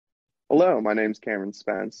Hello, my name's Cameron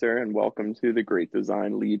Spencer, and welcome to the Great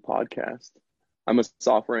Design Lead podcast. I'm a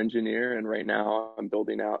software engineer, and right now I'm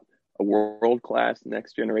building out a world-class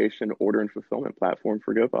next-generation order and fulfillment platform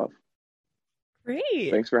for GoPuff.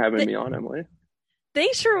 Great. Thanks for having Th- me on, Emily.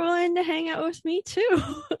 Thanks for willing to hang out with me too.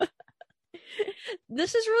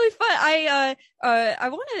 This is really fun. I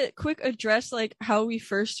want to quick address like how we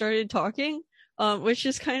first started talking, which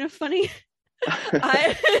is kind of funny.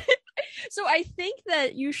 I so I think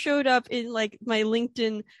that you showed up in like my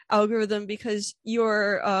LinkedIn algorithm because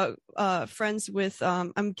you're friends with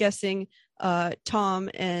I'm guessing Tom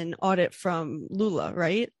and Audit from Lula,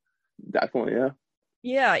 right? Definitely, yeah.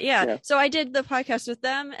 Yeah. Yeah. So I did the podcast with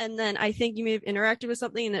them, and then I think you may have interacted with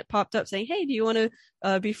something, and it popped up saying, "Hey, do you want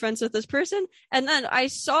to be friends with this person?" And then I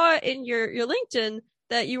saw in your LinkedIn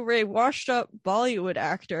that you were a washed-up Bollywood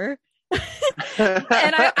actor, and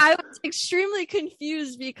I was extremely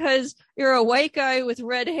confused because you're a white guy with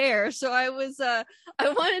red hair. So I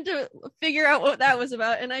wanted to figure out what that was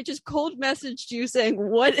about, and I just cold messaged you saying,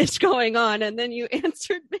 "What is going on?" And then you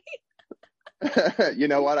answered me. You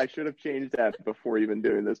know what? I should have changed that before even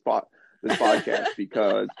doing this podcast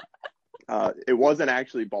because it wasn't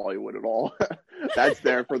actually Bollywood at all. That's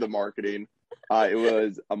there for the marketing. It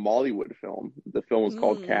was a Mollywood film. The film was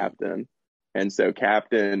called Mm. Captain. And so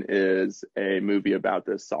Captain is a movie about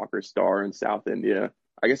this soccer star in South India.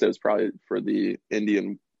 I guess it was probably for the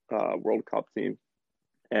Indian World Cup team.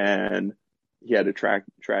 And he had a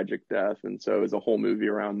tragic death. And so it was a whole movie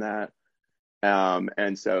around that.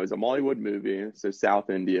 And so it was a Mollywood movie. So South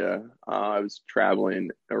India, I was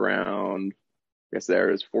traveling around, I guess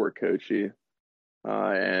there was Fort Kochi.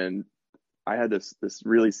 And I had this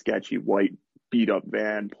really sketchy white beat up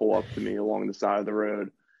van pull up to me along the side of the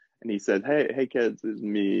road, and he said, "Hey kids, this is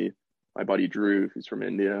me, my buddy Drew, who's from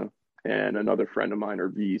India, and another friend of mine,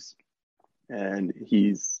 Arvis, and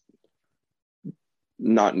he's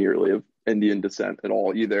not nearly of Indian descent at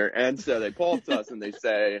all either." And so they pull up to us and they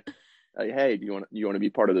say, "Hey, do you want to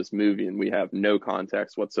be part of this movie?" And we have no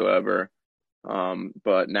context whatsoever.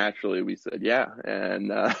 But naturally we said yeah,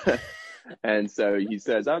 and and so he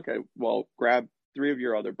says, "Okay, well, grab three of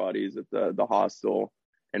your other buddies at the hostel,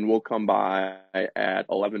 and we'll come by at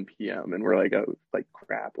 11 p.m." And we're like, "Oh, like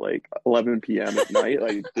crap! Like 11 p.m. at night,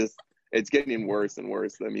 like just it's getting worse and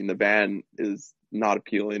worse." I mean, the van is not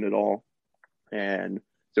appealing at all, and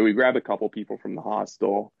so we grab a couple people from the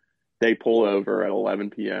hostel. They pull over at 11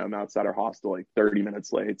 p.m. outside our hostel, like 30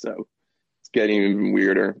 minutes late. So it's getting even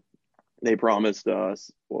weirder. They promised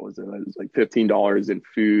us, what was it? It was like $15 in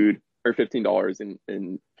food or $15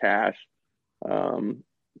 in cash, um,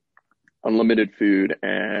 unlimited food,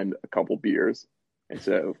 and a couple beers. And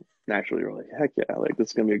so naturally, we're like, heck yeah, like this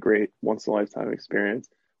is gonna be a great once in a lifetime experience.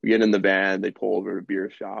 We get in the van, they pull over to a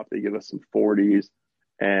beer shop, they give us some 40s,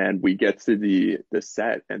 and we get to the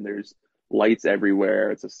set, and there's lights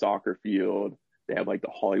everywhere. It's a soccer field. They have like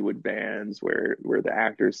the Hollywood bands where the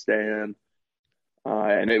actors stand.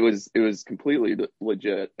 And it was completely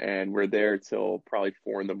legit, and we're there till probably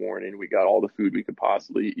 4 in the morning. We got all the food we could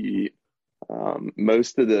possibly eat.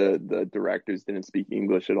 Most of the directors didn't speak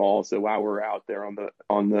English at all, so while we're out there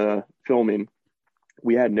on the filming,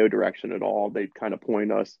 we had no direction at all. They'd kind of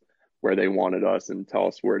point us where they wanted us and tell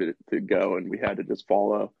us where to go, and we had to just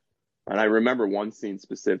follow. And I remember one scene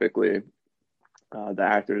specifically, the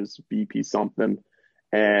actor's BP something,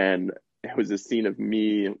 and it was a scene of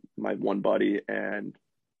me, my one buddy, and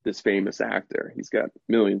this famous actor. He's got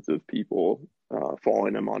millions of people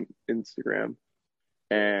following him on Instagram,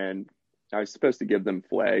 and I was supposed to give them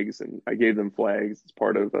flags, and I gave them flags as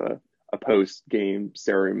part of a post game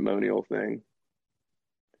ceremonial thing.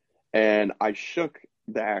 And I shook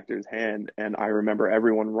the actor's hand, and I remember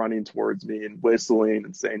everyone running towards me and whistling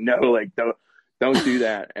and saying, "No, like don't do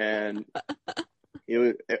that." And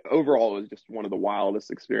overall it was just one of the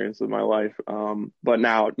wildest experiences of my life. But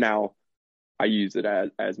now I use it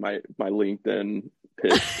as my LinkedIn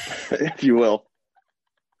pitch, if you will.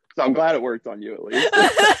 So I'm glad it worked on you at least.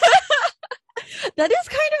 That is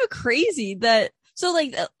kind of crazy that so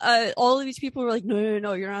like all of these people were like, no,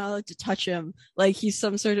 you're not allowed to touch him. Like he's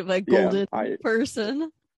some sort of like Yeah, golden I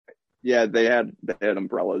person. yeah they had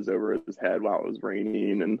umbrellas over his head while it was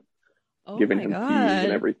raining and Oh giving my him fees and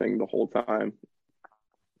God. everything the whole time.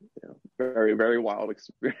 Yeah, very very wild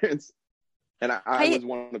experience. And I I was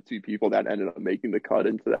one of two people that ended up making the cut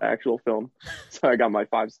into the actual film, so I got my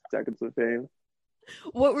 5 seconds of fame.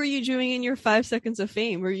 What were you doing in your 5 seconds of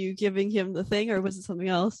fame? Were you giving him the thing or was it something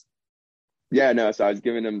else? Yeah, no, so I was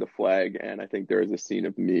giving him the flag, and I think there was a scene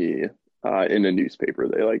of me in a newspaper.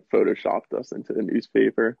 They like photoshopped us into the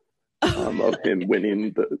newspaper of him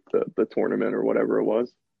winning the tournament or whatever it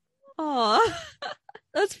was. Aw,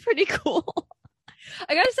 that's pretty cool.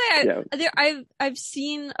 I gotta say, Yeah, I've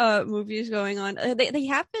seen movies going on. They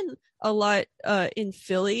happen a lot in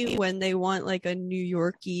Philly when they want like a New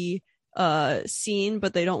Yorky scene,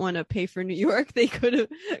 but they don't want to pay for New York. They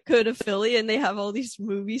go to Philly and they have all these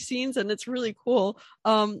movie scenes, and it's really cool.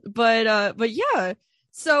 But yeah.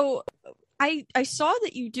 So I saw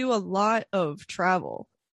that you do a lot of travel.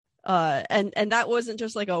 And that wasn't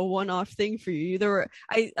just like a one-off thing for you. There were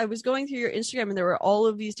I was going through your Instagram and there were all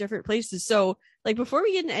of these different places. So like before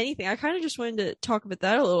we get into anything, I kind of just wanted to talk about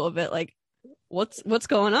that a little bit. Like what's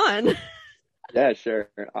going on? yeah, sure.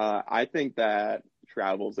 I think that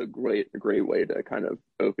travel is a great way to kind of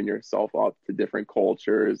open yourself up to different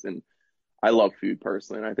cultures, and I love food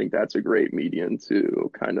personally, and I think that's a great medium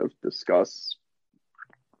to kind of discuss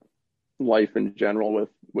life in general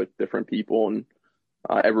with different people and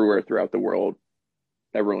everywhere throughout the world.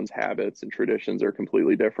 Everyone's habits and traditions are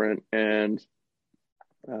completely different, and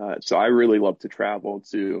so I really love to travel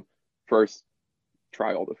to first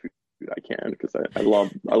try all the food I can because I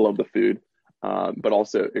love the food, but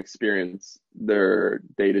also experience their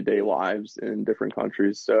day to day lives in different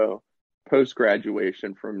countries. So post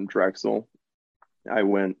graduation from Drexel, I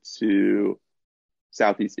went to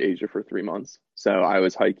Southeast Asia for 3 months. So I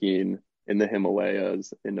was hiking in the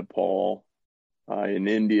Himalayas, in Nepal, in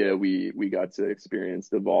India. We got to experience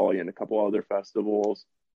Diwali and a couple other festivals.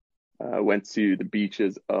 Went to the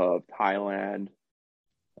beaches of Thailand,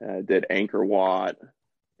 did Angkor Wat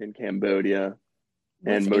in Cambodia,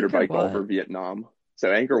 What's and Angkor motorbiked Wat? over Vietnam. So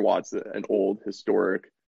Angkor Wat's an old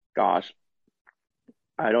historic. Gosh,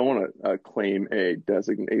 I don't want to claim a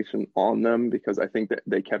designation on them because I think that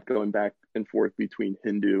they kept going back and forth between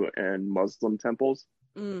Hindu and Muslim temples.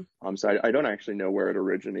 Mm, So I don't actually know where it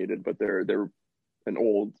originated, but they're an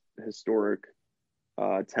old historic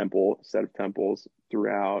temple set of temples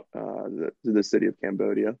throughout the city of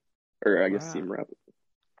Cambodia, or I guess wow. Siem Reap.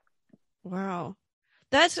 Wow.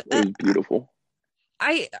 That's It was beautiful.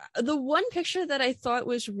 I the one picture that I thought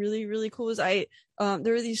was really cool is I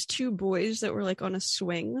there were these two boys that were like on a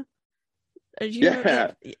swing. Did you know?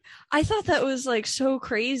 Yeah, Yeah, I thought that was like so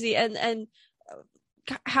crazy. And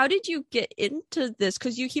how did you get into this?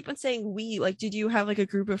 Because you keep on saying we. Like, did you have like a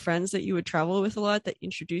group of friends that you would travel with a lot that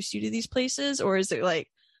introduced you to these places, or is it like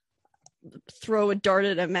throw a dart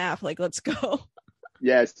at a map, like let's go?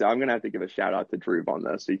 yes. So I'm gonna have to give a shout out to Drew on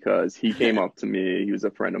this because he came up to me. He was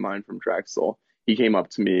a friend of mine from Drexel. He came up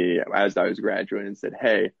to me as I was graduating and said,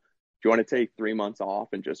 "Hey, do you want to take 3 months off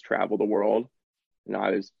and just travel the world?" And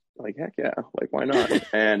I was like, "Heck yeah! Like why not?"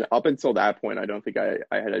 And up until that point, I don't think I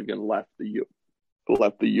had even left the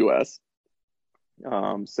U.S.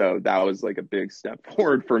 So that was like a big step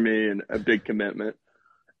forward for me and a big commitment.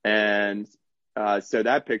 And so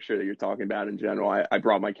that picture that you're talking about in general, I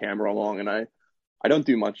brought my camera along, and I don't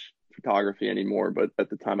do much photography anymore, but at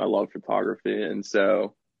the time I loved photography. And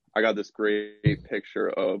so I got this great picture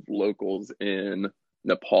of locals in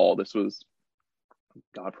Nepal. This was,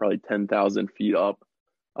 God, probably 10,000 feet up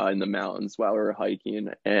in the mountains while we were hiking.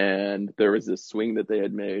 And there was this swing that they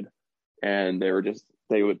had made, and they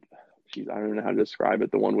would, geez, I don't know how to describe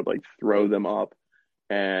it. The one would like throw them up,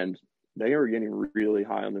 and they were getting really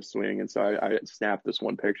high on the swing. And so I snapped this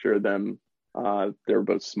one picture of them. They were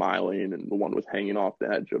both smiling, and the one was hanging off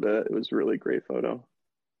the edge of it. It was a really great photo.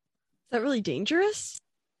 Is that really dangerous?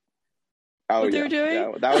 Oh What they were yeah,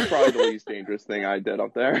 doing? that was probably the least dangerous thing I did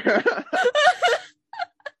up there.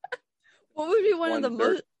 What would be one of the One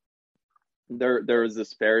most? there was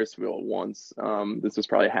this Ferris wheel once. This was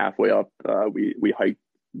probably halfway up. We hiked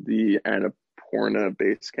the Annapurna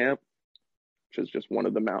Base Camp, which is just one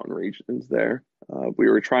of the mountain regions there. We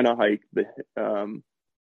were trying to hike the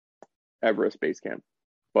Everest Base Camp,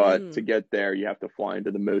 but to Mm, get there, you have to fly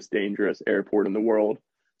into the most dangerous airport in the world.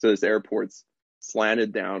 So this airport's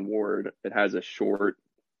slanted downward. It has a short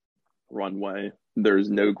runway. There's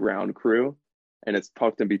no ground crew, and it's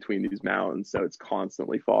tucked in between these mountains, so it's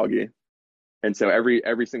constantly foggy. And so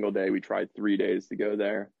every single day, we tried 3 days to go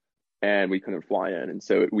there, and we couldn't fly in. And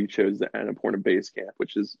so we chose the Annapurna Base Camp,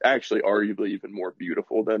 which is actually arguably even more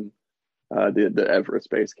beautiful than the Everest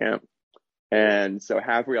Base Camp. And so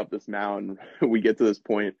halfway up this mountain, we get to this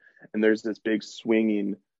point, and there's this big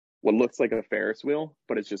swinging, what looks like a Ferris wheel,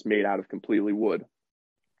 but it's just made out of completely wood.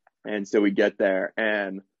 And so we get there,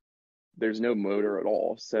 and there's no motor at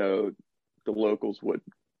all. So the locals would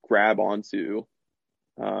grab onto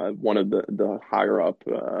one of the higher up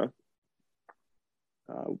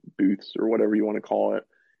booths or whatever you want to call it,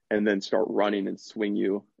 and then start running and swing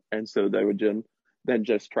you. And so they would then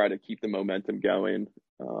just try to keep the momentum going.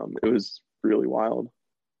 It was really wild.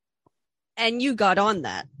 and you got on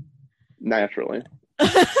that. Naturally.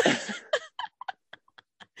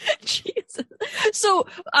 Jesus. So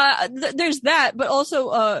there's that, but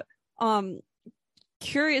also um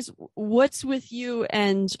curious, what's with you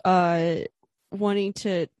and wanting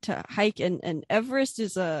to hike, and Everest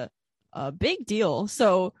is a big deal.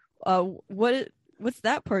 So what's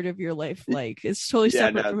that part of your life like? It's totally Yeah,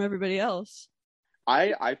 separate no, from everybody else.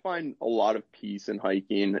 I find a lot of peace in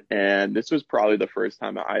hiking, and this was probably the first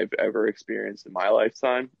time I've ever experienced in my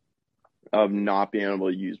lifetime of not being able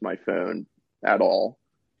to use my phone at all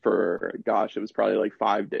for, gosh, it was probably like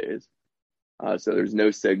 5 days. So there's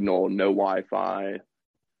no signal, no Wi-Fi,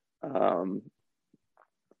 um,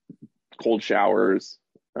 cold showers.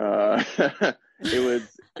 It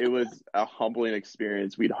was a humbling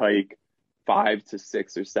experience. We'd hike 5 to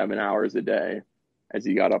 6 or 7 hours a day. As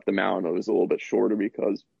you got up the mountain, it was a little bit shorter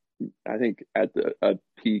because I think at the a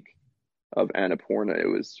peak of Annapurna, it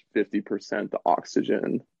was 50% the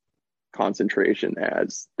oxygen concentration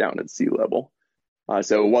as down at sea level.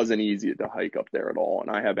 So it wasn't easy to hike up there at all. And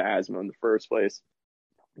I have asthma in the first place,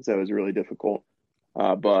 so it was really difficult.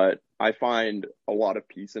 But I find a lot of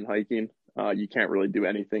peace in hiking. You can't really do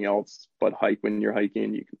anything else but hike when you're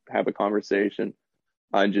hiking. You can have a conversation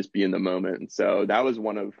and just be in the moment. And so that was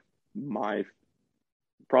one of my,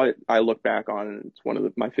 probably, I look back on it, it's one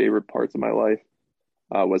of my favorite parts of my life,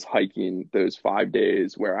 was hiking those 5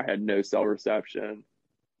 days where I had no cell reception.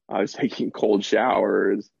 I was taking cold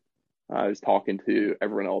showers. I was talking to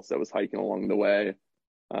everyone else that was hiking along the way,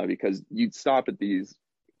 because you'd stop at these,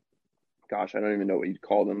 gosh, I don't even know what you'd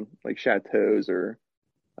call them, like chateaus or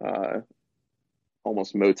uh,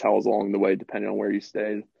 almost motels along the way, depending on where you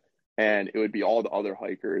stayed. And it would be all the other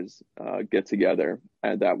hikers get together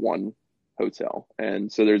at that one hotel.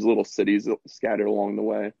 And so there's little cities scattered along the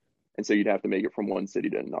way. And so you'd have to make it from one city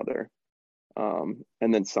to another.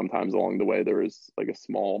 And then sometimes along the way, there was like a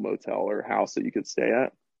small motel or house that you could stay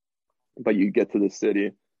at. But you get to the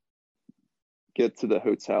city, get to the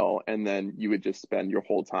hotel, and then you would just spend your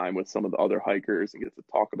whole time with some of the other hikers and get to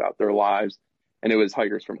talk about their lives. And it was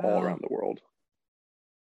hikers from all Wow. around the world.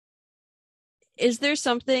 Is there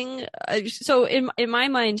something so in my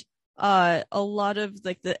mind, a lot of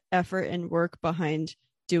like the effort and work behind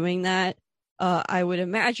doing that, I would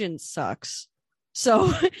imagine sucks.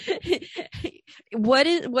 So what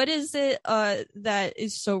is it that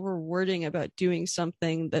is so rewarding about doing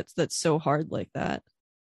something that's so hard like that?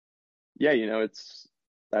 Yeah,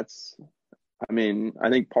 that's, I mean, I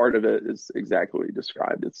think part of it is exactly what you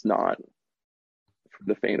described. It's not for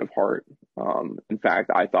the faint of heart. In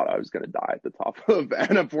fact, I thought I was going to die at the top of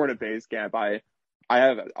Annapurna Base Camp. I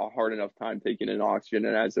have a hard enough time taking in oxygen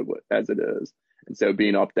and as it is. And so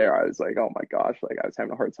being up there, I was like, oh my gosh, like I was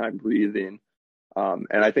having a hard time breathing.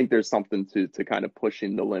 And I think there's something to kind of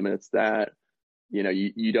pushing the limits that,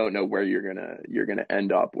 you don't know where you're gonna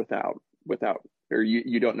end up without or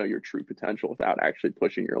you don't know your true potential without actually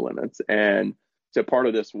pushing your limits. And so part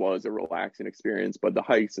of this was a relaxing experience, but the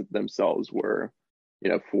hikes themselves were,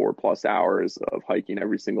 4+ hours of hiking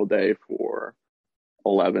every single day for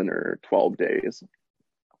 11 or 12 days.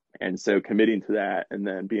 And so committing to that and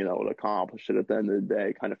then being able to accomplish it at the end of the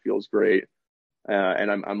day kind of feels great.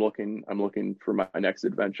 And I'm looking for my next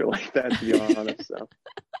adventure like that, to be honest. So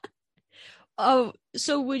Oh,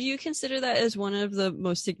 so would you consider that as one of the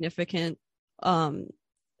most significant um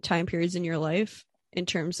time periods in your life in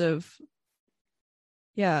terms of,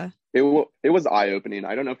 yeah. it was eye opening.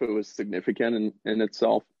 I don't know if it was significant in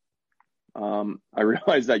itself. I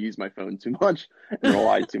realized I used my phone too much and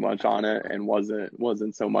relied too much on it and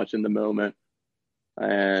wasn't so much in the moment.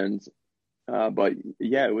 And but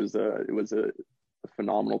yeah, it was a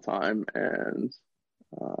phenomenal time, and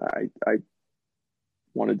I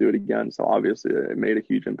want to do it again. So obviously, it made a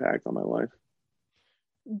huge impact on my life.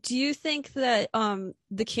 Do you think that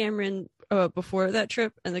the Cameron before that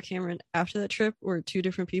trip and the Cameron after that trip were two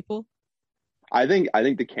different people? I think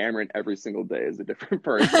the Cameron every single day is a different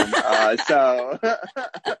person. So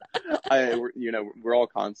we're all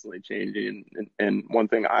constantly changing, and one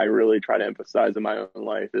thing I really try to emphasize in my own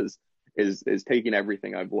life is taking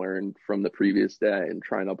everything I've learned from the previous day and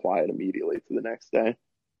trying to apply it immediately to the next day.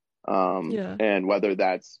 Yeah. And whether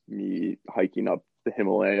that's me hiking up the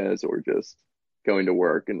Himalayas or just going to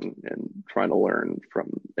work and trying to learn from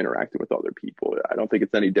interacting with other people, I don't think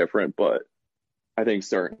it's any different, but I think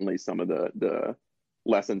certainly some of the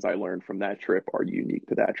lessons I learned from that trip are unique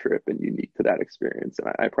to that trip and unique to that experience.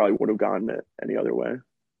 And I probably would have gotten it any other way.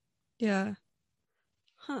 Yeah.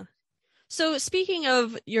 Huh. So speaking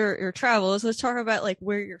of your travels, let's talk about like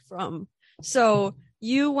where you're from. So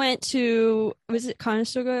you went to, was it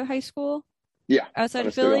Conestoga High School Yeah, outside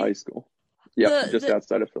of Conestoga Philly? High School. Yep, just The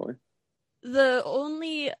outside of Philly. the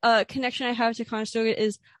only connection I have to Conestoga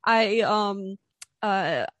is I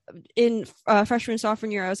in freshman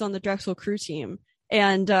sophomore year I was on the Drexel crew team,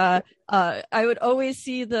 and I would always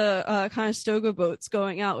see the Conestoga boats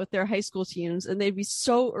going out with their high school teams, and they'd be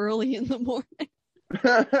so early in the morning.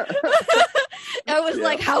 I was Yeah.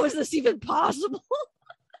 like, how is this even possible?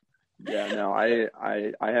 Yeah, no,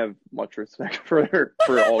 I have much respect for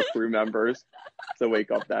all crew members to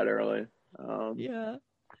wake up that early. Um, Yeah.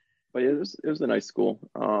 but it was a nice school.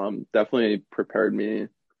 Definitely prepared me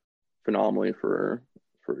phenomenally for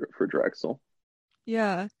Drexel.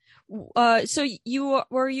 Yeah. So you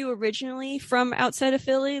originally from outside of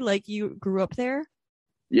Philly? Like you grew up there?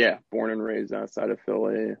 Yeah, born and raised outside of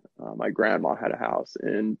Philly. My grandma had a house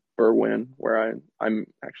in Berwyn, where I'm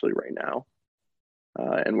actually right now,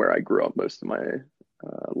 and where I grew up most of my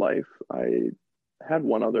life. I had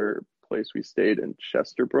one other place we stayed in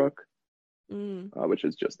Chesterbrook, Mm, which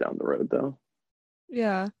is just down the road though.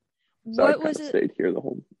 yeah. So I've What kind was of it? stayed here the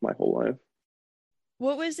whole my whole life.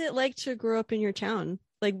 What was it like to grow up in your town?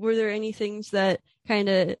 Like, were there any things that kind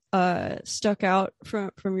of stuck out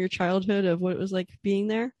from your childhood of what it was like being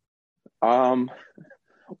there? Um,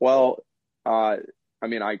 well, uh, I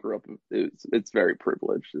mean, I grew up. It's very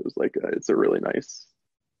privileged. It's a really nice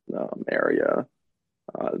area.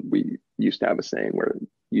 We used to have a saying where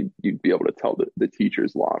you'd be able to tell the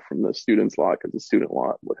teacher's lot from the student's lot because the student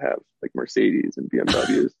lot would have like Mercedes and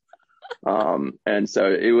BMWs. And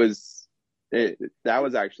so that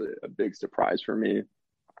was actually a big surprise for me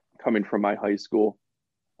coming from my high school,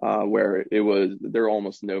 where there were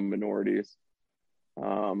almost no minorities.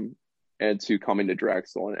 Um, and to coming to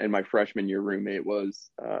Drexel, and my freshman year roommate was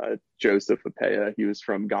Joseph Apea. He was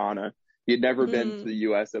from Ghana. He had never been to Mm, the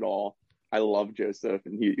U.S. at all. I love Joseph,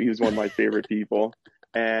 and he was one of my favorite people.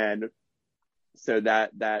 And so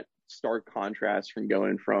that stark contrast from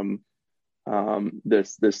going from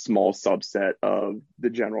this small subset of the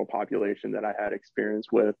general population that I had experience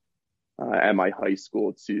with at my high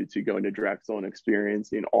school to going to Drexel and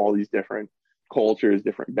experiencing all these different cultures,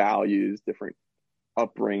 different values, different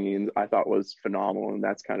upbringings, I thought was phenomenal. And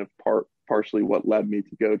that's kind of partially what led me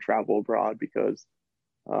to go travel abroad, because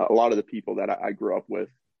a lot of the people that I grew up with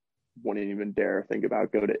wouldn't even dare think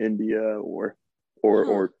about go to India huh.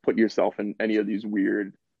 or put yourself in any of these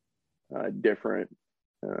weird different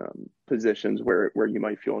positions where you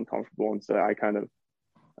might feel uncomfortable. And so I kind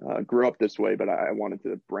of grew up this way, but I wanted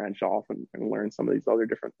to branch off and learn some of these other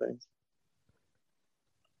different things.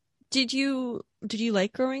 Did you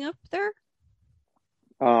like growing up there?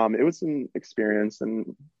 It was an experience,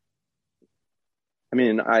 and I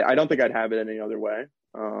mean, I don't think I'd have it any other way,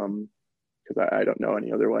 because I don't know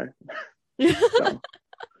any other way. So,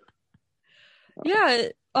 Yeah.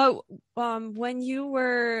 When you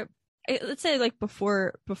were, let's say like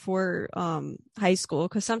before high school,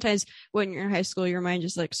 because sometimes when you're in high school, your mind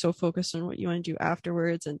is like so focused on what you want to do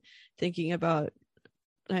afterwards and thinking about,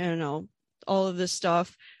 I don't know, all of this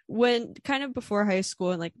stuff. When kind of before high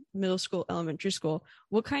school and like middle school, elementary school,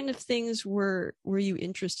 what kind of things were you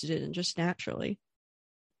interested in just naturally?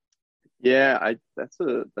 yeah, I that's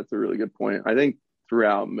a really good point. I think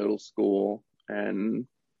throughout middle school and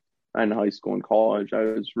high school and college, I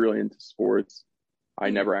was really into sports. I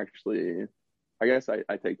Mm. never actually, I guess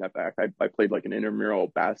I take that back. I played like an intramural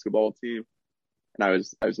basketball team, and I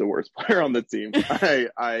was the worst player on the team.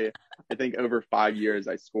 I think over 5 years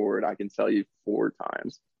I scored, I can tell you, 4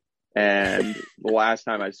 times. And the last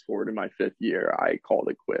time I scored in my fifth year, I called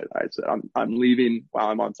it quit. I said, I'm leaving while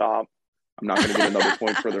I'm on top. I'm not going to get another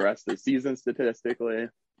point for the rest of the season statistically.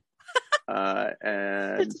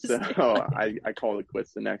 And so Statistically. I called it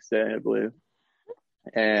quits the next day, I believe.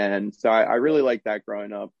 And so I really liked that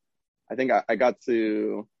growing up. I think I got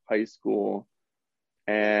to high school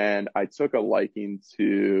and I took a liking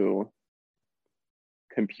to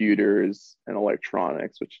computers and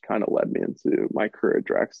electronics, which kind of led me into my career at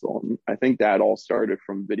Drexel. And I think that all started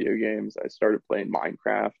from video games. I started playing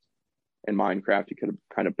Minecraft. In Minecraft, you could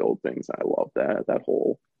kind of build things. I love that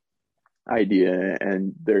whole idea.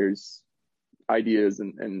 And there's ideas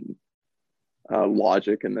and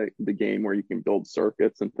logic in the game where you can build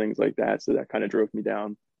circuits and things like that. So that kind of drove me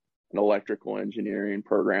down an electrical engineering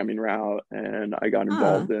programming route, and I got Huh.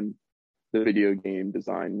 involved in the video game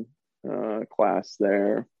design class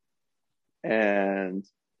there, and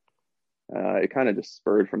it kind of just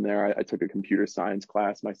spurred from there. I took a computer science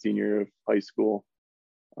class my senior year of high school,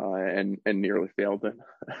 and nearly failed it.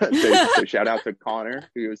 So shout out to Connor,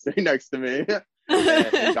 who was sitting next to me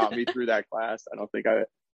and got me through that class.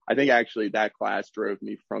 I think actually that class drove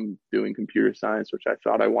me from doing computer science, which I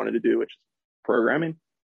thought I wanted to do, which is programming.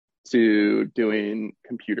 to doing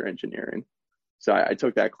computer engineering. So I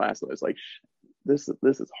took that class and I was like, this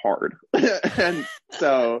is hard. And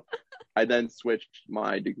so I then switched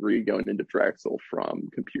my degree going into Drexel from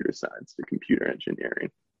computer science to computer engineering.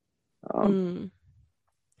 Mm.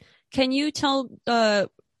 Can you tell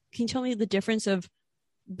me the difference of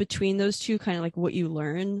between those two, kind of like what you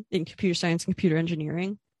learn in computer science and computer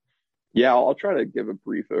engineering? Yeah, I'll try to give a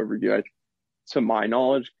brief overview. To my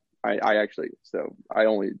knowledge, I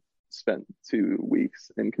only spent 2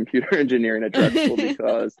 weeks in computer engineering at Drexel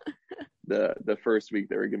because the first week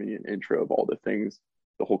they were giving me an intro of all the things,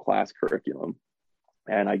 the whole class curriculum.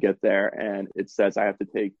 And I get there and it says I have to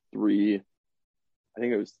take three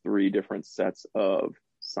different sets of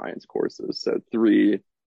science courses. So 3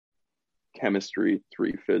 chemistry,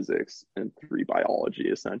 3 physics, and 3 biology,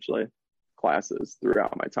 essentially, classes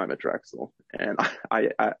throughout my time at Drexel. And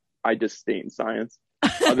I disdain science.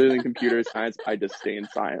 Other than computer science, I disdain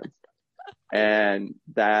science. And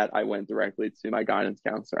that I went directly to my guidance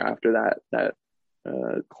counselor after that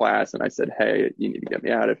class, and I said, "Hey, you need to get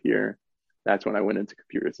me out of here." That's when I went into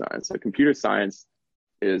computer science. So computer science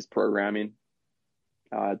is programming.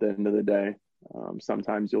 At the end of the day,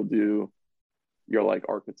 sometimes you'll like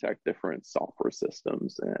architect different software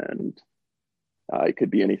systems, and it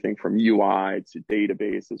could be anything from UI to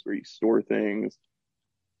databases where you store things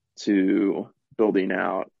to building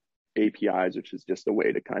out APIs, which is just a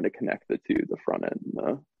way to kind of connect the two, the front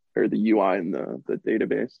end or the UI and the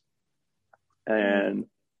database. And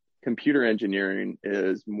computer engineering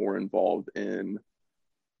is more involved in,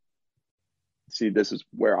 this is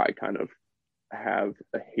where I kind of have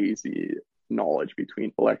a hazy knowledge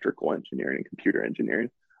between electrical engineering and computer engineering.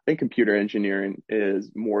 I think computer engineering is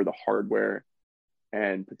more the hardware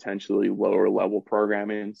and potentially lower level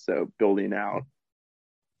programming. So building out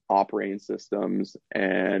operating systems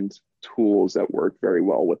and tools that work very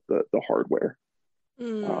well with the hardware.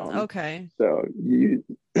 Okay. So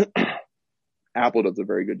Apple does a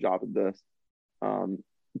very good job of this,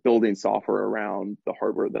 building software around the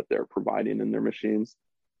hardware that they're providing in their machines.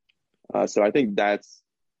 So I think that's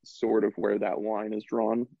sort of where that line is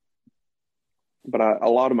drawn. But a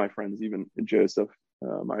lot of my friends, even Joseph,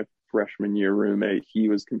 my freshman year roommate, he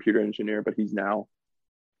was computer engineer, but he's now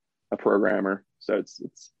a programmer. So it's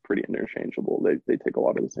pretty interchangeable. They take a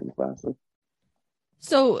lot of the same classes.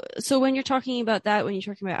 So when you're talking about that, when you're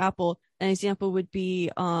talking about Apple, an example would be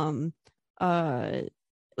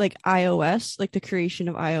like iOS, like the creation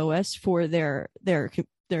of iOS for their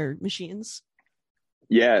machines.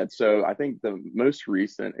 Yeah, so I think the most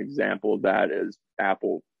recent example of that is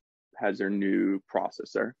Apple has their new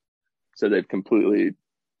processor. So they've completely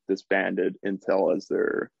disbanded Intel as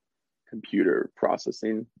their computer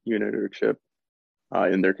processing unit or chip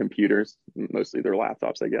in their computers, mostly their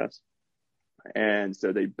laptops, I guess. And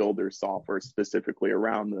so they build their software specifically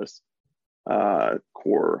around this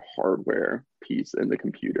core hardware piece in the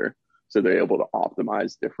computer. So they're able to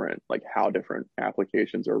optimize how different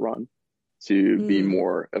applications are run to be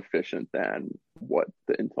more efficient than what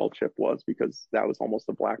the Intel chip was, because that was almost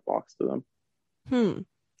a black box to them.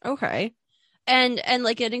 Okay. And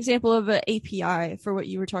like an example of an API for what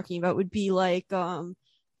you were talking about would be like,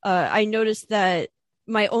 I noticed that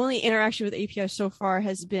my only interaction with API so far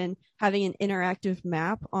has been having an interactive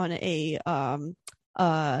map on a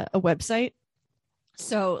website.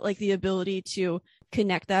 So like the ability to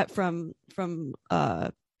connect that from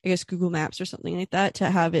I guess Google Maps or something like that, to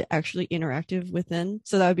have it actually interactive within.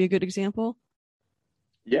 So that would be a good example.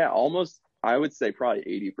 Yeah, almost. I would say probably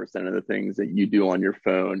 80% of the things that you do on your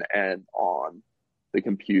phone and on the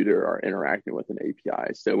computer are interacting with an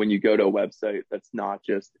API. So when you go to a website, that's not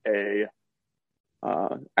just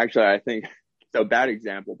actually, I think, so bad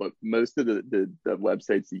example, but most of the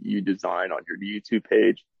websites that you design on your YouTube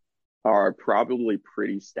page are probably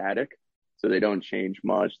pretty static. So they don't change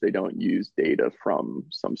much. They don't use data from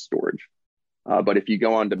some storage. But if you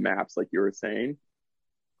go onto maps, like you were saying,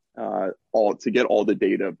 to get all the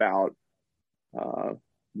data about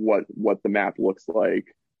what the map looks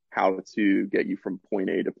like, how to get you from point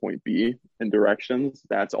A to point B in directions,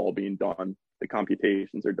 that's all being done. The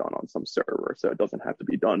computations are done on some server, so it doesn't have to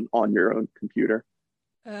be done on your own computer.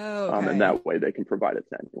 Oh, okay. And that way they can provide it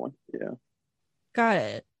to anyone. Yeah. Got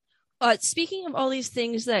it. Speaking of all these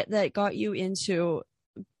things that got you into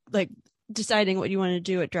like deciding what you wanted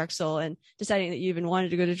to do at Drexel and deciding that you even wanted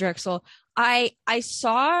to go to Drexel, I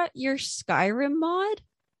saw your Skyrim mod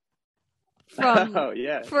from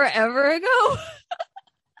forever ago.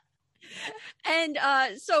 And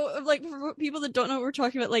so like for people that don't know what we're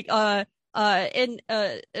talking about, like in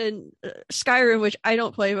Skyrim, which I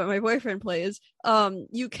don't play, but my boyfriend plays,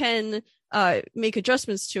 you can make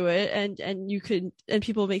adjustments to it, and you could, and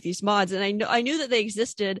people make these mods, and I knew that they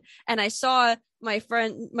existed, and I saw my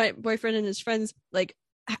boyfriend and his friends like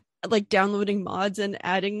downloading mods and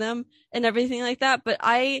adding them and everything like that, but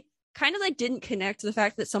I kind of like didn't connect to the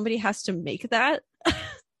fact that somebody has to make that.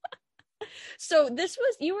 So this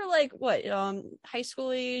was, you were like what, high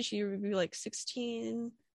school age, you would be like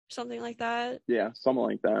 16, something like that. Yeah, something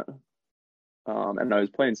like that. And I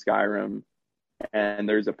was playing Skyrim, and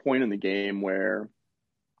there's a point in the game where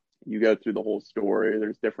you go through the whole story.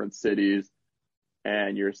 There's different cities,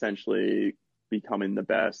 and you're essentially becoming the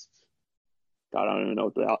best. God, I don't even know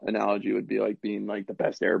what the analogy would be, like being like the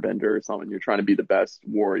best airbender or something. You're trying to be the best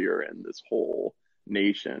warrior in this whole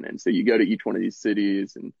nation. And so you go to each one of these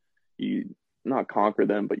cities and you not conquer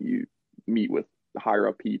them, but you meet with higher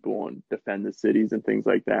up people and defend the cities and things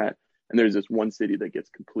like that. And there's this one city that gets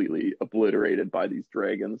completely obliterated by these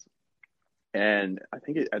dragons. And I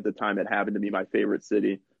think at the time it happened to be my favorite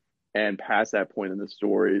city. And past that point in the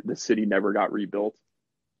story, the city never got rebuilt.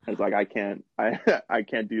 I was like, I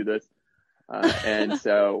can't do this. And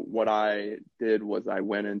so what I did was I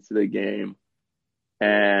went into the game,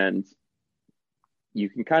 and you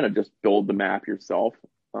can kind of just build the map yourself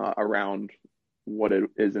around what it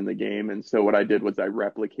is in the game. And so what I did was I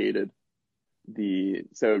replicated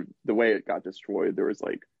so the way it got destroyed, there was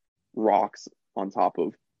like rocks on top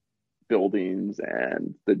of buildings,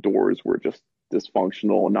 and the doors were just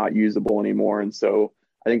dysfunctional and not usable anymore. And so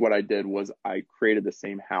I think what I did was I created the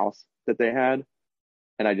same house that they had,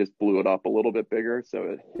 and I just blew it up a little bit bigger so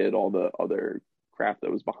it hid all the other crap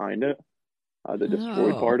that was behind it, the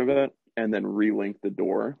destroyed part of it, and then relink the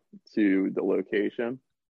door to the location.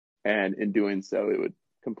 And in doing so, it would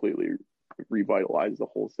completely revitalize the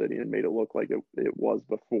whole city and made it look like it was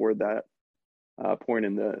before that point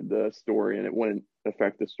in the story. And it wouldn't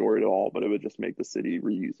affect the story at all, but it would just make the city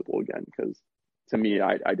reusable again. Because to me,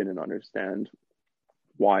 I didn't understand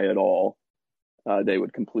why at all they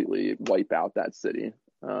would completely wipe out that city.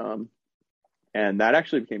 And that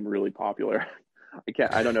actually became really popular.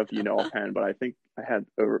 I don't know if you know offhand, but I think I had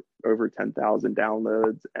over 10,000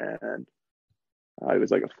 downloads, and it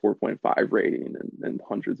was like a 4.5 rating, and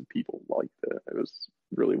hundreds of people liked it. It was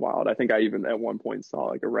really wild. I think I even at one point saw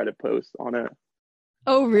like a Reddit post on it.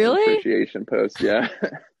 Oh, really? Appreciation post, yeah.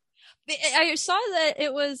 I saw that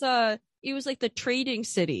it was like the trading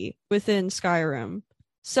city within Skyrim.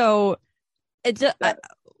 So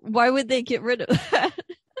why would they get rid of that?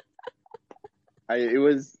 It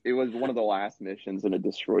was one of the last missions, and it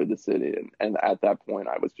destroyed the city. And at that point,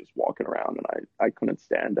 I was just walking around, and I couldn't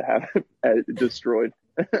stand to have it destroyed.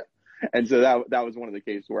 And so that was one of the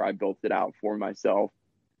cases where I built it out for myself.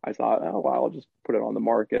 I thought, oh wow, I'll just put it on the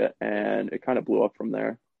market, and it kind of blew up from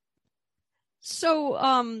there.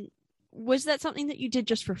 So, was that something that you did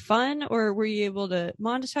just for fun, or were you able to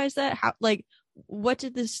monetize that? How, like, what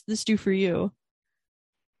did this do for you?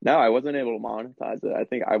 No, I wasn't able to monetize it. I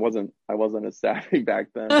think I wasn't as savvy back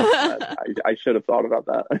then. I should have thought about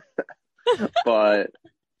that. But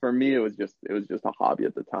for me, it was just a hobby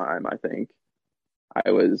at the time. I think I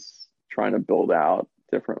was trying to build out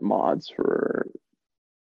different mods for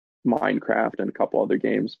Minecraft and a couple other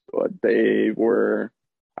games, but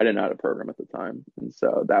I didn't know how to program at the time. And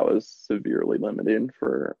so that was severely limiting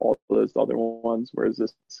for all those other ones. Whereas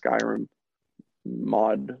this Skyrim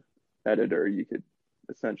mod editor, you could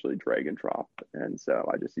essentially drag and drop. And so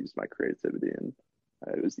I just used my creativity, and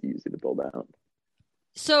it was easy to build out.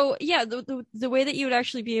 So yeah, the way that you would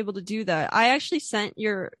actually be able to do that, I actually sent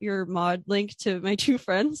your mod link to my two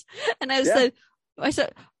friends, and I said,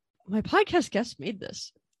 my podcast guest made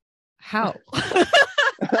this. How?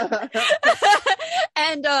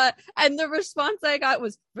 And the response I got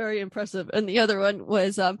was very impressive. And the other one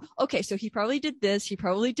was, okay, so he probably did this, he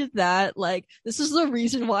probably did that. Like, this is the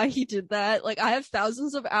reason why he did that. Like, I have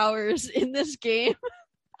thousands of hours in this game.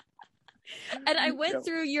 And I went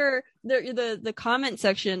through the comment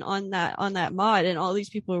section on that mod, and all these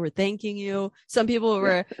people were thanking you. Some people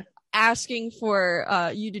were asking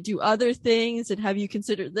for you to do other things, and have you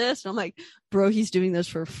considered this? And I'm like, bro, he's doing this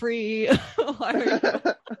for free. Why are you?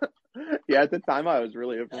 Yeah, at the time I was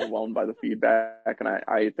really overwhelmed by the feedback, and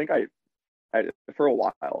I think I for a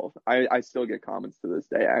while I still get comments to this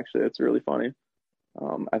day. Actually, it's really funny.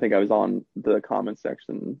 I think I was on the comment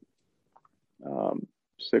section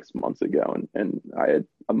 6 months ago, and I had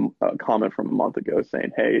a comment from a month ago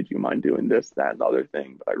saying, hey, do you mind doing this, that, and the other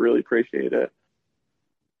thing? But I really appreciate it.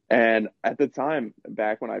 And at the time,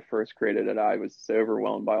 back when I first created it, I was so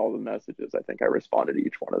overwhelmed by all the messages. I think I responded to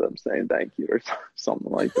each one of them saying thank you or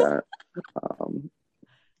something like that. Um,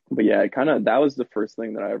 but yeah, kind of that was the first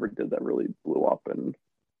thing that I ever did that really blew up, and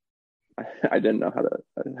I didn't know how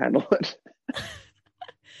to handle it.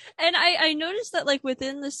 And I noticed that like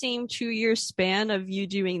within the same 2 year span of you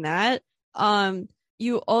doing that,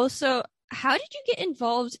 you also how did you get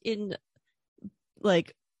involved in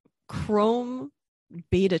like Chrome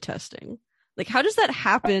beta testing? Like how does that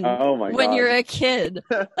happen Oh my when you're God. a kid?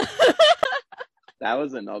 That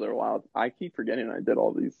was another wild. I keep forgetting I did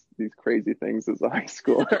all these crazy things as a high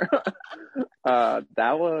schooler.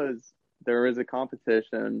 That was there was a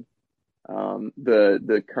competition.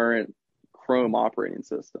 The current Chrome operating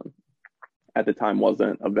system at the time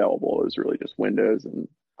wasn't available. It was really just Windows and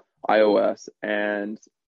iOS. And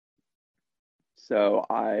so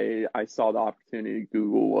I saw the opportunity.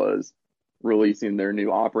 Google was releasing their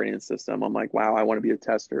new operating system. I'm like, wow, I want to be a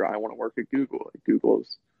tester. I want to work at Google.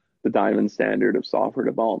 Google's the diamond standard of software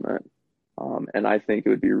development. And I think it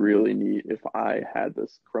would be really neat if I had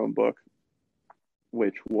this Chromebook,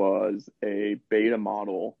 which was a beta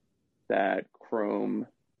model that Chrome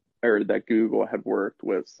or that Google had worked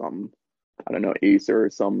with some, I don't know, Acer or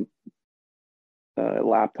some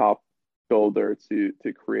laptop builder to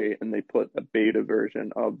create, and they put a beta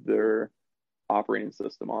version of their operating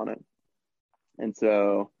system on it. And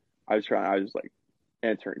so I was like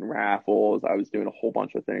entering raffles. I was doing a whole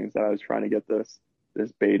bunch of things that I was trying to get this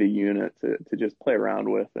beta unit to just play around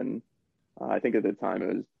with. And I think at the time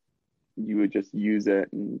it was you would just use it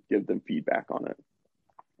and give them feedback on it.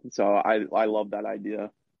 And so I love that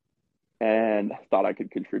idea and thought I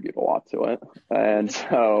could contribute a lot to it. And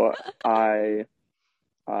so I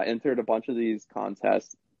entered a bunch of these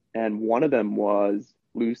contests, and one of them was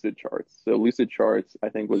Lucidcharts. So Lucidcharts, I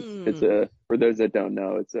think it's Hmm. a for those that don't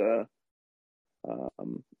know, it's a I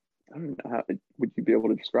don't know how would you be able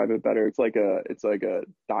to describe it better? It's like a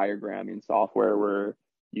diagramming software where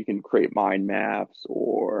you can create mind maps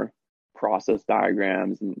or process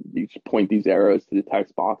diagrams, and you just point these arrows to the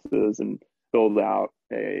text boxes and build out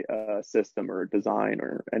a system or design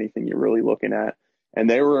or anything you're really looking at. And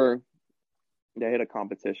they had a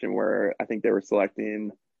competition where I think they were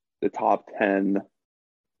selecting the top 10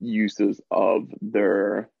 uses of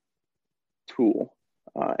their tool.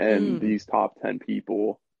 And Mm. these top 10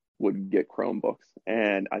 people would get Chromebooks.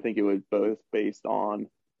 And I think it was both based on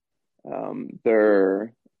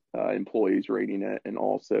their employees rating it and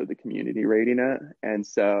also the community rating it. And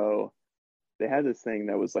so they had this thing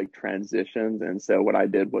that was like transitions. And so what I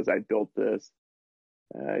did was I built this.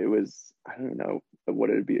 It was, I don't know what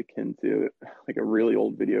it would be akin to, like a really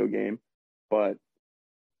old video game. But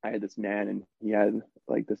I had this man and he had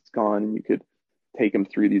like this gun and you could take him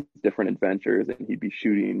through these different adventures and he'd be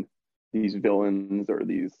shooting these villains or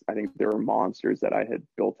these, I think there were monsters that I had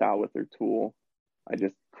built out with their tool. I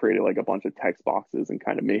just created like a bunch of text boxes and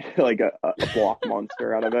kind of made like a block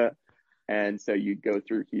monster out of it. And so you'd go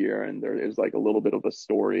through here and there is like a little bit of a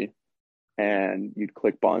story and you'd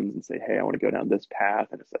click buttons and say, hey, I want to go down this path.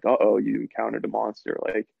 And it's like, oh, you encountered a monster.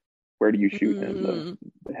 Like, where do you shoot him? Mm.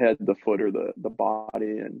 The head, the foot, or the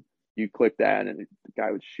body? And you click that, and the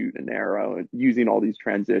guy would shoot an arrow, and using all these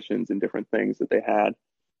transitions and different things that they had.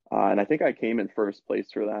 And I think I came in first place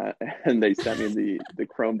for that, and they sent me the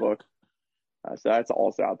Chromebook. So that's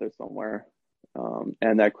also out there somewhere.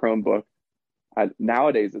 And that Chromebook,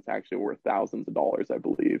 nowadays it's actually worth thousands of dollars, I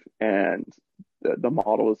believe. And the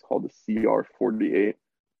model is called the CR48.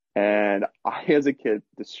 And I, as a kid,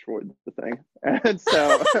 destroyed the thing. And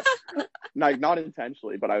so, like, not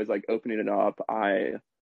intentionally, but I was like opening it up. I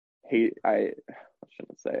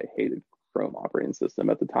shouldn't say I hated Chrome operating system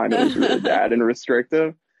at the time. It was really bad and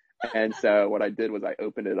restrictive. And so what I did was I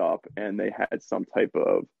opened it up and they had some type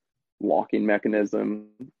of locking mechanism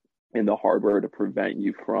in the hardware to prevent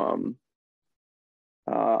you from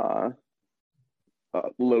uh,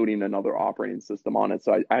 loading another operating system on it.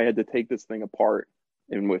 So I had to take this thing apart,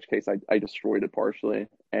 in which case I destroyed it partially.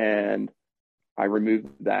 And I removed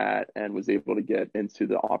that and was able to get into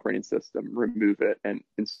the operating system, remove it, and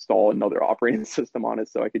install another operating system on it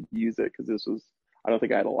so I could use it because this was, I don't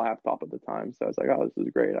think I had a laptop at the time. So I was like, oh, this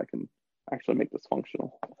is great. I can actually make this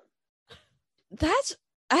functional. That's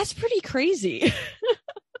that's pretty crazy.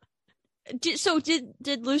 Did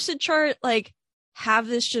Lucidchart like have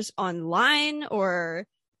this just online or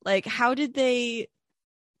like how did they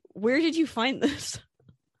where did you find this?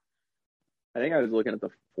 I think I was looking at the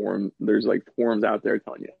forum. There's like forums out there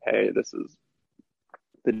telling you, hey, this is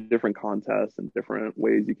the different contests and different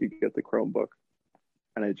ways you could get the Chromebook.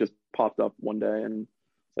 And it just popped up one day and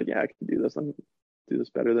it's like, yeah, I can do this. And do this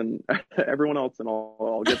better than everyone else, and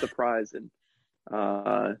I'll get the prize. And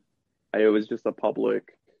it was just a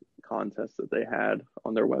public contest that they had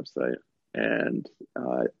on their website, and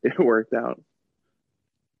it worked out.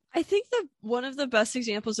 I think that one of the best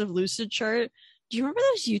examples of Lucidchart. Do you remember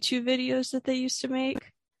those YouTube videos that they used to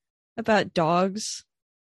make about dogs?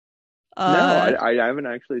 No, I haven't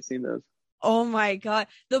actually seen those. Oh my God.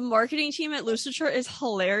 The marketing team at Lucidchart is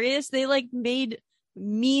hilarious. They like made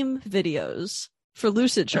meme videos for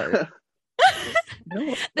Lucidchart.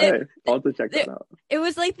 No, I'll have to check that out. It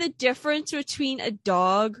was like the difference between a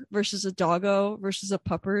dog versus a doggo versus a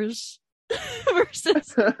puppers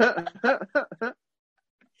versus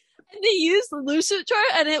and they used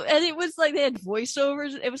Lucidchart and it was like they had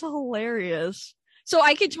voiceovers. It was hilarious. So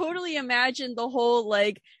I could totally imagine the whole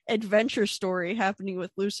like adventure story happening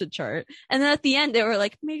with Lucidchart. And then at the end they were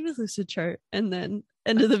like made with Lucidchart and then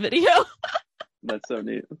end of the video. That's so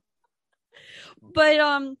neat. But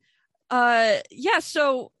yeah,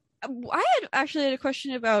 so I had a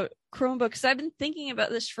question about Chromebooks. I've been thinking about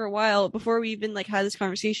this for a while before we even like had this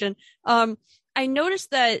conversation. I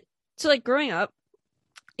noticed that so like growing up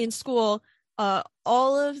in school,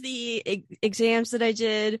 all of the exams that I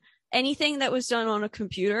did, anything that was done on a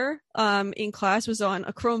computer in class was on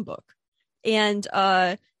a Chromebook. And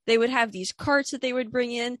they would have these carts that they would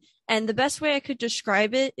bring in. And the best way I could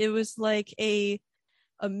describe it, it was like a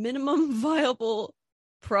minimum viable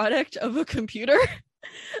product of a computer.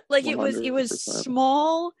 Like 100%. It was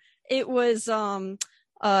small. It was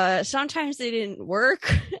sometimes they didn't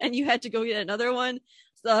work and you had to go get another one.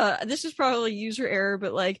 This is probably user error,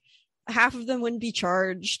 but like half of them wouldn't be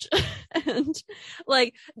charged. And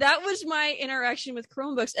like that was my interaction with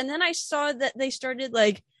Chromebooks. And then I saw that they started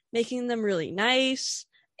like making them really nice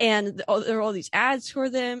and there were all these ads for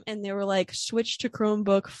them and they were like switched to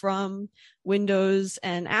Chromebook from Windows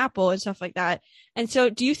and Apple and stuff like that. And so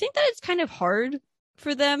do you think that it's kind of hard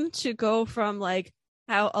for them to go from like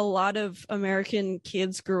how a lot of American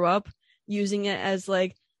kids grew up using it as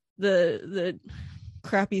like the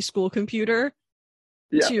crappy school computer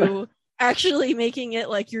to actually making it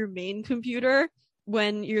like your main computer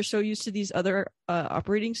when you're so used to these other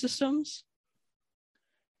operating systems?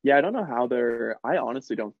 Yeah, I don't know how I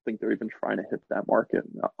honestly don't think they're even trying to hit that market.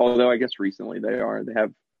 Although I guess recently they are. They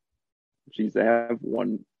have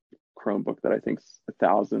one Chromebook that I think's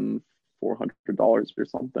 $1,400 or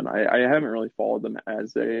something. I haven't really followed them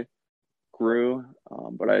as they grew,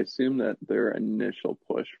 but I assume that their initial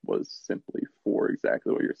push was simply for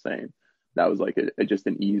exactly what you're saying. That was like just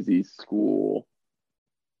an easy school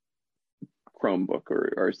Chromebook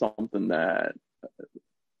or something that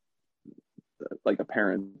like a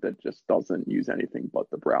parent that just doesn't use anything but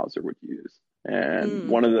the browser would use. And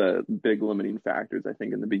one of the big limiting factors I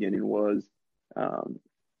think in the beginning was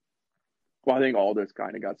well, I think all this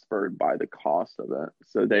kind of got spurred by the cost of it.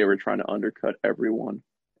 So they were trying to undercut everyone.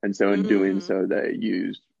 And so in doing so, they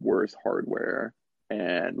used worse hardware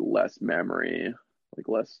and less memory, like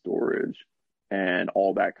less storage. And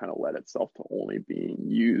all that kind of led itself to only being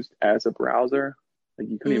used as a browser. Like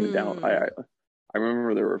you couldn't even download. I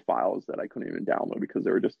remember there were files that I couldn't even download because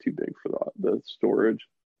they were just too big for the storage.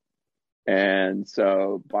 And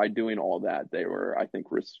so by doing all that, they were, I think,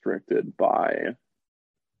 restricted by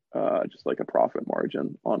just like a profit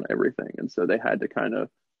margin on everything. And so they had to kind of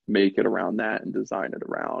make it around that and design it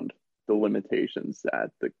around the limitations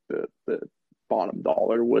that the bottom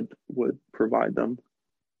dollar would provide them.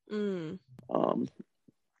 So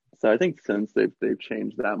I think since they've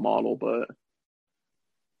changed that model, but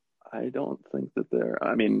I don't think that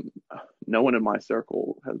I mean, no one in my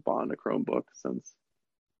circle has bought a Chromebook since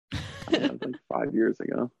like 5 years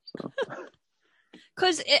ago. So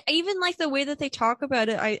because even like the way that they talk about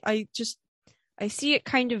it, I see it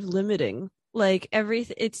kind of limiting like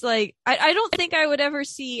everything. It's like I don't think I would ever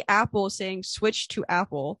see Apple saying switch to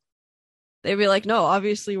Apple. They'd be like, no,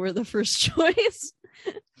 obviously we're the first choice.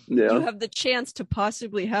 Yeah. You have the chance to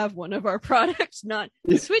possibly have one of our products, not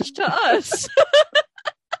switch to us.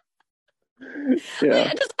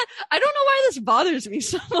 Yeah. I don't know why this bothers me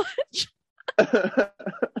so much.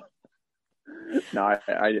 No,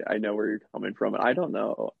 I know where you're coming from. I don't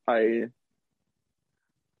know. I'm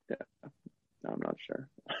not sure.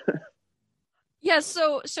 Yeah,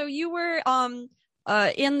 so you were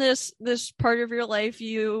in this part of your life,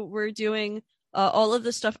 you were doing all of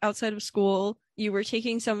the stuff outside of school. You were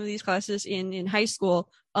taking some of these classes in high school.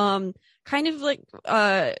 Kind of like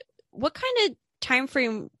what kind of time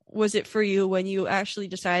frame was it for you when you actually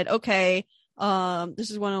decide, okay, this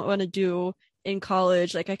is what I want to do in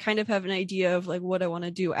college? Like I kind of have an idea of like what I want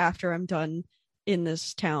to do after I'm done in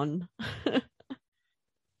this town.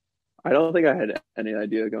 I don't think I had any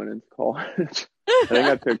idea going into college. I think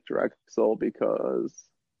I picked Drexel because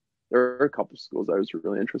there were a couple schools I was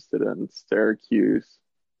really interested in: Syracuse,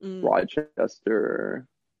 Mm, Rochester,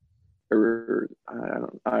 or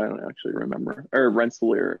I don't actually remember, or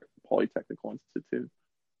Rensselaer Polytechnical Institute.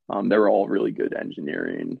 They were all really good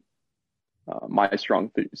engineering. My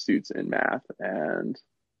strong suits in math and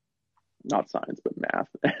not science, but math,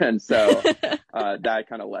 and so that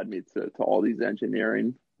kind of led me to all these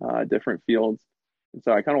engineering different fields. And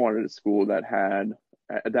so I kind of wanted a school that had,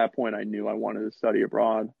 at that point, I knew I wanted to study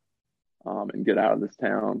abroad and get out of this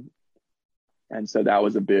town. And so that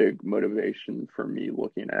was a big motivation for me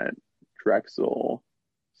looking at Drexel,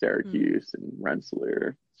 mm, Syracuse, and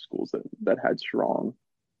Rensselaer schools that had strong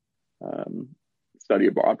um, study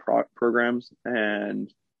abroad programs. And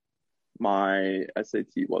my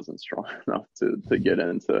SAT wasn't strong enough to get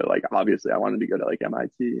into, like, obviously I wanted to go to like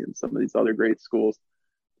MIT and some of these other great schools.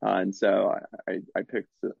 And so I picked,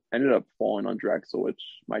 ended up falling on Drexel, which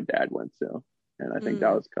my dad went to. And I think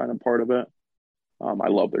that mm. was kind of part of it. I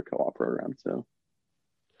love their co-op program too.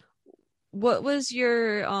 What was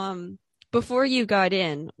your before you got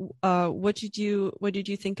in, what did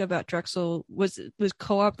you think about Drexel? Was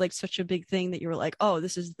co-op like such a big thing that you were like, oh,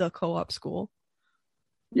 this is the co-op school?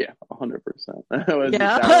 Yeah, 100%. That was,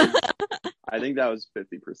 Yeah. I think that was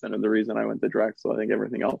 50% of the reason I went to Drexel. I think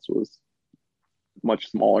everything else was much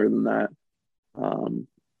smaller than that.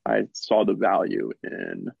 I saw the value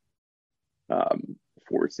in um,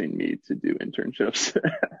 forcing me to do internships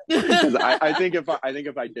because I think if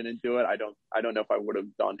I didn't do it, I don't know if I would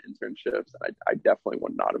have done internships. I definitely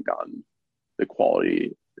would not have gotten the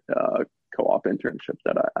quality uh, co-op internship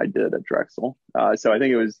that I did at Drexel. So I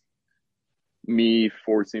think it was me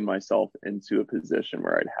forcing myself into a position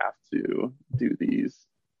where I'd have to do these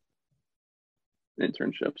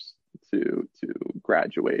internships to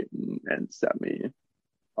graduate and set me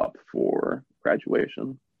up for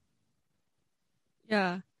graduation.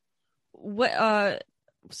 Yeah. What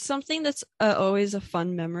something that's always a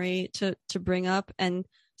fun memory to bring up, and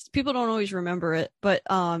people don't always remember it, but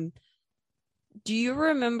do you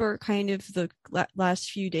remember kind of the last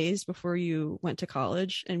few days before you went to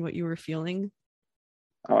college and what you were feeling?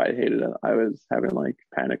 Oh, I hated it. I was having like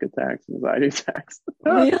panic attacks, anxiety attacks.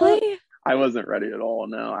 Really? I wasn't ready at all.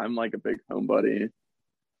 No, I'm like a big homebody.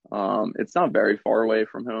 It's not very far away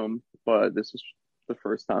from home, but this was the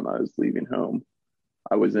first time I was leaving home.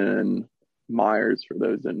 I was in Myers, for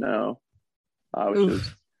those that know, which is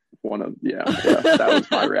Oof. one of, yeah, that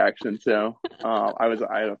was my reaction too.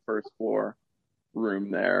 I had a first floor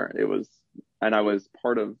room there. And I was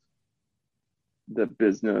part of the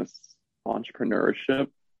business entrepreneurship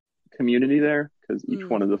community there because each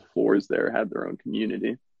one Mm, of the floors there had their own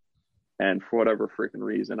community. And for whatever freaking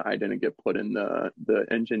reason, I didn't get put in the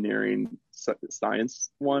engineering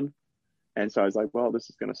science one. And so I was like, well, this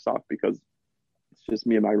is going to suck because it's just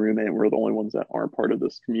me and my roommate, and we're the only ones that aren't part of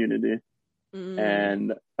this community. mm,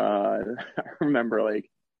 And I remember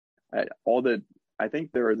like all the, I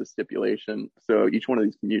think there was a stipulation. So each one of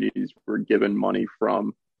these communities were given money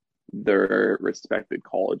from their respected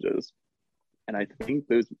colleges. And I think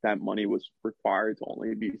that money was required to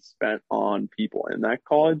only be spent on people in that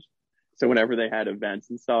college. So whenever they had events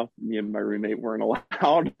and stuff, me and my roommate weren't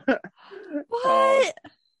allowed. uh, what?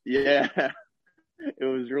 yeah, it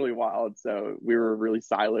was really wild. So we were really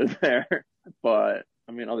siloed there. But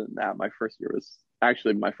I mean, other than that, my first year was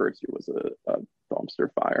a dumpster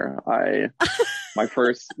fire. My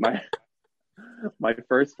first my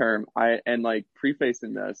first term, and like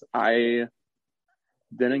prefacing this, I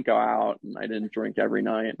didn't go out and I didn't drink every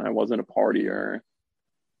night and I wasn't a Mm, partier.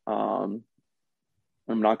 Um,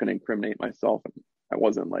 I'm not going to incriminate myself. I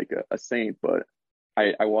wasn't like a saint, but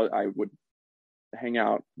I would hang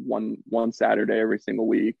out one Saturday every single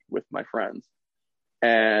week with my friends.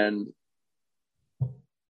 And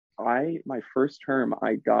my first term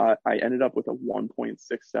I ended up with a 1.67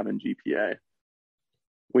 GPA,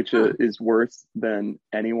 which huh. is worse than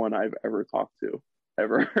anyone I've ever talked to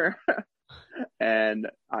ever. And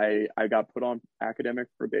I got put on academic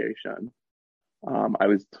probation.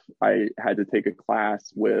 I had to take a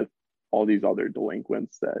class with all these other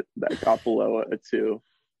delinquents that got below a two,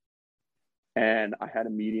 and I had a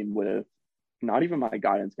meeting with not even my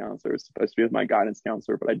guidance counselor. It was supposed to be with my guidance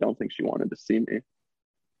counselor, but I don't think she wanted to see me.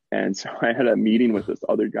 And so I had a meeting with this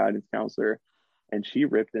other guidance counselor, and she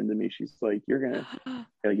ripped into me. She's like, "You're gonna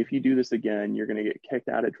like if you do this again, you're gonna get kicked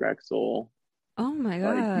out of Drexel. Oh my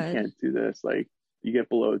Like you God. can't do this. Like you get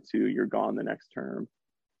below two, you're gone the next term."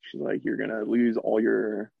 She's like, "You're gonna lose all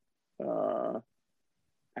your uh,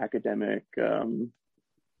 academic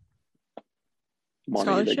money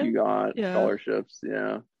that Scholarship? you got, Yeah. scholarships,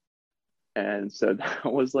 yeah. And so that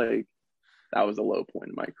was a low point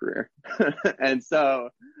in my career. And so,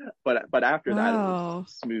 but after that it was Wow.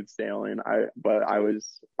 smooth sailing. I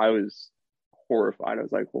was horrified. I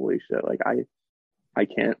was like, holy shit, like I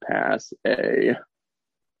can't pass a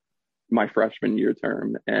my freshman year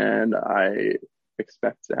term, and I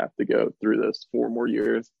expect to have to go through this 4 more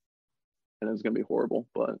years, and it's gonna be horrible.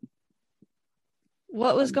 But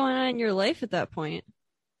What was um, going on in your life at that point?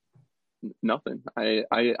 nothing.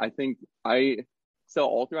 I think I so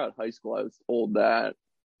all throughout high school I was told that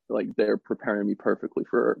like they're preparing me perfectly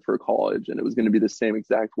for college, and it was going to be the same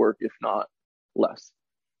exact work, if not less.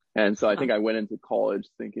 And so I Huh. think I went into college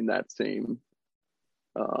thinking that same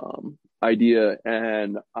idea,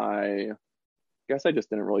 and I guess I just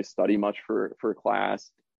didn't really study much for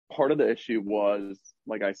class. Part of the issue was,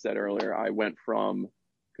 like I said earlier, I went from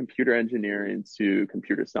computer engineering to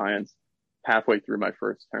computer science halfway through my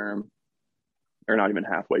first term, or not even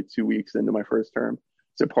halfway, 2 weeks into my first term.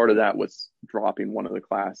 So part of that was dropping one of the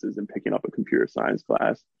classes and picking up a computer science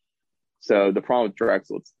class. So the problem with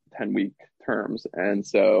Drexel, it's 10-week terms. And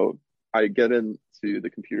so I get into the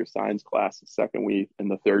computer science class the second week,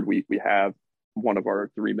 and the third week we have one of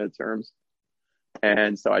our 3 midterms.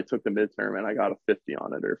 And so I took the midterm and I got a 50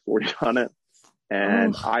 on it or 40 on it.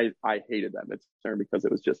 And Oh, I hated that midterm because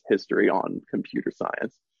it was just history on computer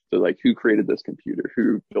science. So like, who created this computer?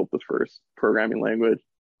 Who built the first programming language?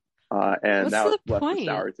 And what's that the left a point?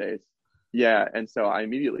 sour taste. Yeah, and so I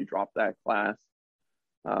immediately dropped that class,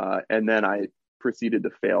 and then I proceeded to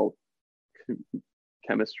fail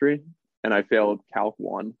chemistry, and I failed Calc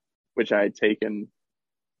 1, which I had taken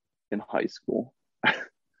in high school.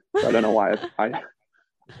 So I don't know why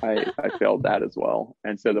I failed that as well.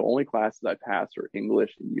 And so the only classes I passed were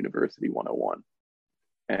English and University 101,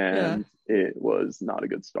 Yeah. and it was not a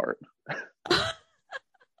good start.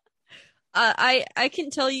 I can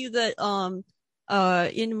tell you that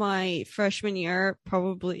in my freshman year,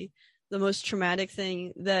 probably the most traumatic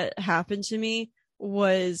thing that happened to me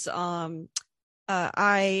was I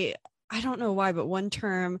don't know why, but one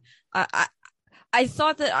term I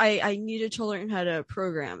thought that I needed to learn how to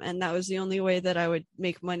program, and that was the only way that I would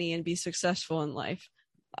make money and be successful in life.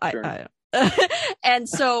 Sure. I and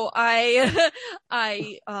so I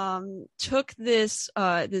took this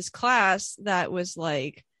class that was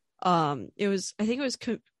like it was, I think it was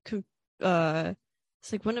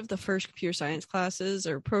it's like one of the first computer science classes,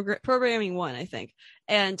 or programming one, I think.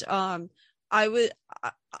 And I would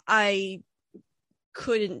I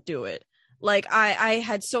couldn't do it. Like I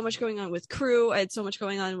had so much going on with crew. I had so much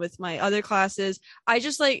going on with my other classes. I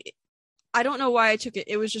just like, I don't know why I took it.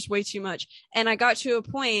 It was just way too much. And I got to a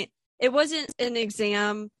point, it wasn't an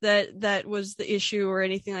exam that was the issue or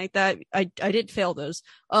anything like that. I did fail those.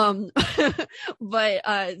 But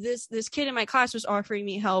this kid in my class was offering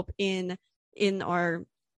me help in our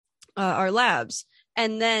labs.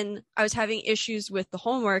 And then I was having issues with the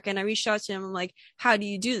homework, and I reached out to him. I'm like, how do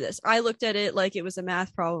you do this? I looked at it like it was a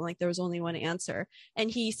math problem, like there was only one answer. And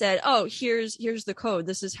he said, oh, here's the code.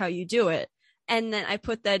 This is how you do it. And then I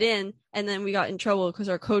put that in, and then we got in trouble because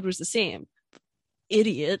our code was the same.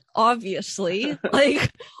 Idiot, obviously. Like,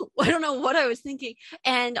 I don't know what I was thinking.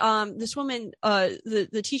 And this woman,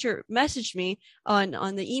 the teacher messaged me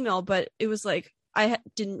on the email, but it was like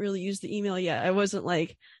didn't really use the email yet. I wasn't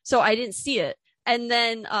like, so I didn't see it. And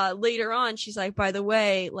then later on, she's like, by the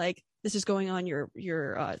way, like this is going on your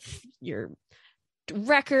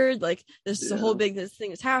record. Like this is a whole Yeah. big this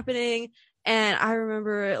thing is happening. And I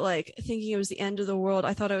remember like thinking it was the end of the world.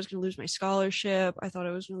 I thought I was going to lose my scholarship. I thought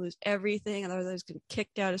I was going to lose everything. I thought I was going to get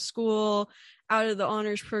kicked out of school, out of the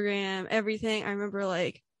honors program, everything. I remember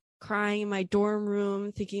like crying in my dorm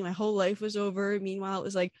room, thinking my whole life was over. Meanwhile, it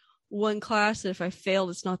was like one class that if I failed,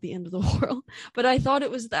 it's not the end of the world. But I thought it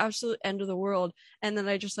was the absolute end of the world. And then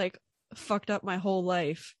I just like fucked up my whole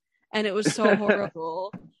life. And it was so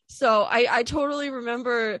horrible. So I totally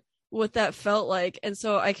remember what that felt like. And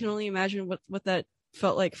so I can only imagine what that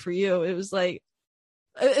felt like for you. It was like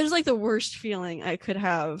the worst feeling I could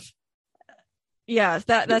have. Yeah,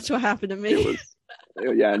 that's what happened to It me. was,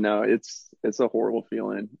 yeah, no, it's a horrible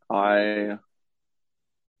feeling.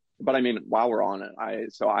 But I mean, while we're on it,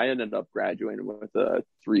 I ended up graduating with a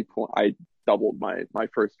 3 point. I doubled my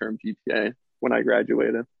first term GPA when I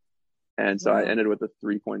graduated, and so I Wow. ended with a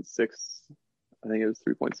 3.6. I think it was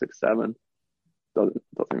 3.67. Doesn't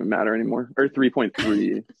even matter anymore, or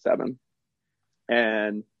 3.37.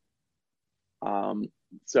 And um,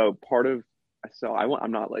 so part of,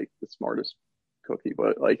 I'm not like the smartest cookie,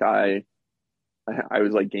 but like I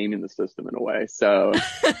was like gaming the system in a way. So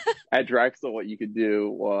at Drexel, what you could do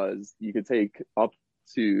was you could take up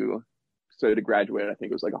to, so to graduate, I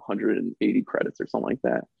think it was like 180 credits or something like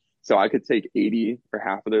that. So I could take 80 or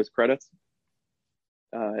half of those credits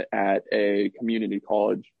at a community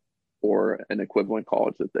college or an equivalent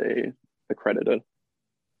college that they accredited.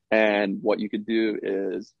 And what you could do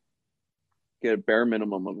is get a bare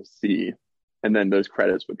minimum of a C, and then those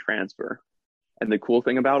credits would transfer. And the cool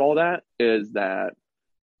thing about all that is that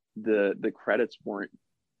the credits weren't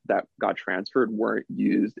that got transferred weren't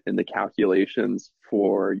used in the calculations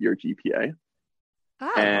for your GPA.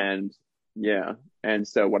 Oh. And yeah, and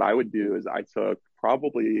so what I would do is I took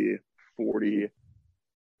probably 40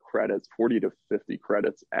 credits, 40 to 50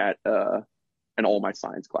 credits at in all my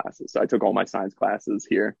science classes. So I took all my science classes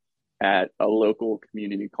here at a local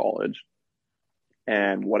community college.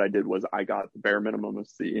 And what I did was I got the bare minimum of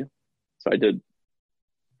C. So I did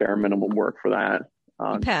bare minimum work for that.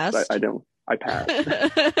 You passed. I passed.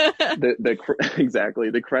 Exactly.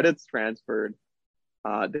 The credits transferred.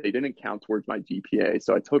 They didn't count towards my GPA.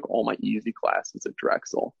 So I took all my easy classes at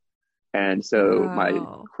Drexel. And so my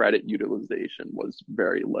credit utilization was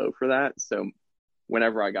very low for that. So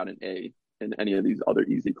whenever I got an A in any of these other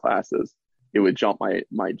easy classes, it would jump my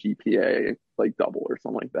GPA like double or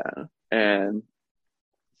something like that. And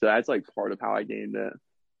so that's like part of how I gained it.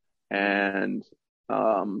 And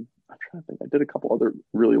I'm trying to think, I did a couple other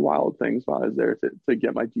really wild things while I was there to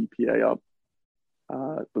get my GPA up.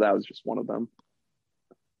 But that was just one of them.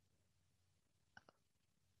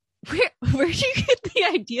 Where did you get the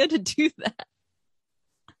idea to do that?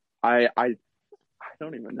 I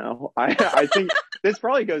don't even know. I think this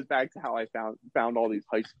probably goes back to how I found all these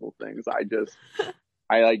high school things.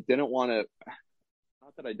 I like didn't want to,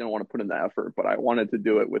 not that I didn't want to put in the effort, but I wanted to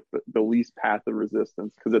do it with the least path of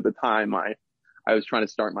resistance, because at the time I was trying to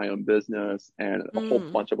start my own business and a whole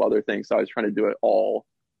bunch of other things. So I was trying to do it all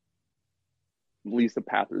least of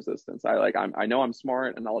path resistance. I know I'm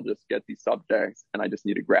smart and I'll just get these subjects, and I just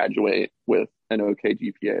need to graduate with an okay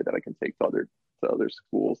GPA that I can take to other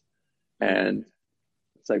schools. And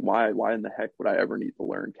it's like, why in the heck would I ever need to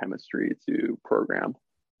learn chemistry to program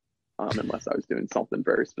unless I was doing something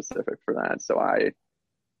very specific for that? So I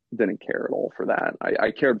didn't care at all for that.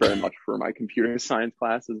 I cared very much for my computer science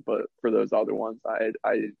classes, but for those other ones, I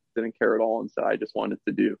didn't care at all. And so I just wanted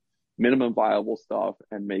to do minimum viable stuff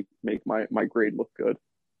and make my grade look good.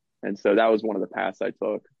 And so that was one of the paths I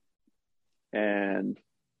took. And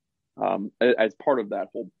as part of that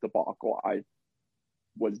whole debacle, I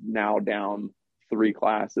was now down 3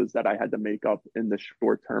 classes that I had to make up in the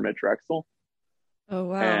short term at Drexel. Oh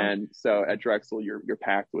wow. And so at Drexel, you're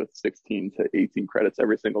packed with 16 to 18 credits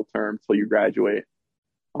every single term till you graduate.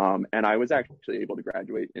 And I was actually able to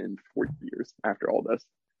graduate in 4 years after all this.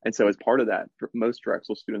 And so as part of that, most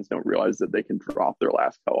Drexel students don't realize that they can drop their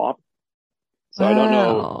last co-op. So I don't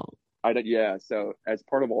know. Yeah. So as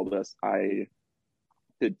part of all this, I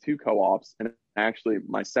did 2 co-ops, and actually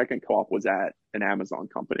my second co-op was at an Amazon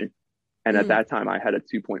company. And at that time I had a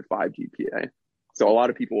 2.5 GPA. So a lot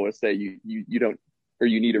of people will say you don't, or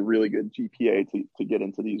you need a really good GPA to get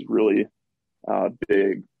into these really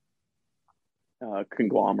big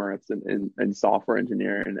conglomerates in software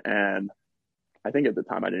engineering. And I think at the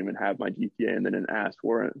time I didn't even have my GPA, and they didn't ask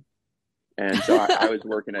for it. And so I was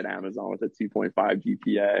working at Amazon with a 2.5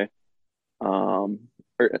 GPA.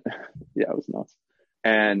 Yeah, it was nuts.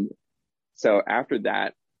 And so after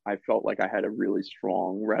that, I felt like I had a really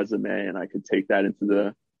strong resume and I could take that into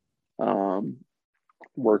the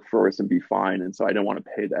workforce and be fine. And so I didn't want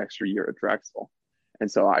to pay the extra year at Drexel. And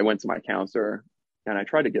so I went to my counselor and I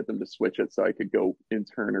tried to get them to switch it so I could go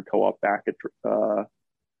intern or co-op back at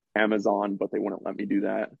Amazon, but they wouldn't let me do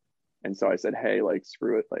that. And so I said, hey, like,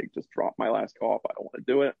 screw it, like, just drop my last co-op. I don't want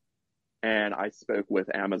to do it. And I spoke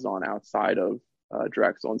with Amazon outside of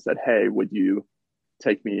Drexel and said, hey, would you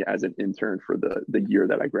take me as an intern for the year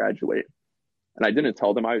that I graduate? And I didn't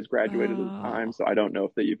tell them I was graduated at the time, so I don't know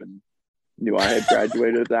if they even knew I had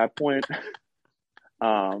graduated at that point.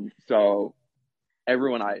 So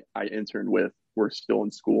everyone I interned with were still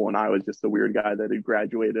in school, and I was just the weird guy that had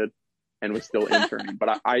graduated and was still interning.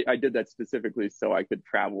 But I did that specifically so I could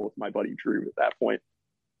travel with my buddy Drew at that point.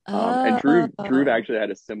 And Drew actually had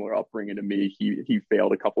a similar upbringing to me. He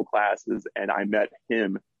failed a couple classes, and I met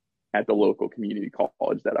him at the local community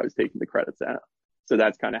college that I was taking the credits at. So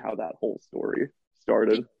that's kind of how that whole story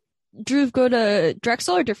started. Drew, go to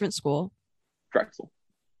Drexel or different school? Drexel.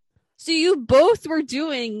 So you both were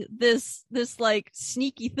doing this like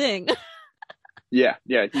sneaky thing. Yeah.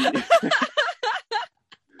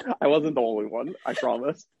 I wasn't the only one, I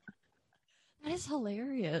promise. That is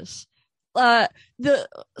hilarious. uh the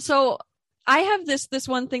so I have this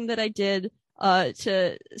one thing that I did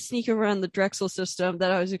to sneak around the Drexel system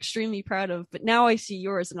that I was extremely proud of, but now I see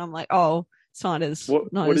yours and I'm like, oh, it's not as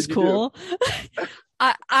What did you do? cool.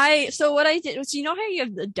 I so what I did was, you know how you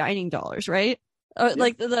have the dining dollars, right? Yeah.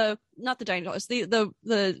 Like the not the dining dollars,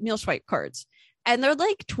 the meal swipe cards. And they're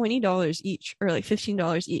like $20 each or like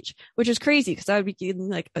 $15 each, which is crazy because I would be getting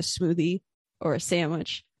like a smoothie or a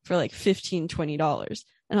sandwich for like $15-20.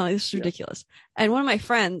 And I'm like, this is Yeah. ridiculous. And one of my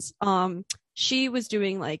friends, she was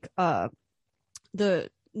doing like the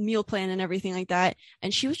meal plan and everything like that,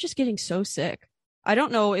 and she was just getting so sick. I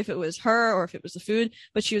don't know if it was her or if it was the food,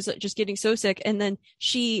 but she was just getting so sick. And then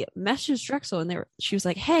she messaged Drexel, and she was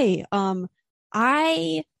like, "Hey,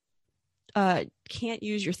 I can't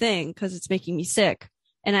use your thing because it's making me sick,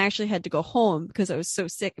 and I actually had to go home because I was so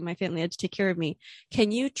sick, and my family had to take care of me.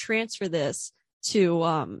 Can you transfer this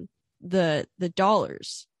to the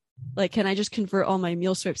dollars? Like, can I just convert all my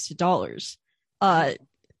meal swipes to dollars?"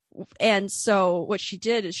 And so what she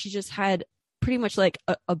did is she just had pretty much like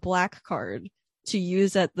a black card to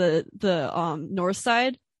use at the north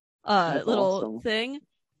side That's little awesome. thing.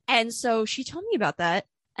 And so she told me about that.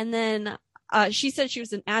 And then she said she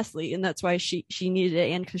was an athlete and that's why she needed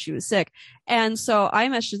it, and because she was sick. And so I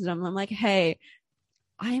messaged them. I'm like, hey,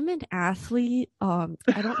 I'm an athlete. I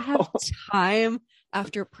don't have time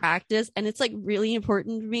after practice, and it's like really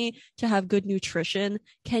important to me to have good nutrition.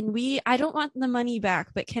 I don't want the money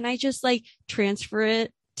back, but can I just like transfer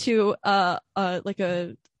it to like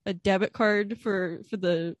a debit card for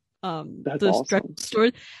That's the awesome.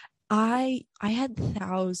 store? I had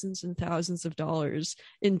thousands and thousands of dollars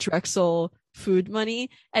in Drexel food money.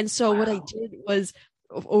 And so what I Wow. did was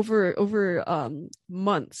over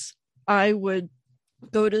months, I would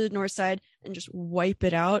go to the north side and just wipe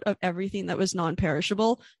it out of everything that was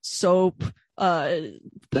non-perishable, soap, That's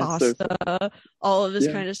so pasta, all of this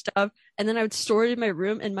yeah. kind of stuff. And then I would store it in my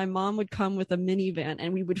room, and my mom would come with a minivan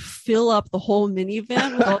and we would fill up the whole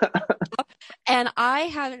minivan with all, and I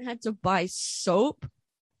haven't had to buy soap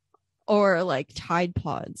or like Tide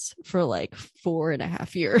Pods for like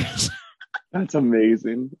 4.5 years. That's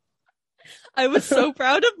amazing. I was so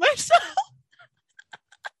proud of myself.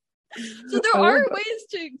 So there I are love that. ways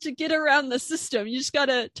to get around the system. You just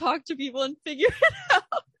gotta talk to people and figure it out.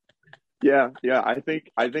 Yeah, yeah. I think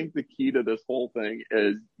the key to this whole thing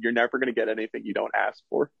is you're never gonna get anything you don't ask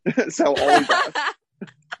for. So always ask.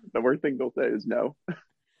 The worst thing they'll say is no.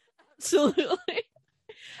 Absolutely.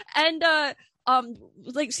 And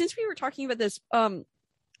like since we were talking about this,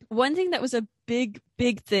 one thing that was a big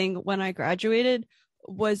thing when I graduated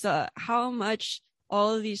was how much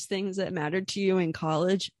all of these things that mattered to you in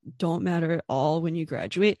college don't matter at all when you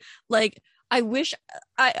graduate. Like I wish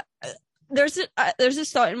I there's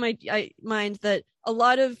this thought in my mind that a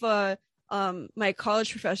lot of my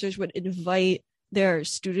college professors would invite their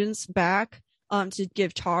students back to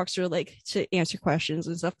give talks or like to answer questions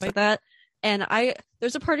and stuff like that. And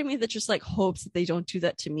there's a part of me that just like hopes that they don't do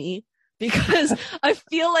that to me, because I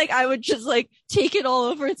feel like I would just like take it all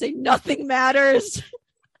over and say nothing matters.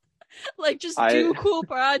 Like just I do cool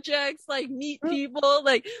projects, like meet people,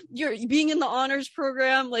 like you're being in the honors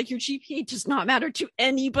program, like your GPA does not matter to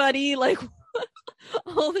anybody, like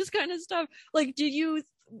all this kind of stuff. Like, did you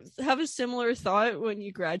have a similar thought when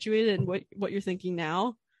you graduated, and what you're thinking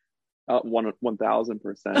now?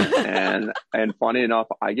 1000%. And funny enough,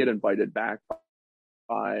 I get invited back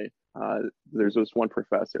by there's this one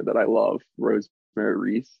professor that I love, Rosemary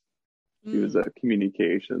Reese. She was Mm. a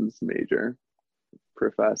communications major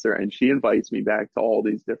professor, and she invites me back to all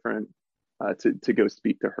these different to go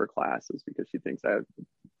speak to her classes because she thinks I have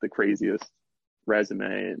the craziest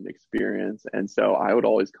resume and experience. And so I would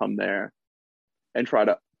always come there and try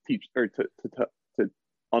to teach or to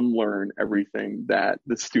unlearn everything that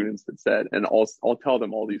the students had said, and I'll tell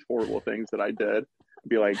them all these horrible things that I did.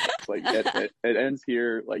 Be like it ends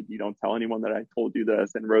here. Like, you don't tell anyone that I told you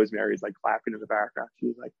this. And Rosemary's like clapping in the background.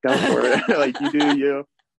 She's like, go for it. Like, you do you.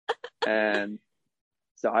 And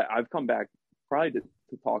so I've come back probably to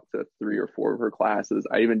talk to 3 or 4 of her classes.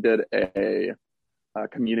 I even did a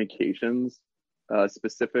communications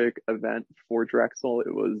specific event for Drexel.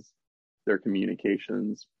 It was their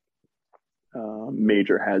communications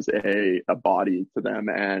major has a body to them,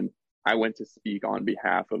 and I went to speak on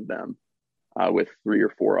behalf of them with 3 or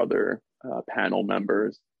 4 other panel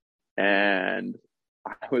members, and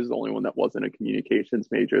I was the only one that wasn't a communications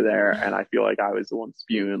major there, and I feel like I was the one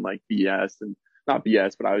spewing like BS, and not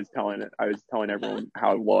BS, but I was telling everyone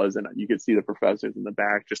how it was, and you could see the professors in the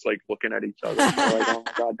back just like looking at each other, and they're like, "Oh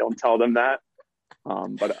my God, don't tell them that."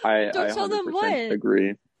 But I Don't tell them 100% what.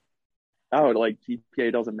 agree. oh, like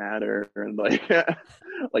GPA doesn't matter, and like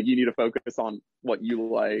like you need to focus on what you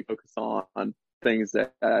like, focus on things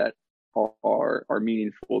that are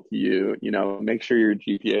meaningful to you. You know, make sure your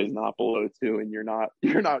GPA is not below 2 and you're not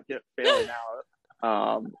get failing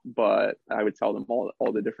out. But I would tell them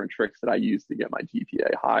all the different tricks that I use to get my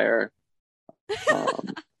GPA higher, um,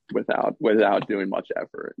 without doing much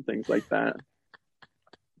effort and things like that.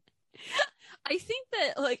 I think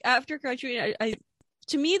that like after graduating, I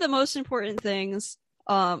to me the most important things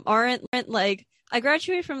aren't like I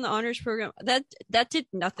graduated from the honors program. That did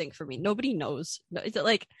nothing for me. Nobody knows.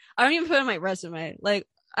 Like I don't even put it on my resume. Like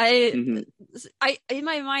Mm-hmm. I in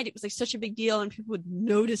my mind it was like such a big deal and people would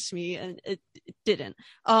notice me and it didn't.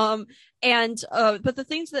 And but the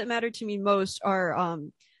things that matter to me most are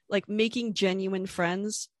like making genuine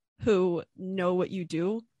friends who know what you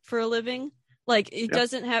do for a living. Like it Yep.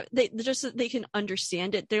 doesn't have they can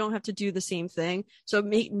understand it. They don't have to do the same thing. So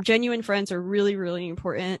make genuine friends are really, really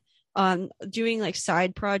important. Doing like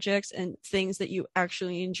side projects and things that you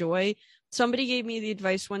actually enjoy. Somebody gave me the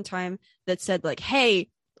advice one time that said like, hey,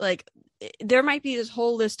 like there might be this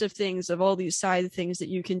whole list of things of all these side things that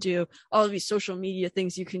you can do, all of these social media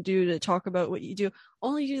things you can do to talk about what you do.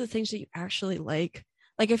 Only do the things that you actually like.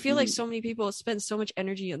 Like I feel like Mm-hmm. so many people spend so much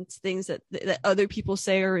energy on things that other people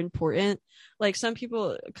say are important. Like some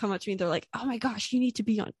people come up to me and they're like, "Oh my gosh, you need to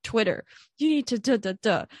be on Twitter. You need to da da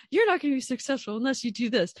da. You're not going to be successful unless you do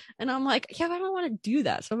this." And I'm like, "Yeah, but I don't want to do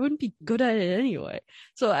that. So I wouldn't be good at it anyway."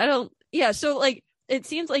 So I don't. Yeah. So like it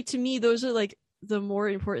seems like to me those are like the more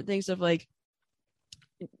important things of like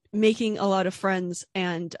making a lot of friends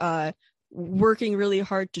and working really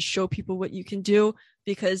hard to show people what you can do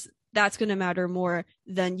because that's going to matter more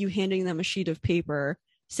than you handing them a sheet of paper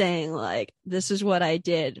saying like this is what I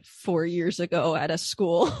did 4 years ago at a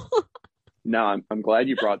school. No, I'm glad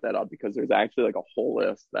you brought that up because there's actually like a whole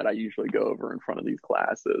list that I usually go over in front of these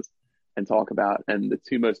classes and talk about. And the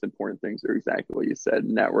two most important things are exactly what you said.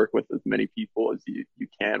 Network with as many people as you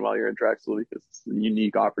can while you're at Drexel because it's a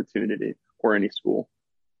unique opportunity, or any school.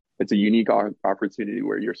 It's a unique opportunity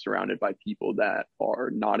where you're surrounded by people that are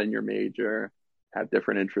not in your major, have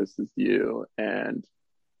different interests as you. And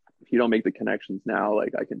if you don't make the connections now,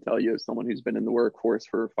 like I can tell you as someone who's been in the workforce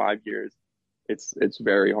for 5 years, it's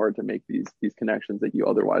very hard to make these connections that you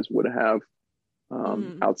otherwise would have,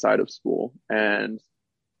 Mm. outside of school. And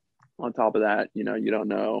on top of that, you know, you don't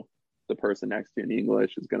know the person next to you in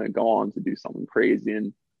English is going to go on to do something crazy.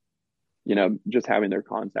 And you know, just having their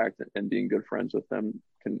contact and being good friends with them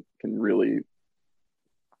can really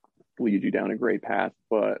lead you down a great path.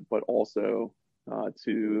 But also,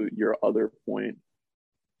 to your other point,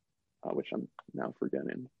 which I'm now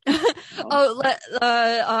forgetting. Um,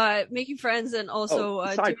 Oh, making friends and oh, also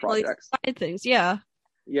doing side like projects. side things. Yeah.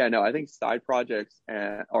 Yeah, no, I think side projects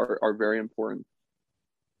are very important.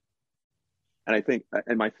 And I think,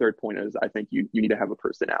 and my third point is, I think you need to have a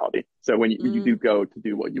personality. So when you do Mm. go to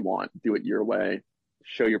do what you want, do it your way,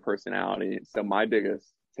 show your personality. So my biggest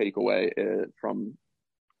takeaway is from,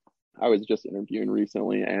 I was just interviewing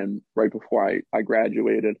recently, and right before I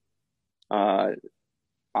graduated, uh,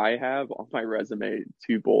 I have on my resume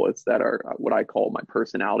two bullets that are what I call my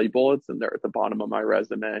personality bullets, and they're at the bottom of my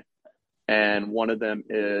resume. And one of them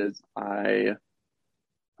is I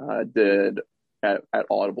did at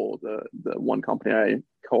Audible, the one company I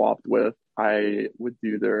co-opted with, I would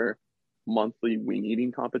do their monthly wing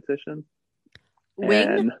eating competition. Wing?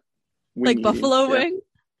 And wing Like eating, buffalo yeah, wing?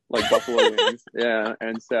 like buffalo wings, yeah.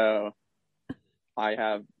 And so I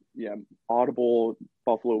have, yeah, Audible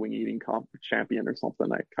Buffalo wing eating comp champion or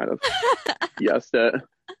something. I kind of guessed it.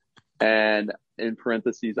 And in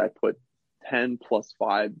parentheses, I put 10 plus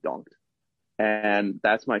 5 dunked. And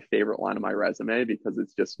that's my favorite line of my resume because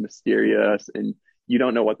it's just mysterious and you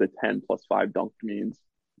don't know what the 10 plus 5 dunked means.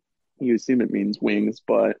 You assume it means wings,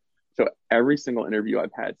 but so every single interview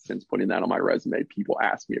I've had since putting that on my resume, people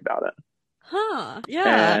ask me about it. Huh.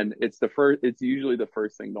 Yeah. And it's usually the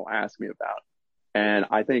first thing they'll ask me about. And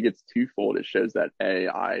I think it's twofold. It shows that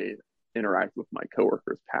I interact with my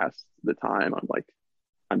coworkers past the time.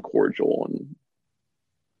 I'm cordial and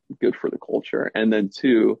good for the culture. And then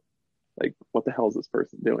two, like, what the hell is this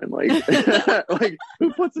person doing? Like, like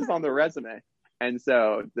who puts this on their resume? And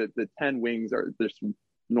so the 10 wings are just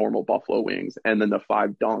normal buffalo wings. And then the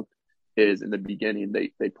 5 dunk is in the beginning,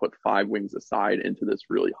 they put 5 wings aside into this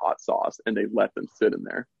really hot sauce and they let them sit in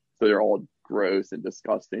there. So they're all gross and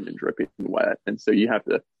disgusting and dripping wet. And so you have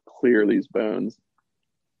to clear these bones.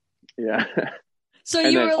 Yeah. So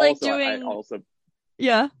And you then were like also, doing,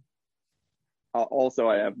 yeah.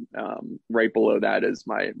 I have right below that is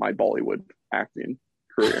my Bollywood acting.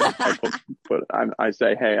 career. I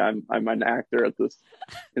say, hey, I'm an actor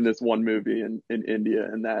in this one movie in India,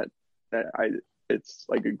 and it's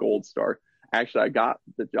like a gold star. Actually, I got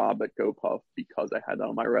the job at GoPuff because I had that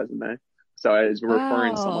on my resume. So I was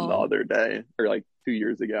referring someone the Wow. other day, or like 2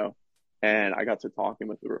 years ago, and I got to talking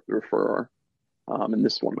with the referrer. And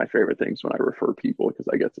this is one of my favorite things when I refer people, because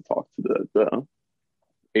I get to talk to the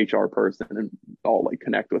HR person and I'll like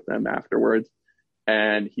connect with them afterwards.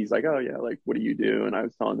 And he's like, "Oh yeah, like what do you do?" And I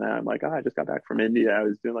was telling them, I'm like, "Oh, I just got back from India. I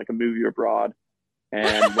was doing like a movie abroad."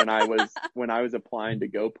 And when I was applying to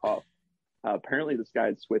GoPuff, apparently this guy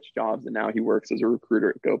had switched jobs and now he works as a recruiter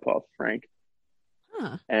at GoPuff, Frank.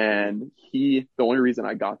 Huh. And the only reason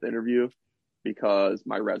I got the interview, because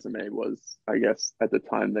my resume was, I guess at the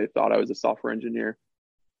time they thought I was a software engineer,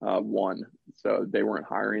 one. So they weren't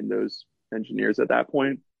hiring those engineers at that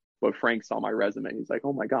point. But Frank saw my resume. He's like,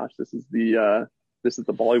 "Oh my gosh, this is the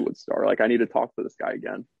Bollywood star. Like, I need to talk to this guy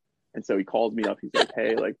again." And so he calls me up. He's like,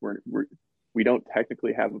 "Hey, like we don't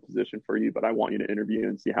technically have a position for you, but I want you to interview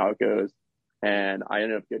and see how it goes." And I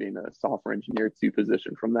ended up getting a software engineer 2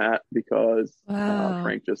 position from that, because Wow.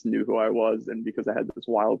 Frank just knew who I was, and because I had this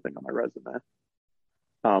wild thing on my resume.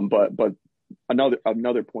 But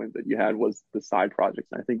another point that you had was the side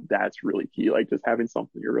projects, and I think that's really key. Like, just having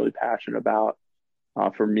something you're really passionate about.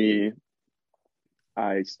 For me,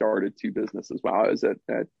 I started 2 businesses while I was at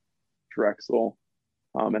Drexel,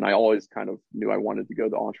 and I always kind of knew I wanted to go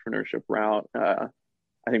the entrepreneurship route. I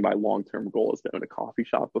think my long-term goal is to own a coffee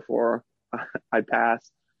shop before I pass.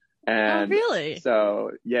 Oh, And really?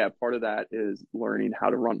 so, yeah, part of that is learning how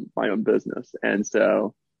to run my own business. And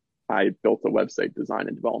so I built a website design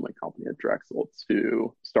and development company at Drexel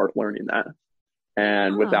to start learning that.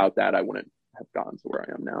 And Huh. without that, I wouldn't have gotten to where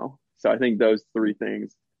I am now. So I think those 3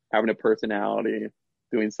 things, having a personality,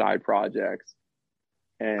 doing side projects,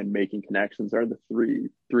 and making connections, are the three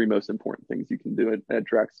most important things you can do at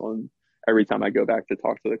Drexel. And every time I go back to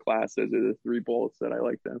talk to the class, those are the 3 bullets that I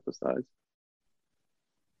like to emphasize.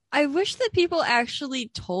 I wish that people actually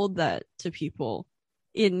told that to people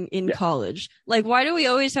in Yeah, college. Like, why do we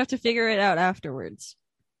always have to figure it out afterwards?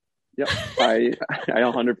 yep. I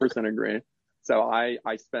 100% agree. So I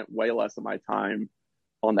spent way less of my time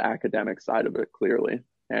on the academic side of it, clearly,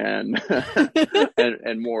 and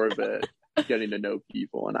and more of it getting to know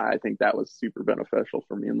people, and I think that was super beneficial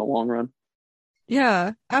for me in the long run.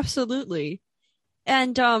 Yeah, absolutely.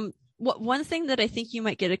 And one thing that I think you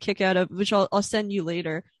might get a kick out of, which I'll send you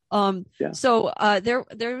later. Yeah,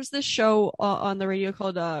 There was this show on the radio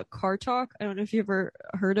called Car Talk. I don't know if you ever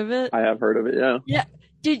heard of it. I have heard of it. Yeah. Yeah.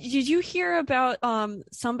 Did you hear about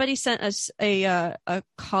somebody sent us a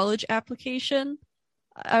college application?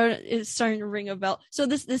 It's starting to ring a bell. So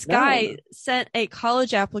this No. guy sent a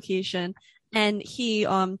college application, and he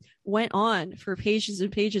went on for pages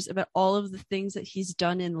and pages about all of the things that he's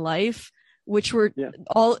done in life, which were Yeah.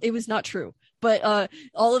 all, it was not true, but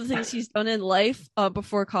all of the things he's done in life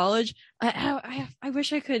before college. I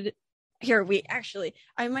wish I could. Here, we actually,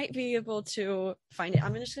 I might be able to find it.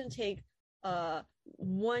 I'm just going to take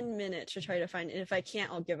 1 minute to try to find it. If I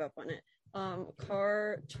can't, I'll give up on it.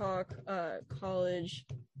 Car Talk college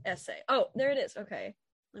essay. Oh, there it is. Okay,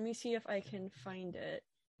 let me see if I can find it.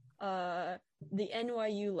 The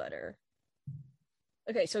NYU letter.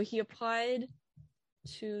 Okay, so he applied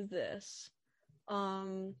to this.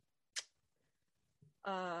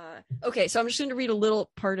 Okay, so I'm just going to read a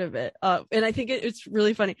little part of it. And I think it's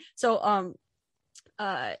really funny. So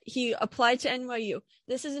he applied to NYU.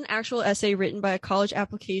 This is an actual essay written by a college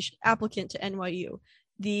applicant to NYU.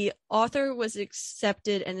 The author was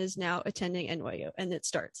accepted and is now attending NYU. And it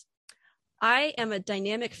starts: I am a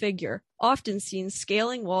dynamic figure, often seen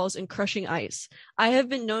scaling walls and crushing ice. I have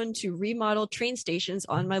been known to remodel train stations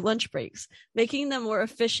on my lunch breaks, making them more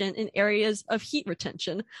efficient in areas of heat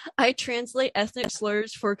retention. I translate ethnic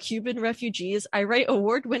slurs for Cuban refugees. I write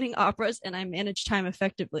award-winning operas, and I manage time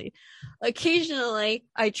effectively. Occasionally,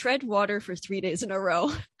 I tread water for 3 days in a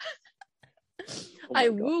row. Oh I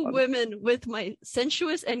my woo God. women with my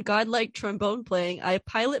sensuous and godlike trombone playing. I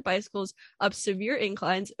pilot bicycles up severe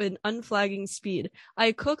inclines in unflagging speed.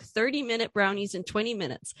 I cook 30-minute brownies in 20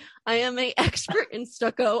 minutes. I am an expert in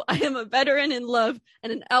stucco. I am a veteran in love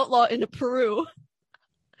and an outlaw in Peru.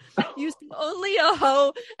 Using only a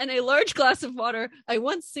hoe and a large glass of water, I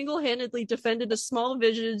once single-handedly defended a small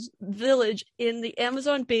village in the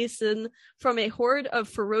Amazon basin from a horde of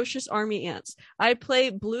ferocious army ants. I play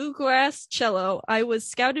bluegrass cello. I was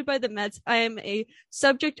scouted by the Mets. I am a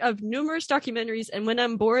subject of numerous documentaries, and when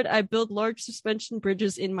I'm bored, I build large suspension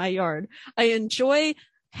bridges in my yard. I enjoy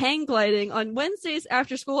hang gliding. On Wednesdays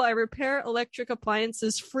after school, I repair electric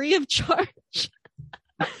appliances free of charge.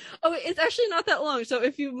 Oh, it's actually not that long. So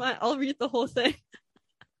if you mind, I'll read the whole thing.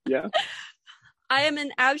 Yeah. I am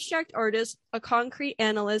an abstract artist, a concrete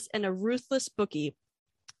analyst, and a ruthless bookie.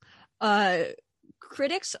 Uh,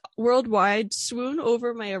 Critics worldwide swoon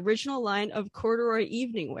over my original line of corduroy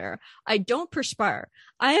evening wear. I don't perspire.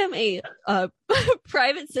 I am a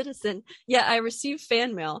private citizen, yet I receive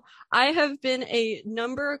fan mail. I have been a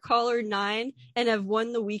number caller 9 and have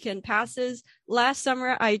won the weekend passes. Last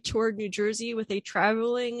summer, I toured New Jersey with a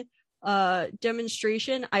traveling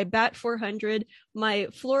demonstration. I bat 400. My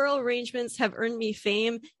floral arrangements have earned me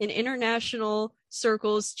fame in international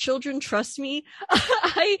circles. Children trust me.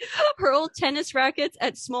 I hurl tennis rackets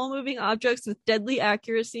at small moving objects with deadly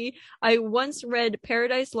accuracy. I once read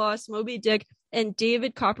Paradise Lost, Moby Dick, and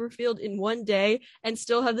David Copperfield in one day and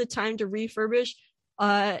still have the time to refurbish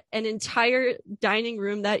an entire dining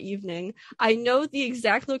room that evening. I know the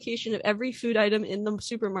exact location of every food item in the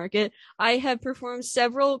supermarket. I have performed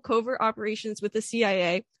several covert operations with the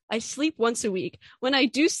CIA. I sleep once a week. When I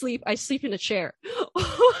do sleep, I sleep in a chair.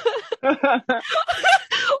 While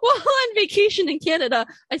on vacation in Canada,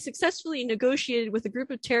 I successfully negotiated with a group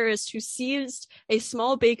of terrorists who seized a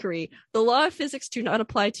small bakery. The law of physics do not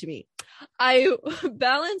apply to me. I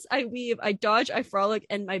balance, I weave, I dodge, I frolic,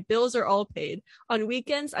 and my bills are all paid. On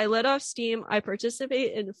weekends, I let off steam. I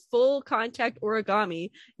participate in full contact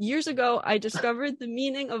origami. Years ago, I discovered the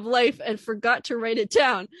meaning of life and forgot to write it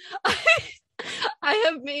down. I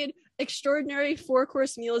have made extraordinary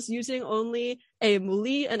 4-course meals using only a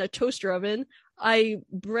mouli and a toaster oven. I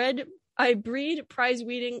breed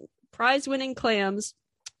prize-winning clams.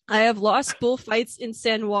 I have lost bullfights in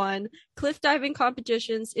San Juan, cliff diving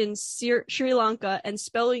competitions in Sri Lanka, and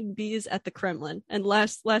spelling bees at the Kremlin. And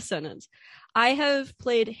last sentence. I have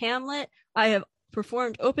played Hamlet. I have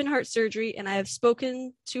performed open heart surgery, and I have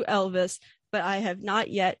spoken to Elvis, but I have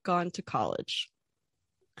not yet gone to college.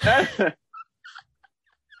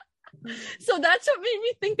 So that's what made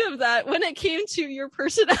me think of that when it came to your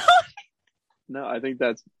personality. No, I think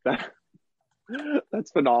that's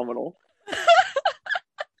phenomenal.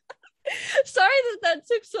 Sorry that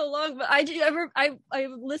took so long, but I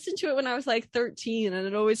listened to it when I was like 13 and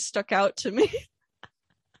it always stuck out to me.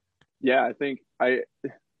 Yeah, I think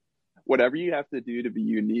whatever you have to do to be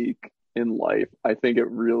unique in life, I think it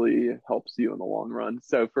really helps you in the long run.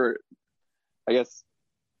 So I guess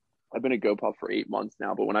I've been at GoPuff for 8 months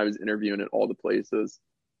now, but when I was interviewing at all the places,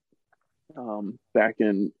 back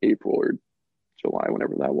in April or July,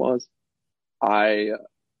 whenever that was, I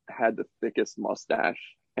had the thickest mustache,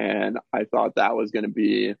 and I thought that was going to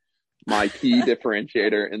be my key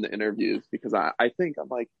differentiator in the interviews, because I think I'm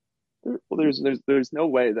like, well, there's no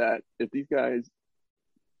way that if these guys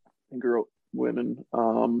and women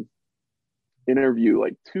interview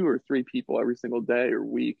like 2 or 3 people every single day or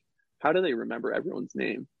week, how do they remember everyone's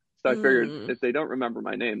name? So I figured if they don't remember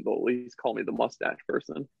my name, they'll at least call me the mustache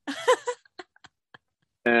person.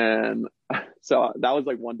 And so that was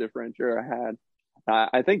like one differentiator I had.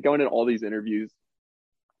 I think going to all these interviews,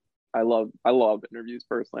 I love interviews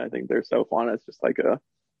personally. I think they're so fun. It's just like a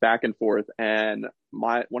back and forth. And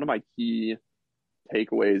one of my key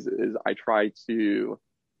takeaways is I try to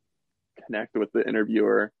connect with the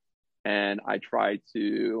interviewer, and I try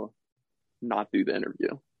to not do the interview.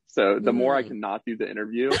 So the more I can not do the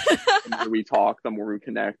interview, the more we talk, the more we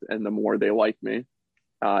connect, and the more they like me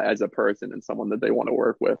as a person and someone that they want to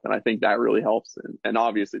work with. And I think that really helps. And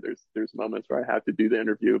obviously there's moments where I have to do the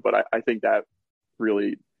interview, but I think that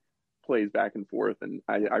really plays back and forth. And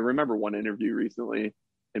I remember one interview recently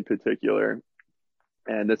in particular,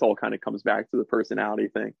 and this all kind of comes back to the personality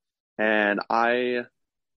thing. And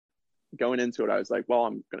going into it, I was like, well,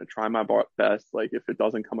 I'm going to try my best. Like, if it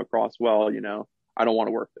doesn't come across well, I don't want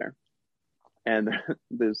to work there. And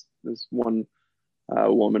this one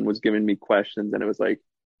woman was giving me questions, and it was like,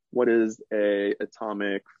 what is a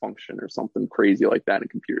atomic function or something crazy like that in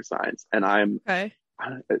computer science? And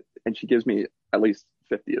and she gives me at least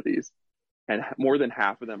 50 of these, and more than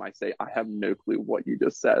half of them I say, I have no clue what you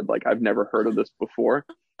just said. Like, I've never heard of this before.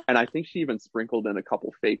 And I think she even sprinkled in a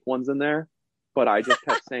couple fake ones in there, but I just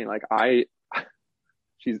kept saying, like,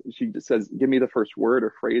 she just says, give me the first word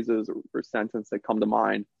or phrases or sentence that come to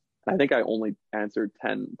mind. And I think I only answered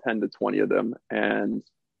 10 to 20 of them, and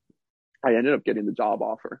I ended up getting the job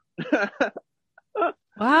offer.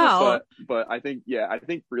 Wow. But I think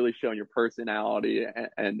really showing your personality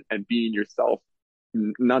and being yourself,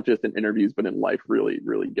 not just in interviews, but in life, really,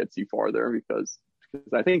 really gets you farther, because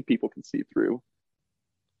I think people can see through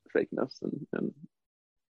fakeness, and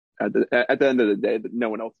at the end of the day, that no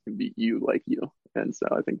one else can beat you like you. And so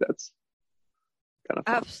I think that's kind of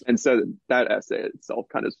fun. And so that essay itself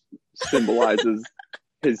kind of symbolizes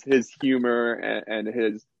his humor and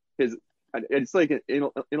his it's like an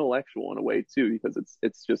intellectual in a way too, because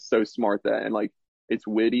it's just so smart that, and like it's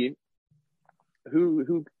witty.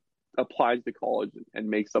 Who applies to college and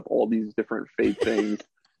makes up all these different fake things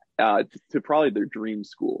to probably their dream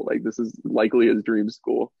school? Like this is likely his dream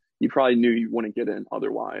school. You probably knew you wouldn't get in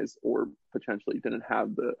otherwise, or potentially didn't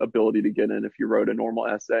have the ability to get in if you wrote a normal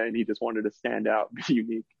essay, and he just wanted to stand out, be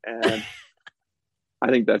unique. And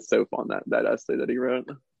I think that's so fun, that essay that he wrote.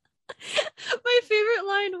 My favorite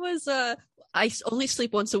line was I only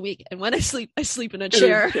sleep once a week, and when I sleep in a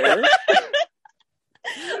chair.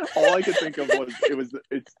 All I could think of was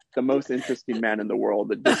it's the most interesting man in the world,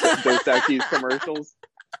 the Dos Equis commercials.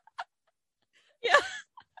 Yeah.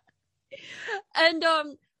 And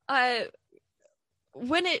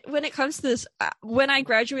when it comes to this, when I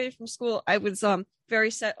graduated from school, I was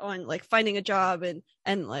very set on like finding a job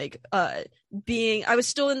and like being, I was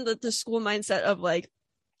still in the school mindset of like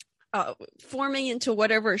forming into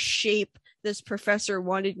whatever shape this professor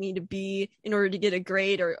wanted me to be in order to get a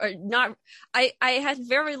grade, or not. I had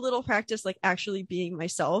very little practice like actually being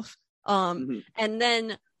myself. And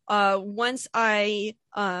then once I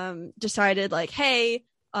decided like, hey,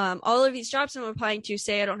 all of these jobs I'm applying to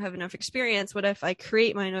say I don't have enough experience. What if I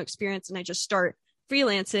create my own experience and I just start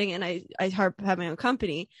freelancing and I have my own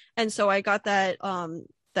company? And so I got that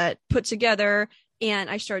that put together, and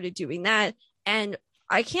I started doing that. And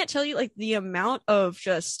I can't tell you like the amount of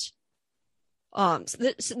just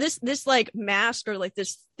this like mask, or like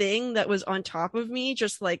this thing that was on top of me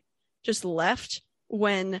just left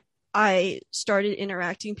when I started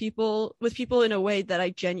interacting with people in a way that I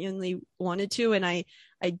genuinely wanted to, and I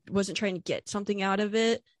wasn't trying to get something out of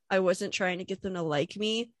it. I wasn't trying to get them to like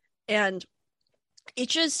me, and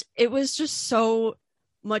it was just so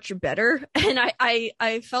much better. And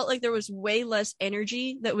I felt like there was way less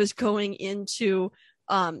energy that was going into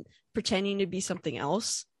pretending to be something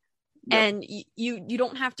else. Yep. And you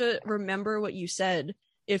don't have to remember what you said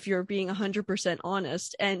if you're being 100%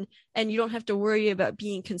 honest, and you don't have to worry about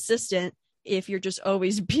being consistent if you're just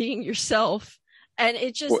always being yourself. And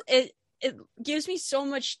it gives me so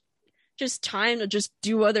much just time to just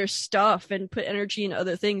do other stuff and put energy into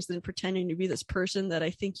other things than pretending to be this person that I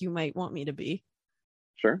think you might want me to be.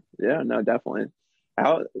 Sure. Yeah, no, definitely.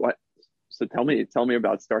 So tell me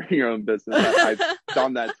about starting your own business. I've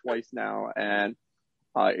done that twice now, and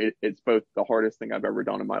it's both the hardest thing I've ever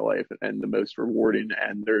done in my life and the most rewarding,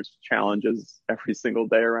 and there's challenges every single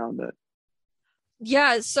day around it.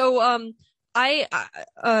 Yeah. So I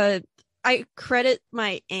credit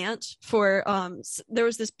my aunt for there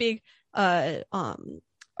was this big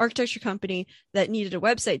architecture company that needed a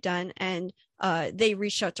website done, and they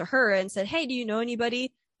reached out to her and said, hey, do you know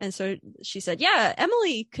anybody? And so she said, yeah,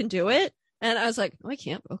 Emily can do it. And I was like, oh, I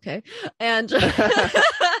can't. Okay. And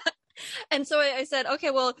and so I said, okay,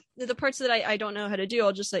 well, the parts that I don't know how to do,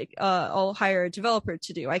 I'll just like, I'll hire a developer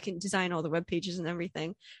to do. I can design all the web pages and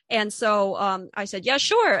everything. And so I said, yeah,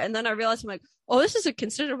 sure. And then I realized I'm like, oh, this is a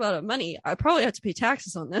considerable amount of money. I probably have to pay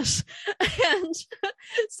taxes on this. And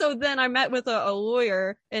so then I met with a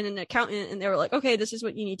lawyer and an accountant, and they were like, okay, this is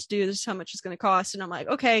what you need to do. This is how much it's going to cost. And I'm like,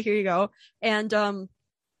 okay, here you go. And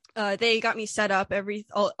they got me set up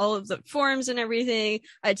all of the forms and everything.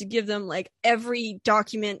 I had to give them like every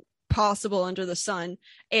document possible under the sun.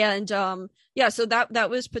 And yeah, so that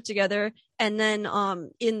was put together. And then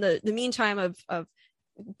in the meantime of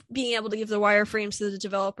being able to give the wireframes to the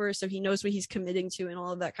developer so he knows what he's committing to and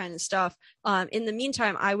all of that kind of stuff. In the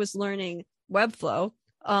meantime, I was learning Webflow,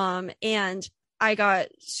 and I got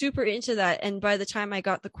super into that. And by the time I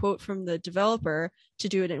got the quote from the developer to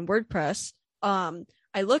do it in WordPress,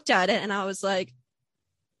 I looked at it and I was like,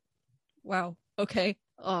 wow, okay,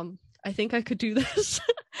 I think I could do this.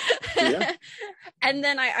 Yeah. And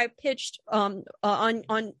then I pitched on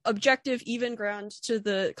objective, even ground to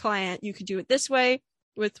the client. You could do it this way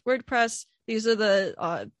with WordPress. These are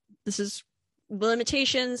this is the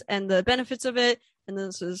limitations and the benefits of it. And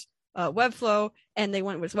this is Webflow. And they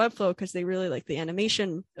went with Webflow because they really like the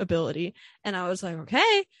animation ability. And I was like,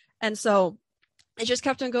 okay. And so it just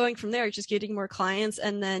kept on going from there, just getting more clients.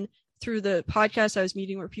 And then through the podcast, I was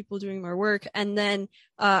meeting more people, doing more work. And then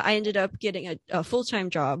I ended up getting a full-time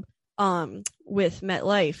job with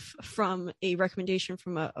MetLife from a recommendation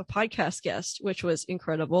from a podcast guest, which was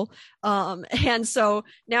incredible. And so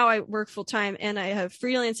now I work full-time and I have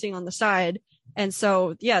freelancing on the side. And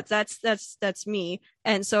so, yeah, that's me.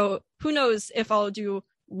 And so who knows if I'll do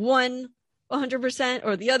one 100%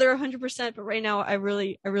 or the other 100%, but right now I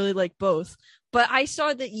really like both. But I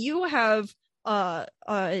saw that you have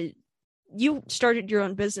you started your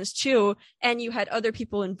own business too, and you had other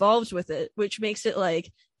people involved with it, which makes it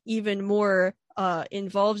like even more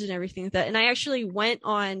involved in everything like that. And I actually went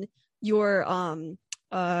on your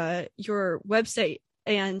website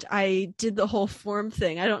and I did the whole form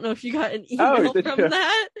thing. I don't know if you got an Oh, email did from you?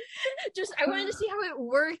 that. Just I wanted to see how it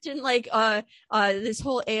worked and like this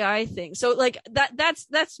whole AI thing. So like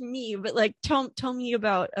that's me, but like tell me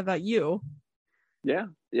about you. Yeah,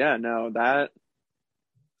 yeah, no, that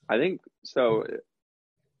I think so.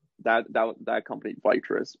 That company,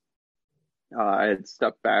 Vitris, I had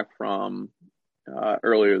stepped back from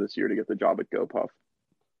earlier this year to get the job at GoPuff.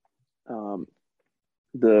 Um,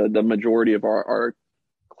 the majority of our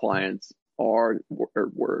clients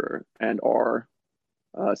were and are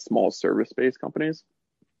small service-based companies.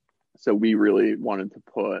 So we really wanted to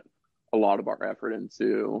put a lot of our effort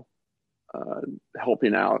into uh,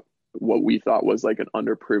 helping out what we thought was like an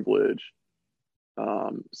underprivileged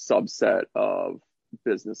subset of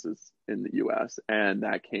businesses in the US. And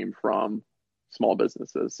that came from small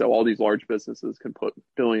businesses. So all these large businesses can put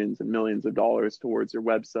billions and millions of dollars towards their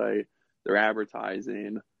website, their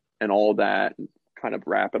advertising, and all that, and kind of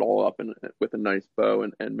wrap it all up with a nice bow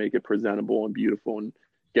and make it presentable and beautiful and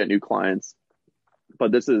get new clients.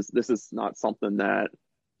 But this is not something that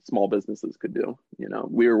small businesses could do. You know,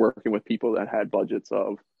 we were working with people that had budgets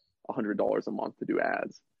of $100 a month to do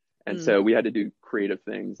ads. And Mm. so we had to do creative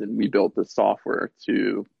things, and we built the software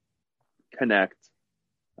to connect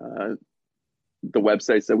uh, the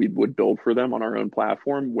websites that we would build for them on our own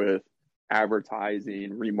platform with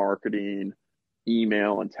advertising, remarketing,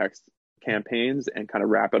 email, and text campaigns, and kind of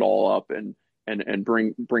wrap it all up and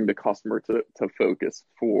bring the customer to focus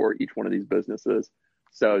for each one of these businesses.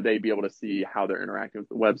 So they'd be able to see how they're interacting with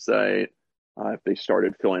the website, if they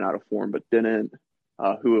started filling out a form but didn't,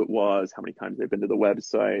 who it was, how many times they've been to the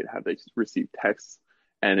website, have they received texts.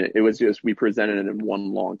 And it was just, we presented it in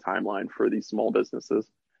one long timeline for these small businesses,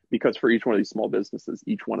 because for each one of these small businesses,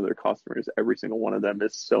 each one of their customers, every single one of them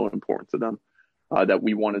is so important to them, that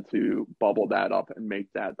we wanted to bubble that up and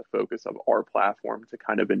make that the focus of our platform to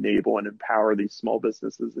kind of enable and empower these small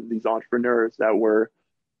businesses and these entrepreneurs that were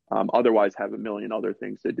otherwise have a million other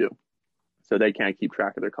things to do. So they can't keep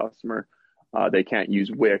track of their customer. They can't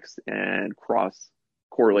use Wix and cross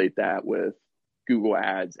correlate that with Google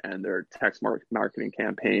Ads and their text marketing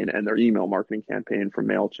campaign and their email marketing campaign from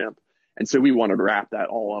MailChimp. And so we wanted to wrap that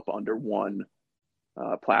all up under one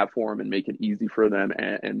platform and make it easy for them.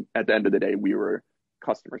 And at the end of the day, we were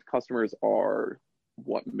customers. Customers are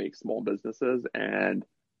what makes small businesses. And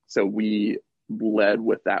so we led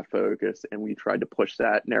with that focus, and we tried to push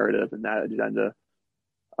that narrative and that agenda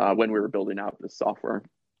when we were building out the software.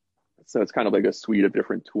 So it's kind of like a suite of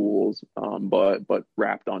different tools, but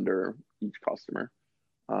wrapped under each customer.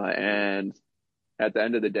 And at the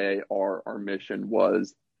end of the day, our mission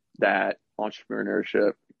was that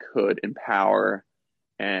entrepreneurship could empower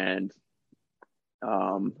and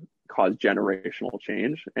cause generational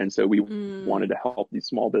change. And so we wanted to help these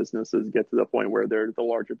small businesses get to the point where they're the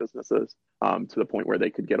larger businesses, to the point where they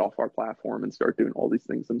could get off our platform and start doing all these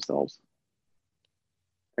things themselves.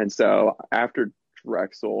 And so after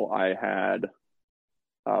Drexel, I had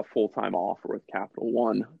a full-time offer with Capital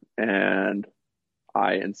One, and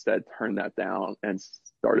I instead turned that down and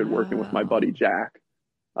started working with my buddy Jack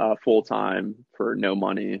full-time for no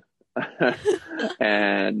money.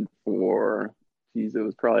 And for, geez, it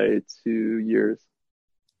was probably 2 years,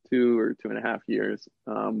 2.5 years.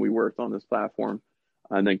 We worked on this platform,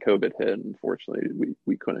 and then COVID hit. And unfortunately,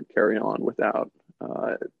 we couldn't carry on without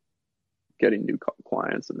getting new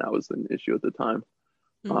clients, and that was an issue at the time.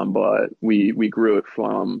 But we grew it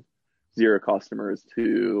from 0 customers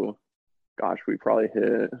to, gosh,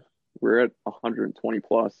 we're at 120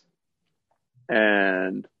 plus,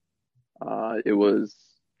 and it was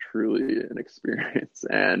truly an experience.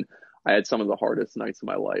 And I had some of the hardest nights of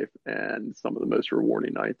my life and some of the most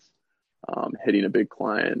rewarding nights, hitting a big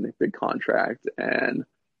client, a big contract. And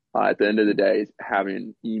at the end of the day,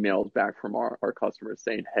 having emails back from our customers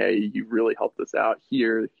saying, hey, you really helped us out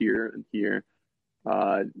here, here, and here,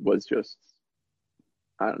 was just,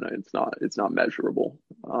 I don't know, it's not measurable,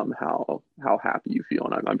 how happy you feel.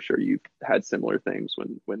 And I'm sure you've had similar things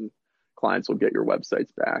when clients will get your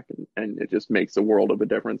websites back, and it just makes a world of a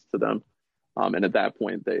difference to them. And at that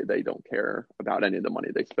point, they don't care about any of the money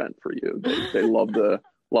they spent for you. They love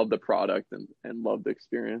the product and love the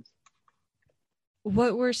experience.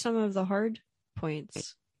 What were some of the hard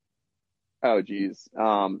points? Oh, geez.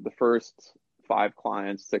 The first 5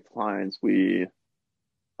 clients, 6 clients, we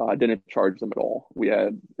didn't charge them at all.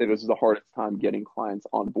 It was the hardest time getting clients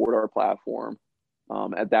on board our platform.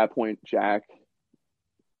 At that point, Jack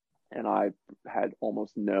and I had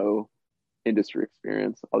almost no industry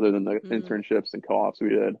experience other than the Mm. internships and co-ops we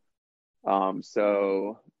did.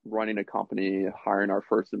 So running a company, hiring our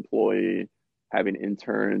first employee, having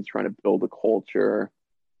interns, trying to build a culture,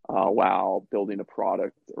 while building a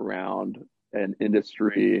product around an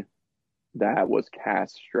industry that was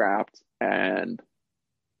cash strapped, and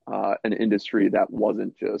an industry that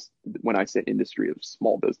wasn't just, when I say industry, of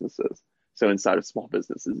small businesses. So inside of small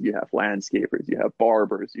businesses, you have landscapers, you have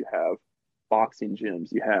barbers, you have boxing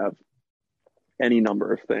gyms, you have any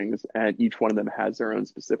number of things, and each one of them has their own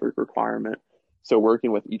specific requirement. So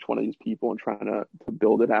working with each one of these people and trying to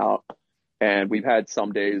build it out. And we've had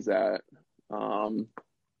some days that,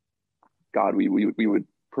 God, we would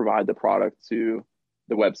provide the product to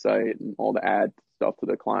the website and all the ad stuff to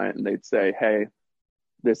the client, and they'd say, "Hey,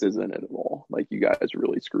 this isn't it at all. Like, you guys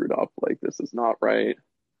really screwed up. Like, this is not right."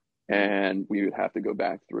 And we would have to go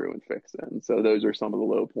back through and fix it. And so those are some of the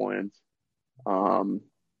low points. Um,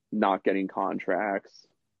 Not getting contracts,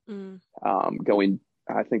 Mm. going,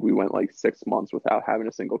 I think we went like 6 months without having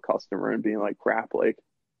a single customer and being like, crap, like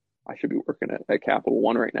I should be working at Capital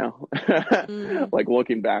One right now. Mm. Like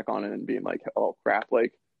looking back on it and being like, oh crap,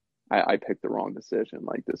 like I picked the wrong decision.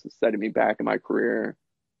 Like this is setting me back in my career.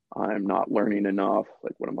 I'm not learning enough.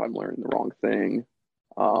 Like, what am I learning the wrong thing?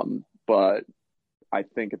 But I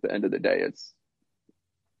think at the end of the day,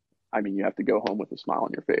 I mean, you have to go home with a smile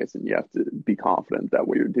on your face, and you have to be confident that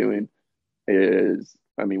what you're doing is,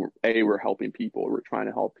 I mean, A, we're helping people, we're trying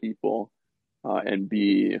to help people, and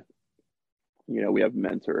B, we have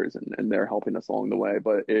mentors, and they're helping us along the way.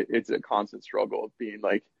 But it's a constant struggle of being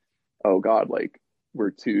like, oh God, like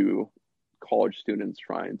we're two college students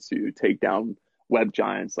trying to take down web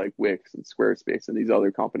giants like Wix and Squarespace and these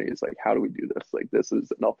other companies. Like, how do we do this? Like, this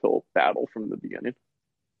is an uphill battle from the beginning.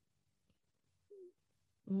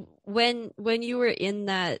 When you were in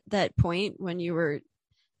that point when you were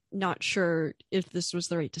not sure if this was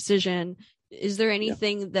the right decision, is there Yeah.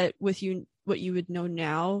 anything that with you what you would know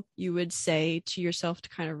now you would say to yourself to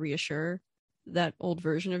kind of reassure that old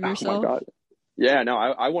version of Oh my yourself? God. Yeah, no,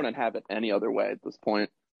 I wouldn't have it any other way at this point.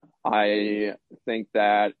 I think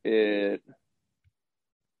that it,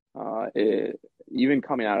 even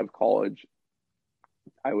coming out of college,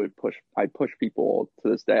 I push people to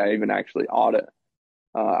this day. I even actually audit.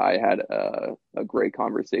 I had a great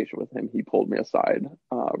conversation with him. He pulled me aside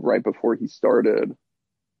right before he started.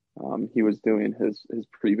 He was doing his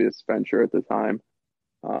previous venture at the time,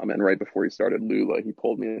 and right before he started Lula, he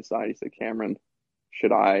pulled me aside. He said, "Cameron,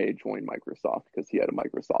 should I join Microsoft?" Because he had a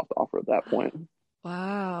Microsoft offer at that point.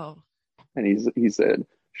 Wow. And he said,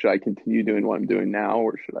 "Should I continue doing what I'm doing now,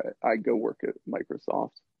 or should I go work at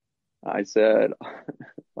Microsoft?" I said,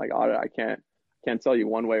 like, I can't tell you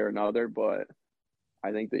one way or another, but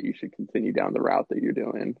I think that you should continue down the route that you're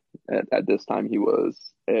doing. At this time, he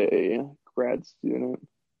was a grad student,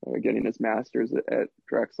 getting his master's at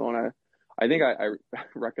Drexel, and I think I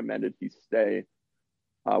recommended he stay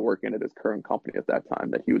working at his current company at that time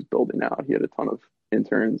that he was building out. He had a ton of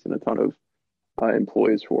interns and a ton of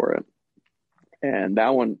employees for it, and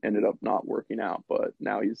that one ended up not working out. But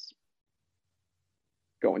now he's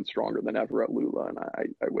going stronger than ever at Lula, and I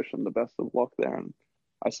wish him the best of luck there. And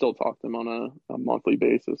I still talk to him on a monthly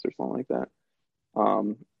basis or something like that.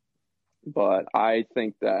 Um, but I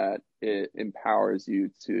think that it empowers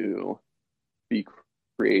you to be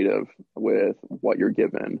creative with what you're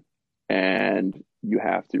given, and you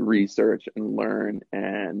have to research and learn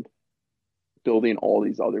and building all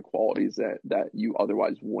these other qualities that you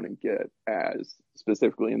otherwise wouldn't get, as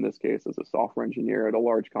specifically in this case as a software engineer at a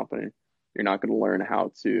large company. You're not going to learn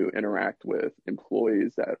how to interact with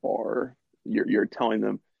employees that are, you're telling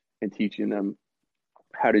them and teaching them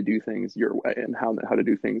how to do things your way and how to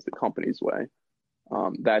do things the company's way.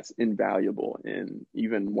 That's invaluable in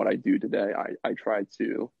even what I do today. I try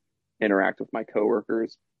to interact with my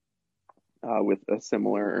coworkers with a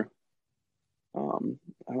similar, I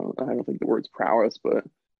don't think the word's prowess,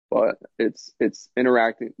 but it's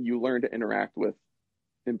interacting. You learn to interact with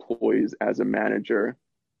employees as a manager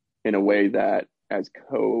in a way that as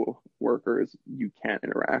co-workers you can't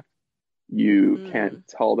interact. You can't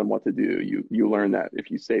tell them what to do. You learn that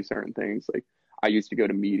if you say certain things, like I used to go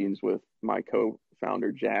to meetings with my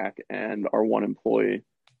co-founder Jack and our one employee,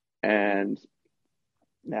 and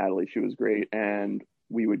Natalie, she was great, and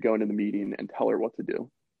we would go into the meeting and tell her what to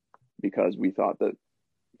do because we thought that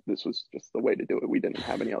this was just the way to do it. We didn't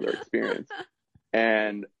have any other experience,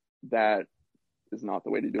 and that is not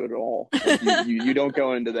the way to do it at all. Like you don't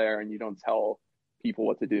go into there and you don't tell people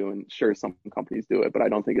what to do. And sure, some companies do it, but I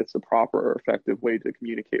don't think it's the proper or effective way to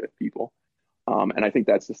communicate with people. And I think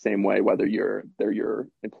that's the same way, whether they're your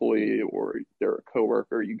employee or they're a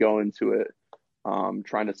coworker, you go into it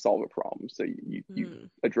trying to solve a problem. So you Mm.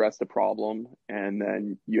 address the problem and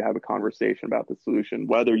then you have a conversation about the solution,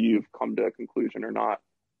 whether you've come to a conclusion or not.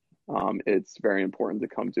 It's very important to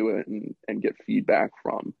come to it and get feedback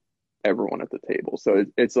from everyone at the table. So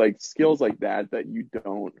it's like skills like that that you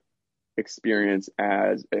don't experience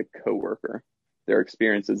as a coworker. They're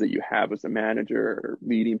experiences that you have as a manager, or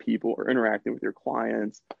leading people, or interacting with your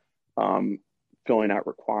clients, um, filling out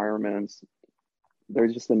requirements.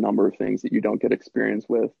 There's just a number of things that you don't get experience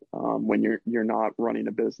with when you're not running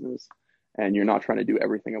a business and you're not trying to do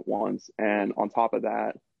everything at once. And on top of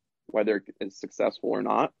that, whether it's successful or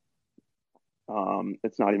not,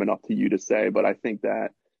 it's not even up to you to say. But I think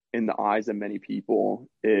that in the eyes of many people,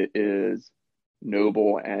 it is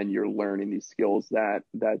noble, and you're learning these skills that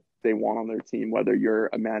they want on their team, whether you're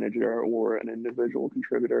a manager or an individual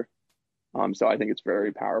contributor. So I think it's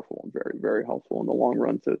very powerful and very, very helpful in the long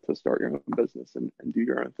run to start your own business and do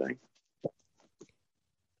your own thing.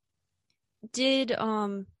 Did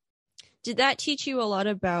did that teach you a lot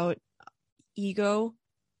about ego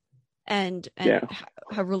and Yeah,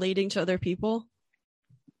 how relating to other people?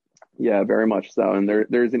 yeah, very much so. And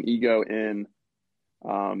there's an ego in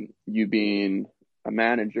you being a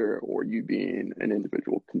manager or you being an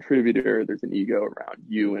individual contributor. There's an ego around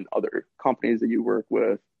you and other companies that you work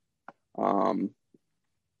with. Um,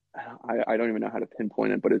 I don't even know how to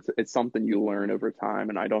pinpoint it, but it's something you learn over time.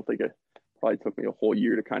 And I don't think it probably took me a whole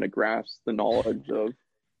year to kind of grasp the knowledge of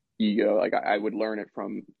ego. Like I would learn it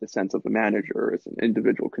from the sense of the manager as an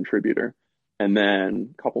individual contributor. And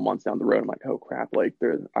then a couple months down the road, I'm like, oh crap, like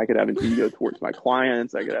I could have an ego towards my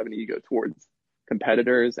clients. I could have an ego towards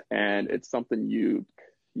competitors. And it's something you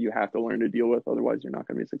have to learn to deal with. Otherwise you're not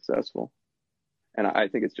going to be successful. And I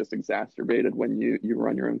think it's just exacerbated when you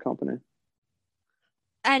run your own company.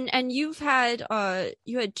 And you had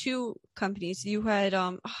two companies. You had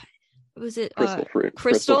was it Crystal Fruit.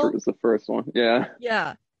 Crystal Fruit Crystal? was the first one. Yeah.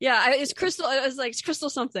 Yeah. Yeah, it's Crystal. I was like, it's Crystal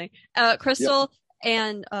something. Yep. Crystal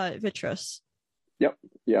and Vitros. Yep.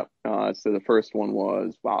 Yep. So the first one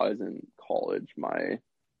was while I was in college, my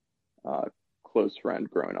uh, close friend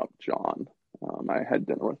growing up, John. I had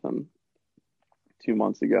dinner with him 2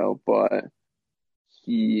 months ago, but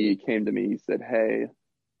he came to me. He said, "Hey,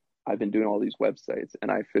 I've been doing all these websites and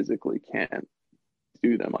I physically can't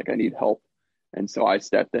do them. Like I need help." And so I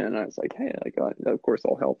stepped in and I was like, "Hey, like of course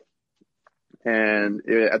I'll help." And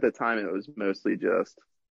at the time, it was mostly just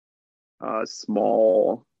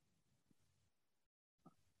small,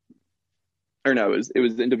 or no, it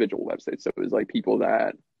was individual websites. So it was like people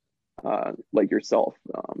that like yourself,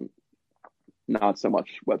 not so much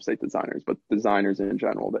website designers, but designers in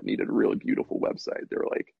general that needed a really beautiful website. They were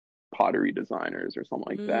like pottery designers or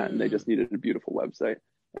something like that, and they Mm. just needed a beautiful website.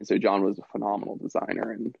 And so John was a phenomenal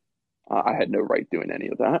designer, and I had no right doing any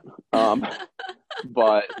of that.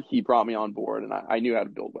 But he brought me on board, and I knew how to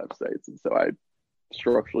build websites, and so I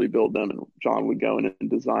structurally build them, and John would go in and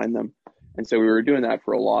design them. And so we were doing that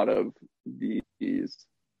for a lot of these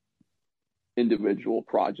individual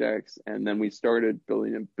projects, and then we started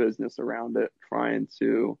building a business around it, trying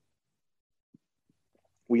to.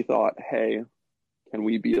 We thought, hey, can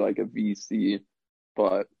we be like a VC,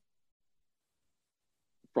 but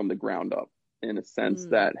from the ground up? In a sense Mm.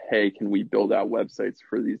 that, hey, can we build out websites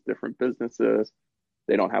for these different businesses?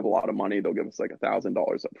 They don't have a lot of money. They'll give us like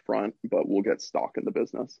 $1,000 up front, but we'll get stock in the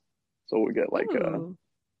business. So we'll get like Ooh.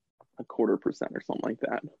 a 1/4% or something like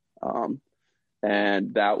that.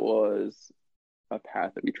 And that was a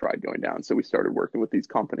path that we tried going down. So we started working with these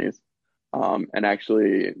companies. And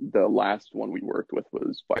actually, the last one we worked with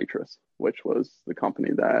was Vitrus, which was the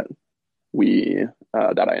company that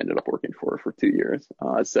I ended up working for 2 years.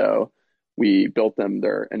 So we built them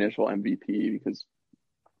their initial MVP because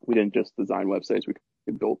we didn't just design websites; we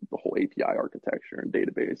could build the whole API architecture and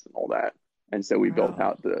database and all that. And so we built Wow.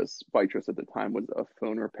 out this. Vitrus at the time was a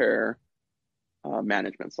phone repair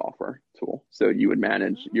management software tool. So you would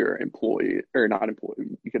manage your employee, or not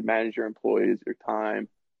employee. You could manage your employees, your time,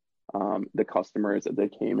 the customers that they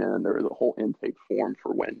came in. There was a whole intake form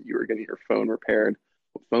for when you were getting your phone repaired,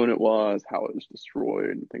 what phone it was, how it was destroyed,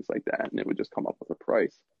 and things like that. And it would just come up with a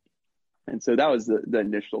price. And so that was the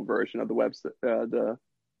initial version of the website,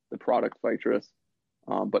 the product Vitrus.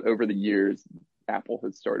 But over the years, Apple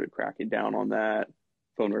has started cracking down on that.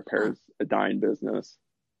 Phone Huh. repairs a dying business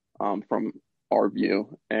from our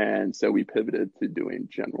view, and so we pivoted to doing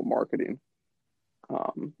general marketing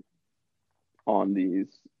um, on these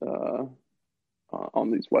uh,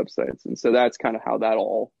 on these websites, and so that's kind of how that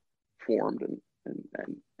all formed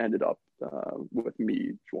and ended up with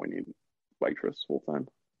me joining Vitress full time.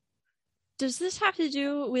 Does this have to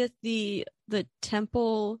do with the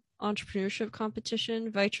Temple entrepreneurship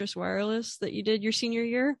competition, Vitress Wireless, that you did your senior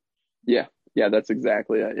year? Yeah, yeah, that's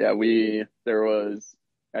exactly it. Yeah, there was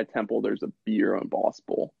at Temple. There's a Be Your Own Boss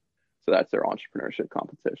Bowl, so that's their entrepreneurship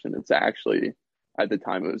competition. It's actually at the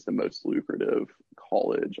time it was the most lucrative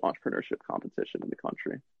college entrepreneurship competition in the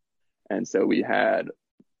country, and so we had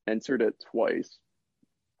entered it twice.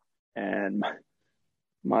 And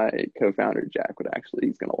my co-founder Jack would actually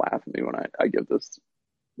he's gonna laugh at me when I give this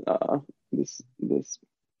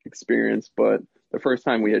experience, but the first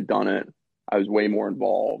time we had done it, I was way more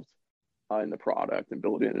involved in the product and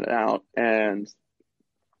building it out. And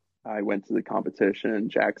I went to the competition.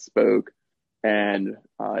 Jack spoke, and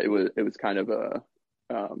it was kind of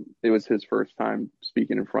it was his first time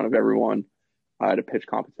speaking in front of everyone. I had a pitch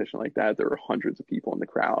competition like that. There were hundreds of people in the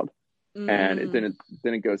crowd, and it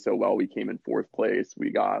didn't go so well. We came in fourth place.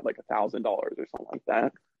 We got like $1,000 or something like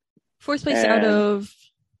that. Fourth place out of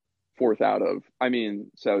fourth out of. I mean,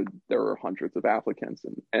 so there were hundreds of applicants,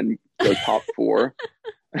 and the top four.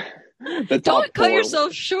 Don't cut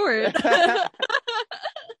yourself short.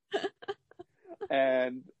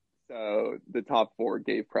 And so the top four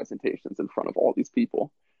gave presentations in front of all these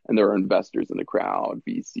people, and there were investors in the crowd,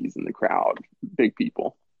 VCs in the crowd, big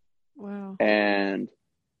people. Wow. And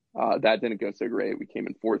that didn't go so great. We came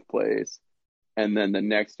in fourth place, and then the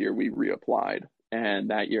next year we reapplied, and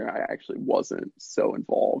that year I actually wasn't so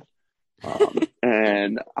involved.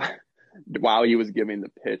 And while he was giving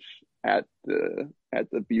the pitch at the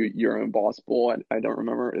Be Your Own Boss Bowl, I don't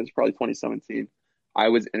remember, it was probably 2017. I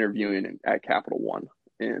was interviewing at Capital One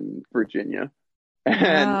in Virginia.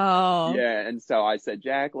 And wow. yeah, and so I said,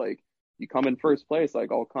 Jack, like, you come in first place, like,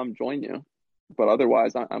 I'll come join you. But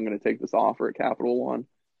otherwise, I'm going to take this offer at Capital One.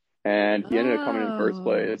 And he ended up coming in first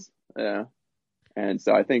place. Yeah. And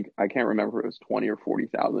so I can't remember if it was $20,000 or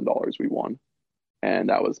 $40,000 we won. And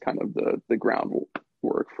that was kind of the groundwork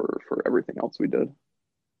for everything else we did.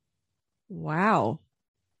 Wow.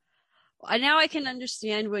 Now I can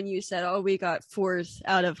understand when you said, "Oh, we got fourth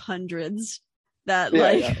out of hundreds." That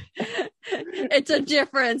it's a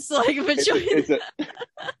difference, like between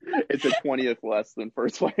it's a 20th less than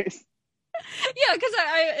first place. Yeah, because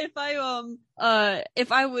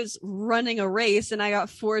if I was running a race and I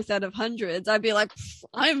got fourth out of hundreds, I'd be like,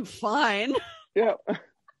 I'm fine. Yeah.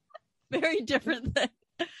 Very different thing.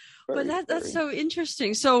 But that's so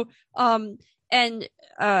interesting. So and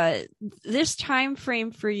this time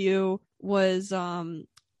frame for you was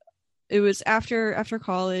it was after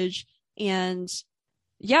college, and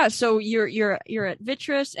yeah, so you're at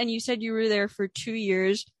Vitress, and you said you were there for 2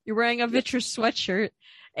 years. You're wearing a Vitress sweatshirt.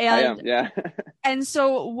 And I am, yeah. And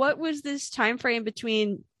so what was this time frame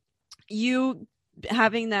between you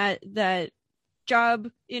having that job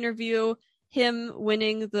interview, him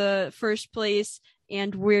winning the first place,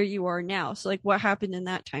 and where you are now? So like, what happened in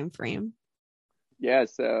that time frame? Yeah,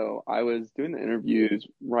 so I was doing the interviews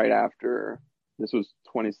right after. This was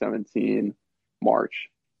 2017 March.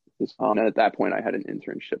 And at that point, I had an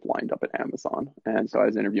internship lined up at Amazon, and so I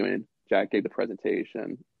was interviewing. Jack gave the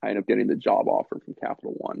presentation. I ended up getting the job offer from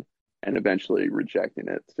Capital One, and eventually rejecting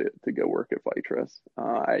it to go work at Vitress.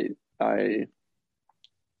 I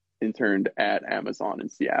interned at Amazon in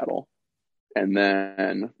Seattle, and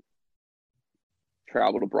then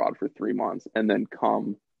traveled abroad for 3 months, and then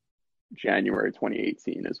come January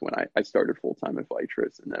 2018 is when I started full time at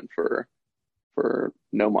Vitress, and then for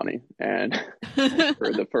no money, and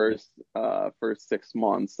for the first 6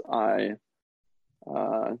 months,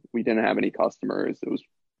 we didn't have any customers. It was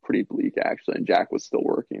pretty bleak actually, and Jack was still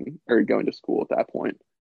working or going to school at that point,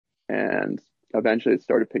 and eventually it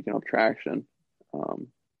started picking up traction.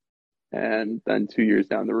 And then 2 years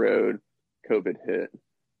down the road, COVID hit,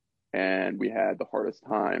 and we had the hardest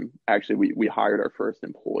time. Actually, we hired our first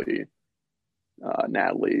employee,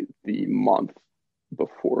 Natalie, the month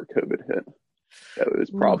before COVID hit. So it was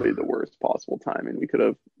probably the worst possible timing. We could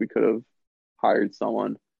have hired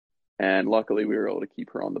someone, and luckily we were able to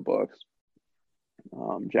keep her on the books.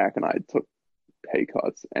 Jack and I took pay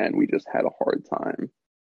cuts, and we just had a hard time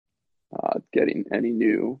getting any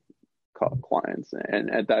new clients. And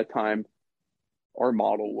at that time, our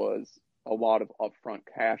model was a lot of upfront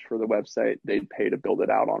cash for the website. They'd pay to build it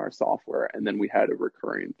out on our software, and then we had a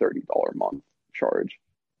recurring $30 a month charge.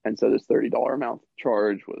 And so this $30 a month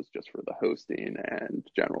charge was just for the hosting and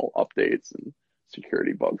general updates and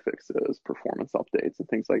security bug fixes, performance updates, and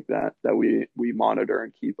things like that we monitor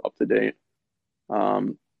and keep up to date.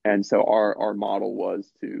 And so our model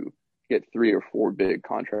was to get 3 or 4 big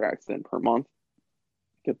contracts in per month,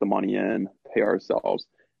 get the money in, pay ourselves,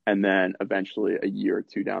 and then eventually a year or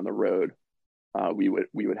two down the road, we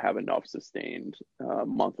would have enough sustained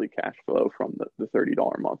monthly cash flow from the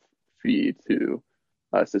 $30 a month fee to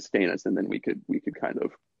sustain us, and then we could kind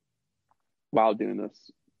of, while doing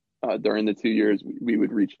this, during the 2 years, we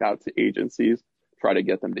would reach out to agencies, try to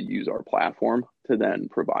get them to use our platform to then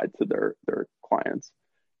provide to their clients.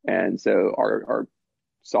 And so our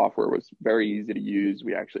software was very easy to use.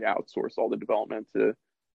 We actually outsourced all the development to,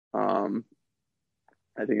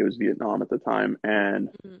 I think it was Vietnam at the time, and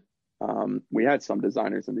we had some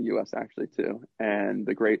designers in the U.S. actually too. And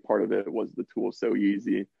the great part of it was the tool was so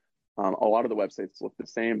easy. A lot of the websites look the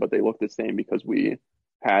same, but they look the same because we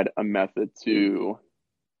had a method to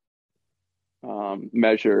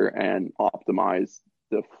measure and optimize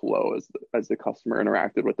the flow as the customer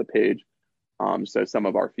interacted with the page. So some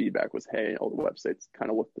of our feedback was, hey, all the websites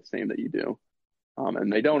kind of look the same that you do.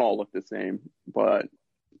 And they don't all look the same, but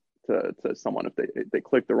to someone, if they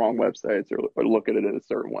click the wrong websites or look at it in a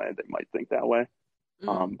certain way, they might think that way.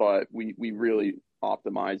 But we really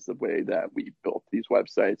optimized the way that we built these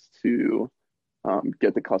websites to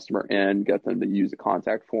get the customer in, get them to use a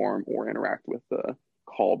contact form or interact with the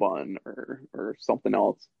call button or something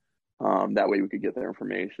else. That way we could get their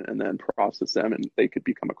information and then process them and they could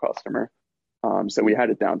become a customer. So we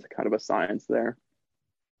had it down to kind of a science there.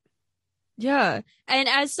 Yeah. And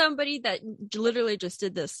as somebody that literally just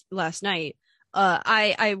did this last night,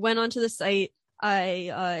 I went onto the site.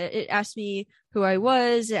 It asked me who I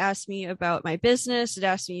was. It asked me about my business. It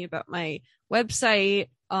asked me about my website.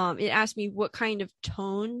 It asked me what kind of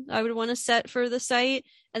tone I would want to set for the site.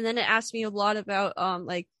 And then it asked me a lot about,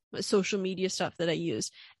 like social media stuff that I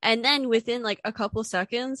use. And then within like a couple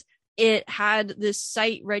seconds, it had this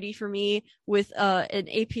site ready for me with an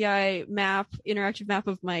API map, interactive map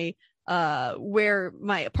of my where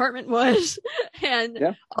my apartment was and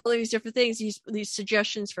all these different things, these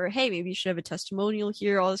suggestions for, hey, maybe you should have a testimonial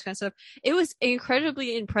here, all this kind of stuff. It was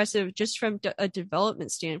incredibly impressive just from a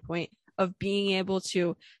development standpoint of being able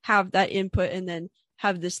to have that input and then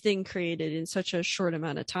have this thing created in such a short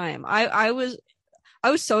amount of time. I was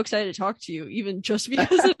so excited to talk to you, even just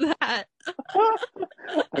because of that.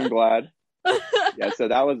 I'm glad. Yeah, so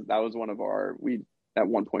that was one of our, at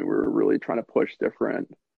one point we were really trying to push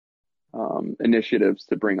different initiatives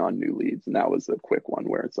to bring on new leads, and that was a quick one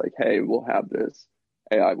where it's like, hey, we'll have this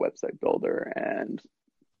AI website builder and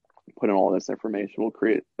put in all this information. We'll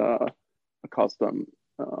create a custom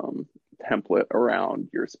template around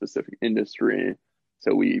your specific industry.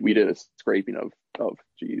 So we did a scraping of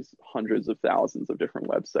hundreds of thousands of different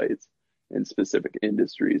websites in specific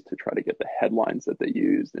industries to try to get the headlines that they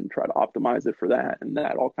used and try to optimize it for that. And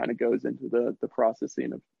that all kind of goes into the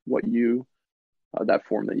processing of what you that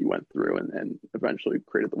form that you went through and eventually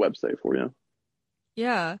created the website for you.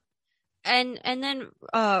 Yeah. And then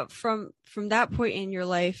from that point in your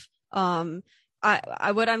life,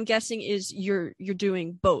 I what I'm guessing is you're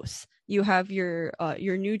doing both. You have your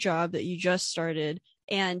new job that you just started,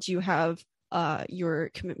 and you have your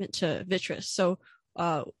commitment to Vittress. So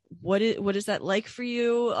what is that like for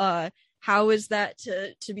you? How is that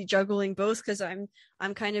to be juggling both? Because I'm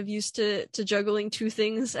kind of used to juggling two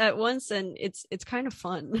things at once, and it's kind of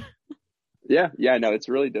fun. Yeah, no, it's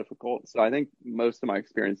really difficult. So I think most of my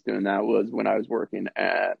experience doing that was when I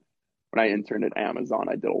interned at Amazon.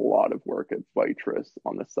 I did a lot of work at Vittress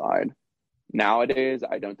on the side. Nowadays,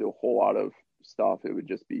 I don't do a whole lot of stuff. It would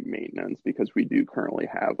just be maintenance because we do currently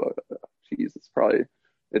have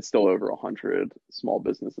it's still over 100 small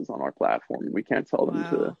businesses on our platform, and we can't tell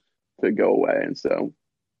them to go away. And so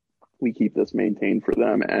we keep this maintained for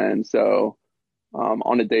them. And so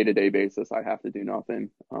on a day-to-day basis, I have to do nothing.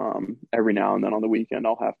 Every now and then on the weekend,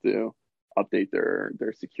 I'll have to update their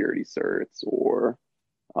security certs, or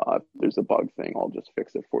if there's a bug thing, I'll just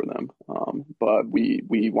fix it for them. But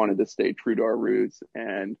we wanted to stay true to our roots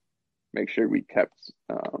and make sure we kept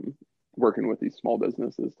working with these small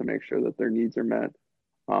businesses to make sure that their needs are met.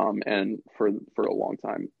 And for a long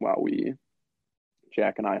time, while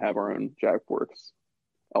Jack and I have our own Jack works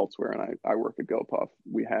elsewhere, and I work at GoPuff,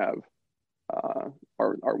 we have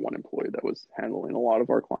our one employee that was handling a lot of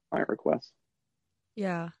our client requests.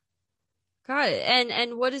 Yeah, got it.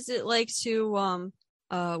 And what is it like to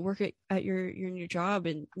work at your new job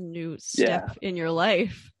and new step in your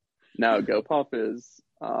life? No, GoPuff is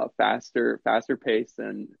faster paced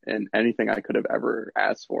than anything I could have ever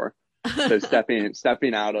asked for. So stepping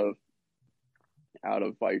out of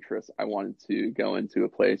Vittress, I wanted to go into a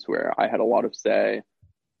place where I had a lot of say.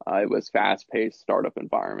 It was fast-paced startup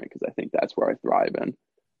environment because I think that's where I thrive in.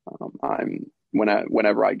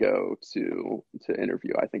 Whenever I go to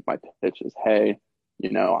interview, I think my pitch is, hey,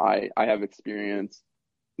 I have experience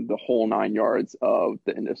the whole nine yards of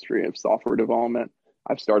the industry of software development.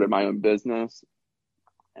 I've started my own business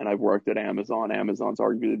and I've worked at Amazon. Amazon's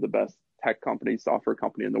arguably the best tech company, software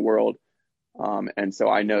company in the world. And so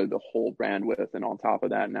I know the whole bandwidth. And on top of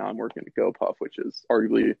that, now I'm working at GoPuff, which is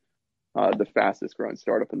arguably the fastest growing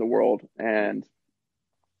startup in the world. And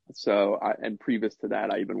so, and previous to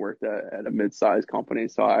that, I even worked at a mid-sized company.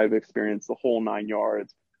 So I've experienced the whole nine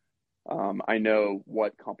yards. I know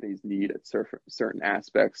what companies need at certain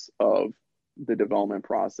aspects of the development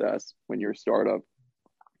process. When you're a startup,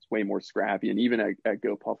 it's way more scrappy. And even at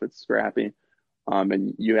GoPuff, it's scrappy.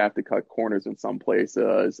 And you have to cut corners in some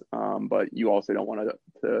places, but you also don't want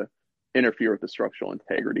to interfere with the structural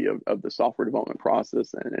integrity of the software development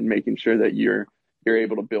process and making sure that you're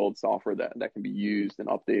able to build software that can be used and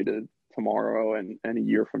updated tomorrow and a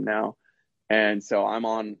year from now. And so I'm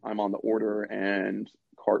on the order and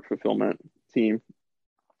cart fulfillment team.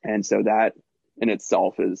 And so that in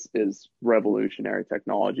itself is revolutionary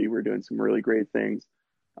technology. We're doing some really great things.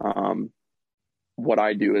 What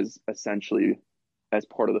I do is essentially, as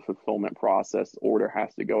part of the fulfillment process, order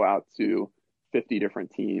has to go out to 50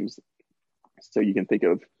 different teams. So you can think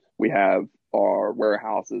of, we have our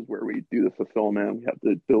warehouses where we do the fulfillment. We have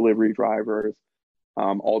the delivery drivers,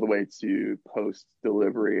 all the way to post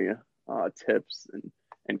delivery tips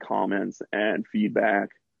and comments and feedback,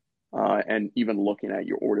 and even looking at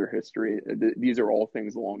your order history. These are all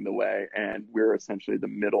things along the way, and we're essentially the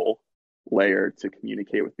middle layer to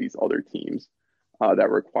communicate with these other teams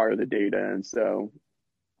that require the data. And so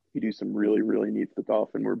we do some really, really neat stuff,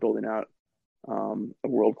 and we're building out a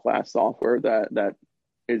world-class software that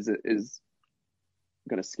is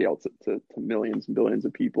going to scale to millions and billions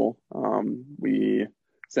of people.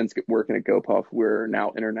 Since working at GoPuff, we're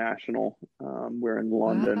now international. We're in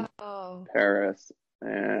London, Wow. Paris,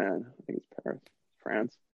 and I think it's Paris,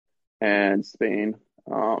 France, and Spain.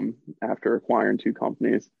 After acquiring two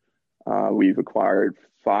companies, we've acquired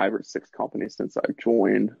 5 or 6 companies since I've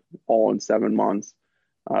joined, all in 7 months.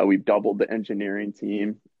 We've doubled the engineering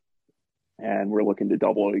team, and we're looking to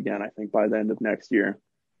double it again, I think, by the end of next year.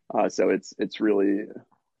 So it's really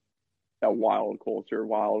a wild culture,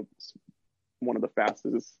 one of the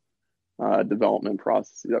fastest development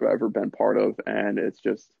processes I've ever been part of, and it's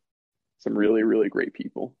just some really, really great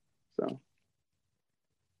people. So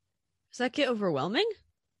Does that get overwhelming?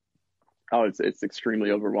 oh, it's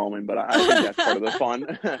extremely overwhelming, but I think that's part of the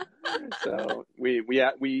fun. So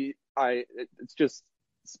it's just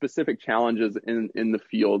specific challenges in the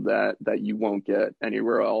field that you won't get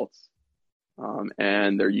anywhere else.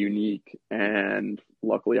 And they're unique. And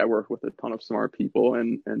luckily I work with a ton of smart people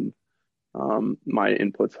and my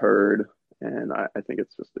input's heard. And I think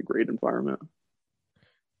it's just a great environment.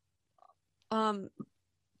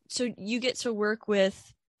 So you get to work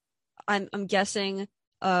with, I'm guessing,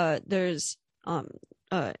 there's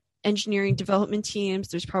engineering development teams,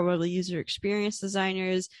 there's probably user experience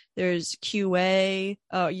designers, there's QA,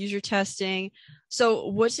 user testing. So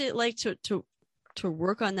what's it like to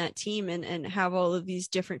work on that team and have all of these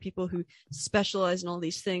different people who specialize in all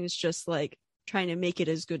these things, just like trying to make it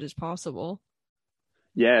as good as possible?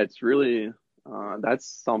 Yeah, it's really, that's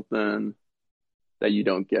something that you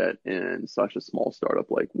don't get in such a small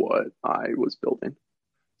startup like what I was building.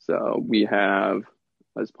 So we have,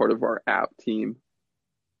 as part of our app team,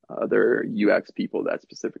 there are UX people that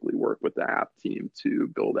specifically work with the app team to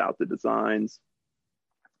build out the designs.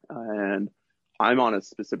 And I'm on a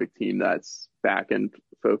specific team that's backend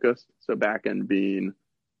focused. So backend being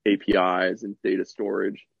APIs and data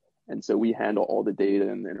storage. And so we handle all the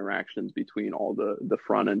data and the interactions between all the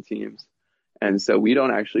front end teams. And so we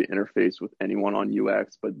don't actually interface with anyone on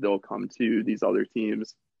UX, but they'll come to these other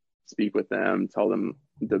teams, speak with them, tell them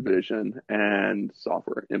the vision, and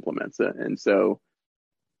software implements it. And so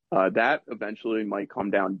that eventually might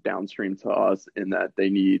come downstream to us in that they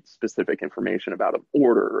need specific information about an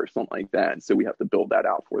order or something like that. And so we have to build that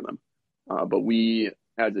out for them. But we,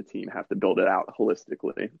 as a team, have to build it out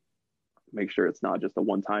holistically, make sure it's not just a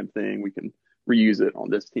one-time thing. We can reuse it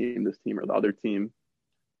on this team, or the other team.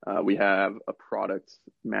 We have a product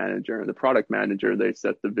manager, and the product manager, they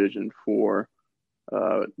set the vision for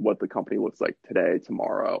what the company looks like today,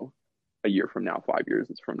 tomorrow, a year from now, 5 years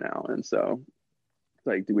from now. And so,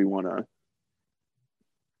 like, do we want to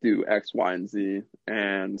do X, Y, and Z?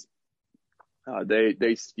 And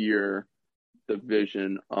they steer the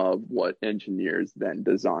vision of what engineers then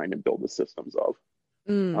design and build the systems of.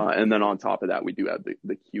 And then on top of that, we do have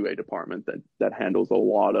the QA department that handles a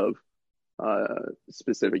lot of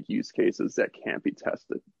specific use cases that can't be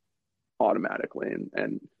tested automatically.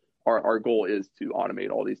 And our goal is to automate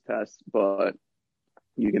all these tests, but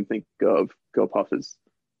you can think of GoPuff as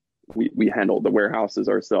we handle the warehouses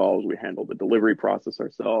ourselves, we handle the delivery process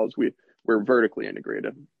ourselves, we're vertically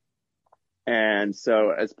integrated. And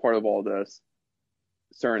so as part of all this,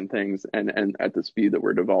 certain things and at the speed that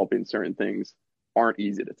we're developing, certain things aren't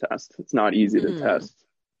easy to test. It's not easy to test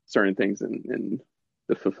certain things in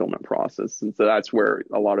the fulfillment process. And so that's where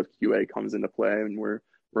a lot of QA comes into play, and we're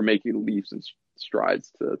making leaps and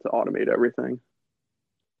strides to automate everything.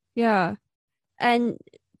 Yeah. And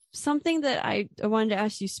something that I wanted to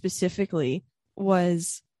ask you specifically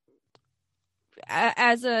was,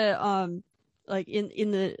 as a like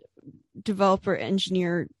in the developer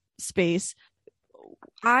engineer space,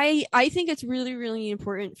 I think it's really, really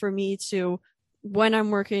important for me to, when I'm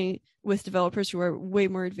working with developers who are way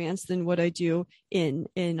more advanced than what I do in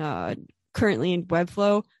currently in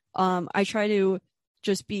Webflow, I try to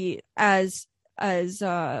just be as I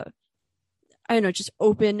don't know, just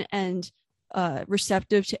open and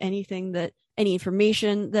receptive to anything that any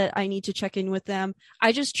information that I need to check in with them.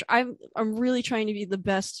 I'm really trying to be the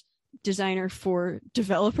best designer for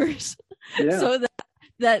developers, so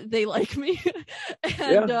that they like me.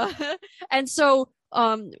 And so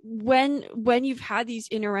when you've had these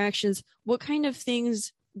interactions, what kind of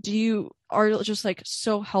things are just like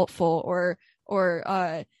so helpful or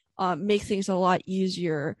make things a lot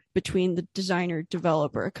easier between the designer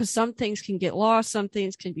developer? Because some things can get lost, some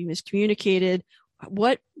things can be miscommunicated.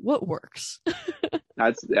 What works?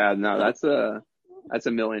 That's a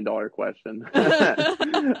 $1 million question.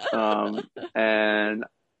 And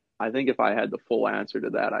I think if I had the full answer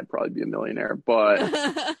to that, I'd probably be a millionaire. But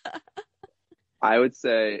I would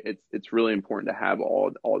say it's really important to have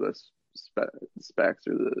all the specs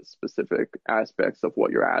or the specific aspects of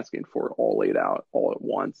what you're asking for all laid out all at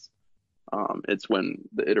once. It's when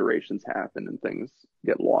the iterations happen and things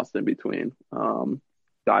get lost in between.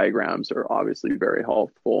 Diagrams are obviously very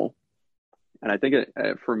helpful. And I think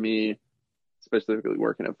for me, specifically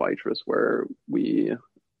working at Vitros, where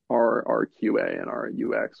our QA and our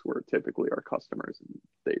UX were typically our customers, and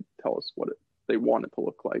they tell us what they want it to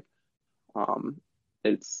look like.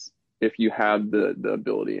 It's if you have the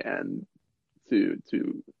ability and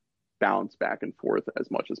to bounce back and forth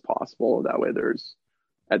as much as possible. That way, there's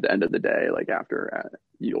at the end of the day, like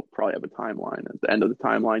you'll probably have a timeline. At the end of the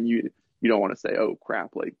timeline, you don't want to say, "Oh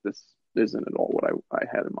crap, like this isn't at all what I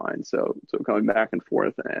had in mind." So coming back and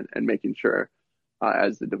forth and making sure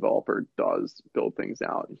as the developer does build things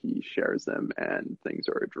out, he shares them and things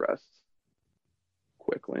are addressed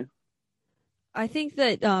quickly. I think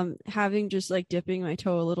that having just like dipping my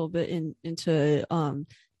toe a little bit into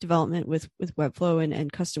development with Webflow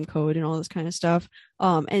and custom code and all this kind of stuff,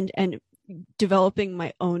 and developing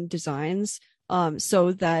my own designs,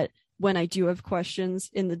 so that when I do have questions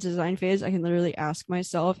in the design phase, I can literally ask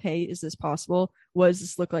myself, hey, is this possible? What does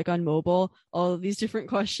this look like on mobile? All of these different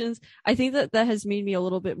questions. I think that has made me a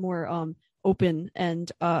little bit more open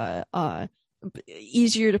and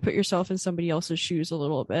easier to put yourself in somebody else's shoes a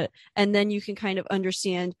little bit. And then you can kind of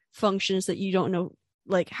understand functions that you don't know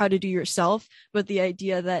like how to do yourself. But the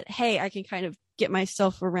idea that, hey, I can kind of get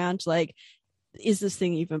myself around like, is this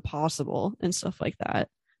thing even possible and stuff like that.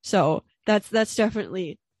 So that's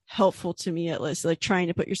definitely helpful to me, at least, like trying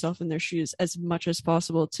to put yourself in their shoes as much as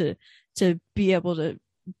possible to be able to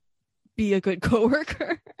be a good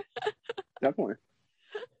coworker. Definitely.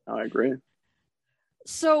 I agree.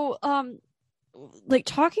 So like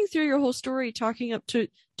talking through your whole story, talking up to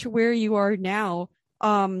where you are now,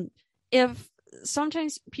 if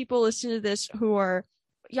sometimes people listen to this who are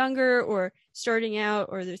younger or starting out,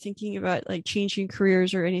 or they're thinking about like changing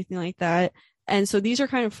careers or anything like that, and so these are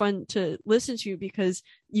kind of fun to listen to because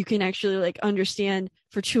you can actually like understand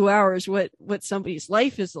for 2 hours what somebody's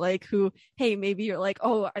life is like, who, hey, maybe you're like,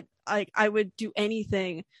 oh, I would do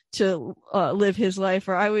anything to live his life,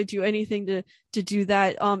 or I would do anything to do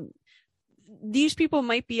that. These people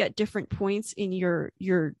might be at different points in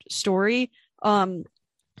your story.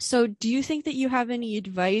 So do you think that you have any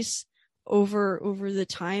advice over the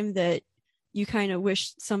time that you kind of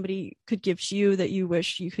wish somebody could give to you that you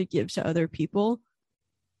wish you could give to other people?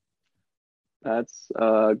 That's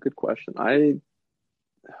a good question. I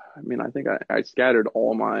mean, I think I scattered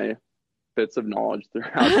all my bits of knowledge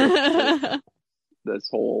throughout this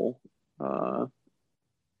whole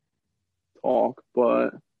talk, but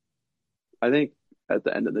I think at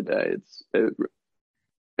the end of the day,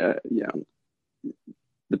 yeah,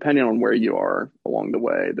 depending on where you are along the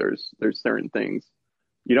way, there's certain things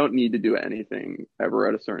you don't need to do anything ever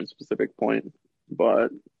at a certain specific point,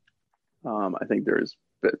 but I think there's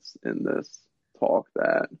bits in this talk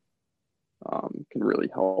that can really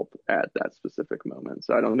help at that specific moment.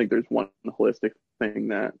 So I don't think there's one holistic thing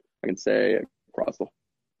that I can say across the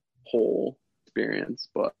whole experience,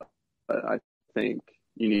 but I think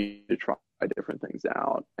you need to try different things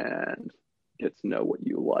out and get to know what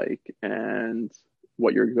you like and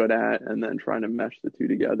what you're good at, and then trying to mesh the two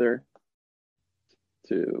together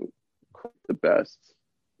to create the best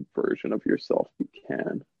version of yourself you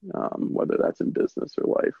can, whether that's in business or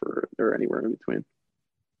life or anywhere in between.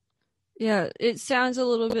 Yeah, it sounds a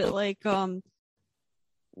little bit like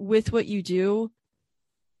with what you do,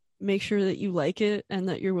 make sure that you like it and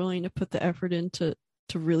that you're willing to put the effort in to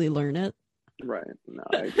really learn it. Right. No,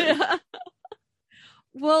 I agree.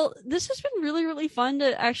 Well, this has been really, really fun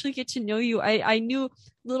to actually get to know you. I knew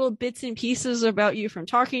little bits and pieces about you from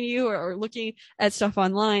talking to you or looking at stuff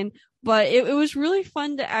online, but it was really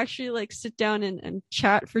fun to actually like sit down and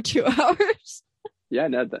chat for 2 hours. Yeah,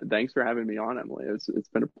 no, thanks for having me on, Emily. It's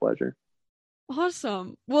been a pleasure.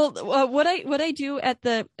 Awesome. Well, what I do at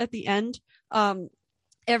the end,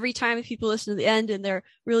 every time if people listen to the end and they're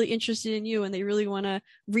really interested in you and they really want to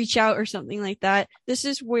reach out or something like that, this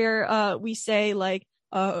is where we say like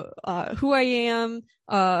who I am,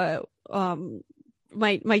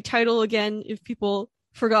 my title again, if people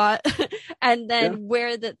forgot, and then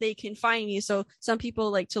where that they can find me. So some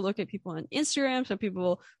people like to look at people on Instagram, some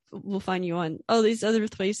people will find you on all these other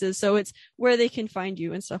places. So it's where they can find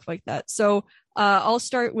you and stuff like that. So I'll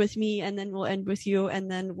start with me and then we'll end with you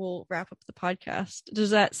and then we'll wrap up the podcast. Does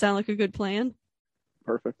that sound like a good plan?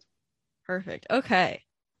 Perfect. Okay.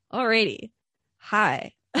 Alrighty.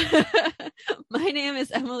 Hi. My name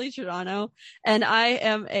is Emily Giordano and I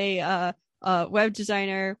am a web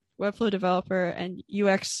designer, Webflow developer, and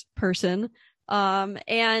UX person.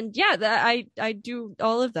 And yeah, that I do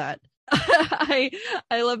all of that. I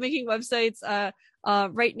love making websites.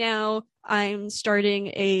 Right now I'm starting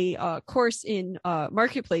a course in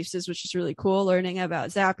marketplaces, which is really cool, learning about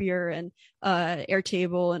Zapier and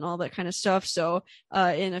Airtable and all that kind of stuff. So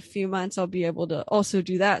in a few months I'll be able to also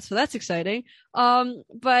do that. So that's exciting.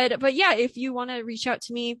 But yeah, if you want to reach out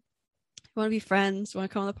to me, you want to be friends, want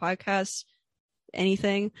to come on the podcast,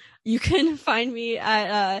 anything, you can find me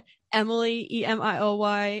at Emily,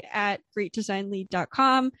 EMILY, at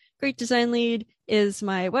greatdesignlead.com. Great Design Lead is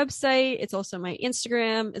my website. It's also my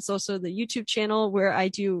Instagram. It's also the YouTube channel where I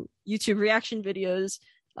do YouTube reaction videos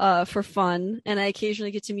for fun. And I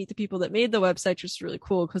occasionally get to meet the people that made the website, which is really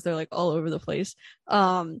cool because they're like all over the place.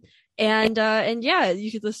 And yeah,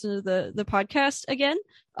 you could listen to the podcast again.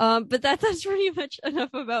 But that's pretty much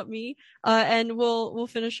enough about me. And we'll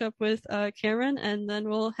finish up with Cameron and then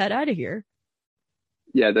we'll head out of here.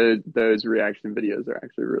 Yeah, those reaction videos are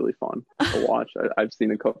actually really fun to watch. I've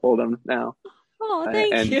seen a couple of them now. Oh,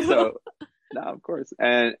 thank you. So, no, of course.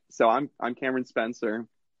 And so I'm Cameron Spencer.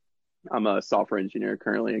 I'm a software engineer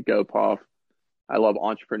currently at GoPuff. I love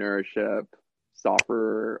entrepreneurship,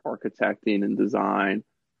 software architecting, and design.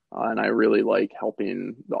 And I really like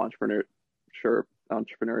helping the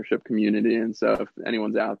entrepreneurship community. And so if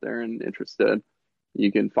anyone's out there and interested,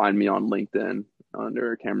 you can find me on LinkedIn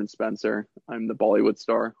under Cameron Spencer. I'm the Bollywood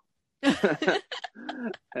star. But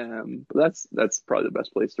that's probably the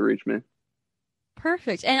best place to reach me.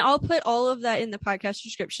 Perfect. And I'll put all of that in the podcast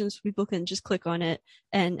description so people can just click on it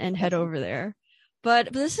and head over there.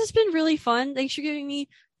 But this has been really fun. Thanks for giving me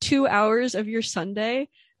 2 hours of your Sunday.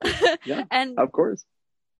 Yeah, and of course.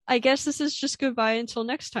 I guess this is just goodbye until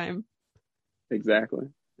next time. Exactly.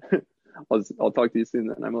 I'll talk to you soon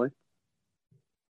then, Emily.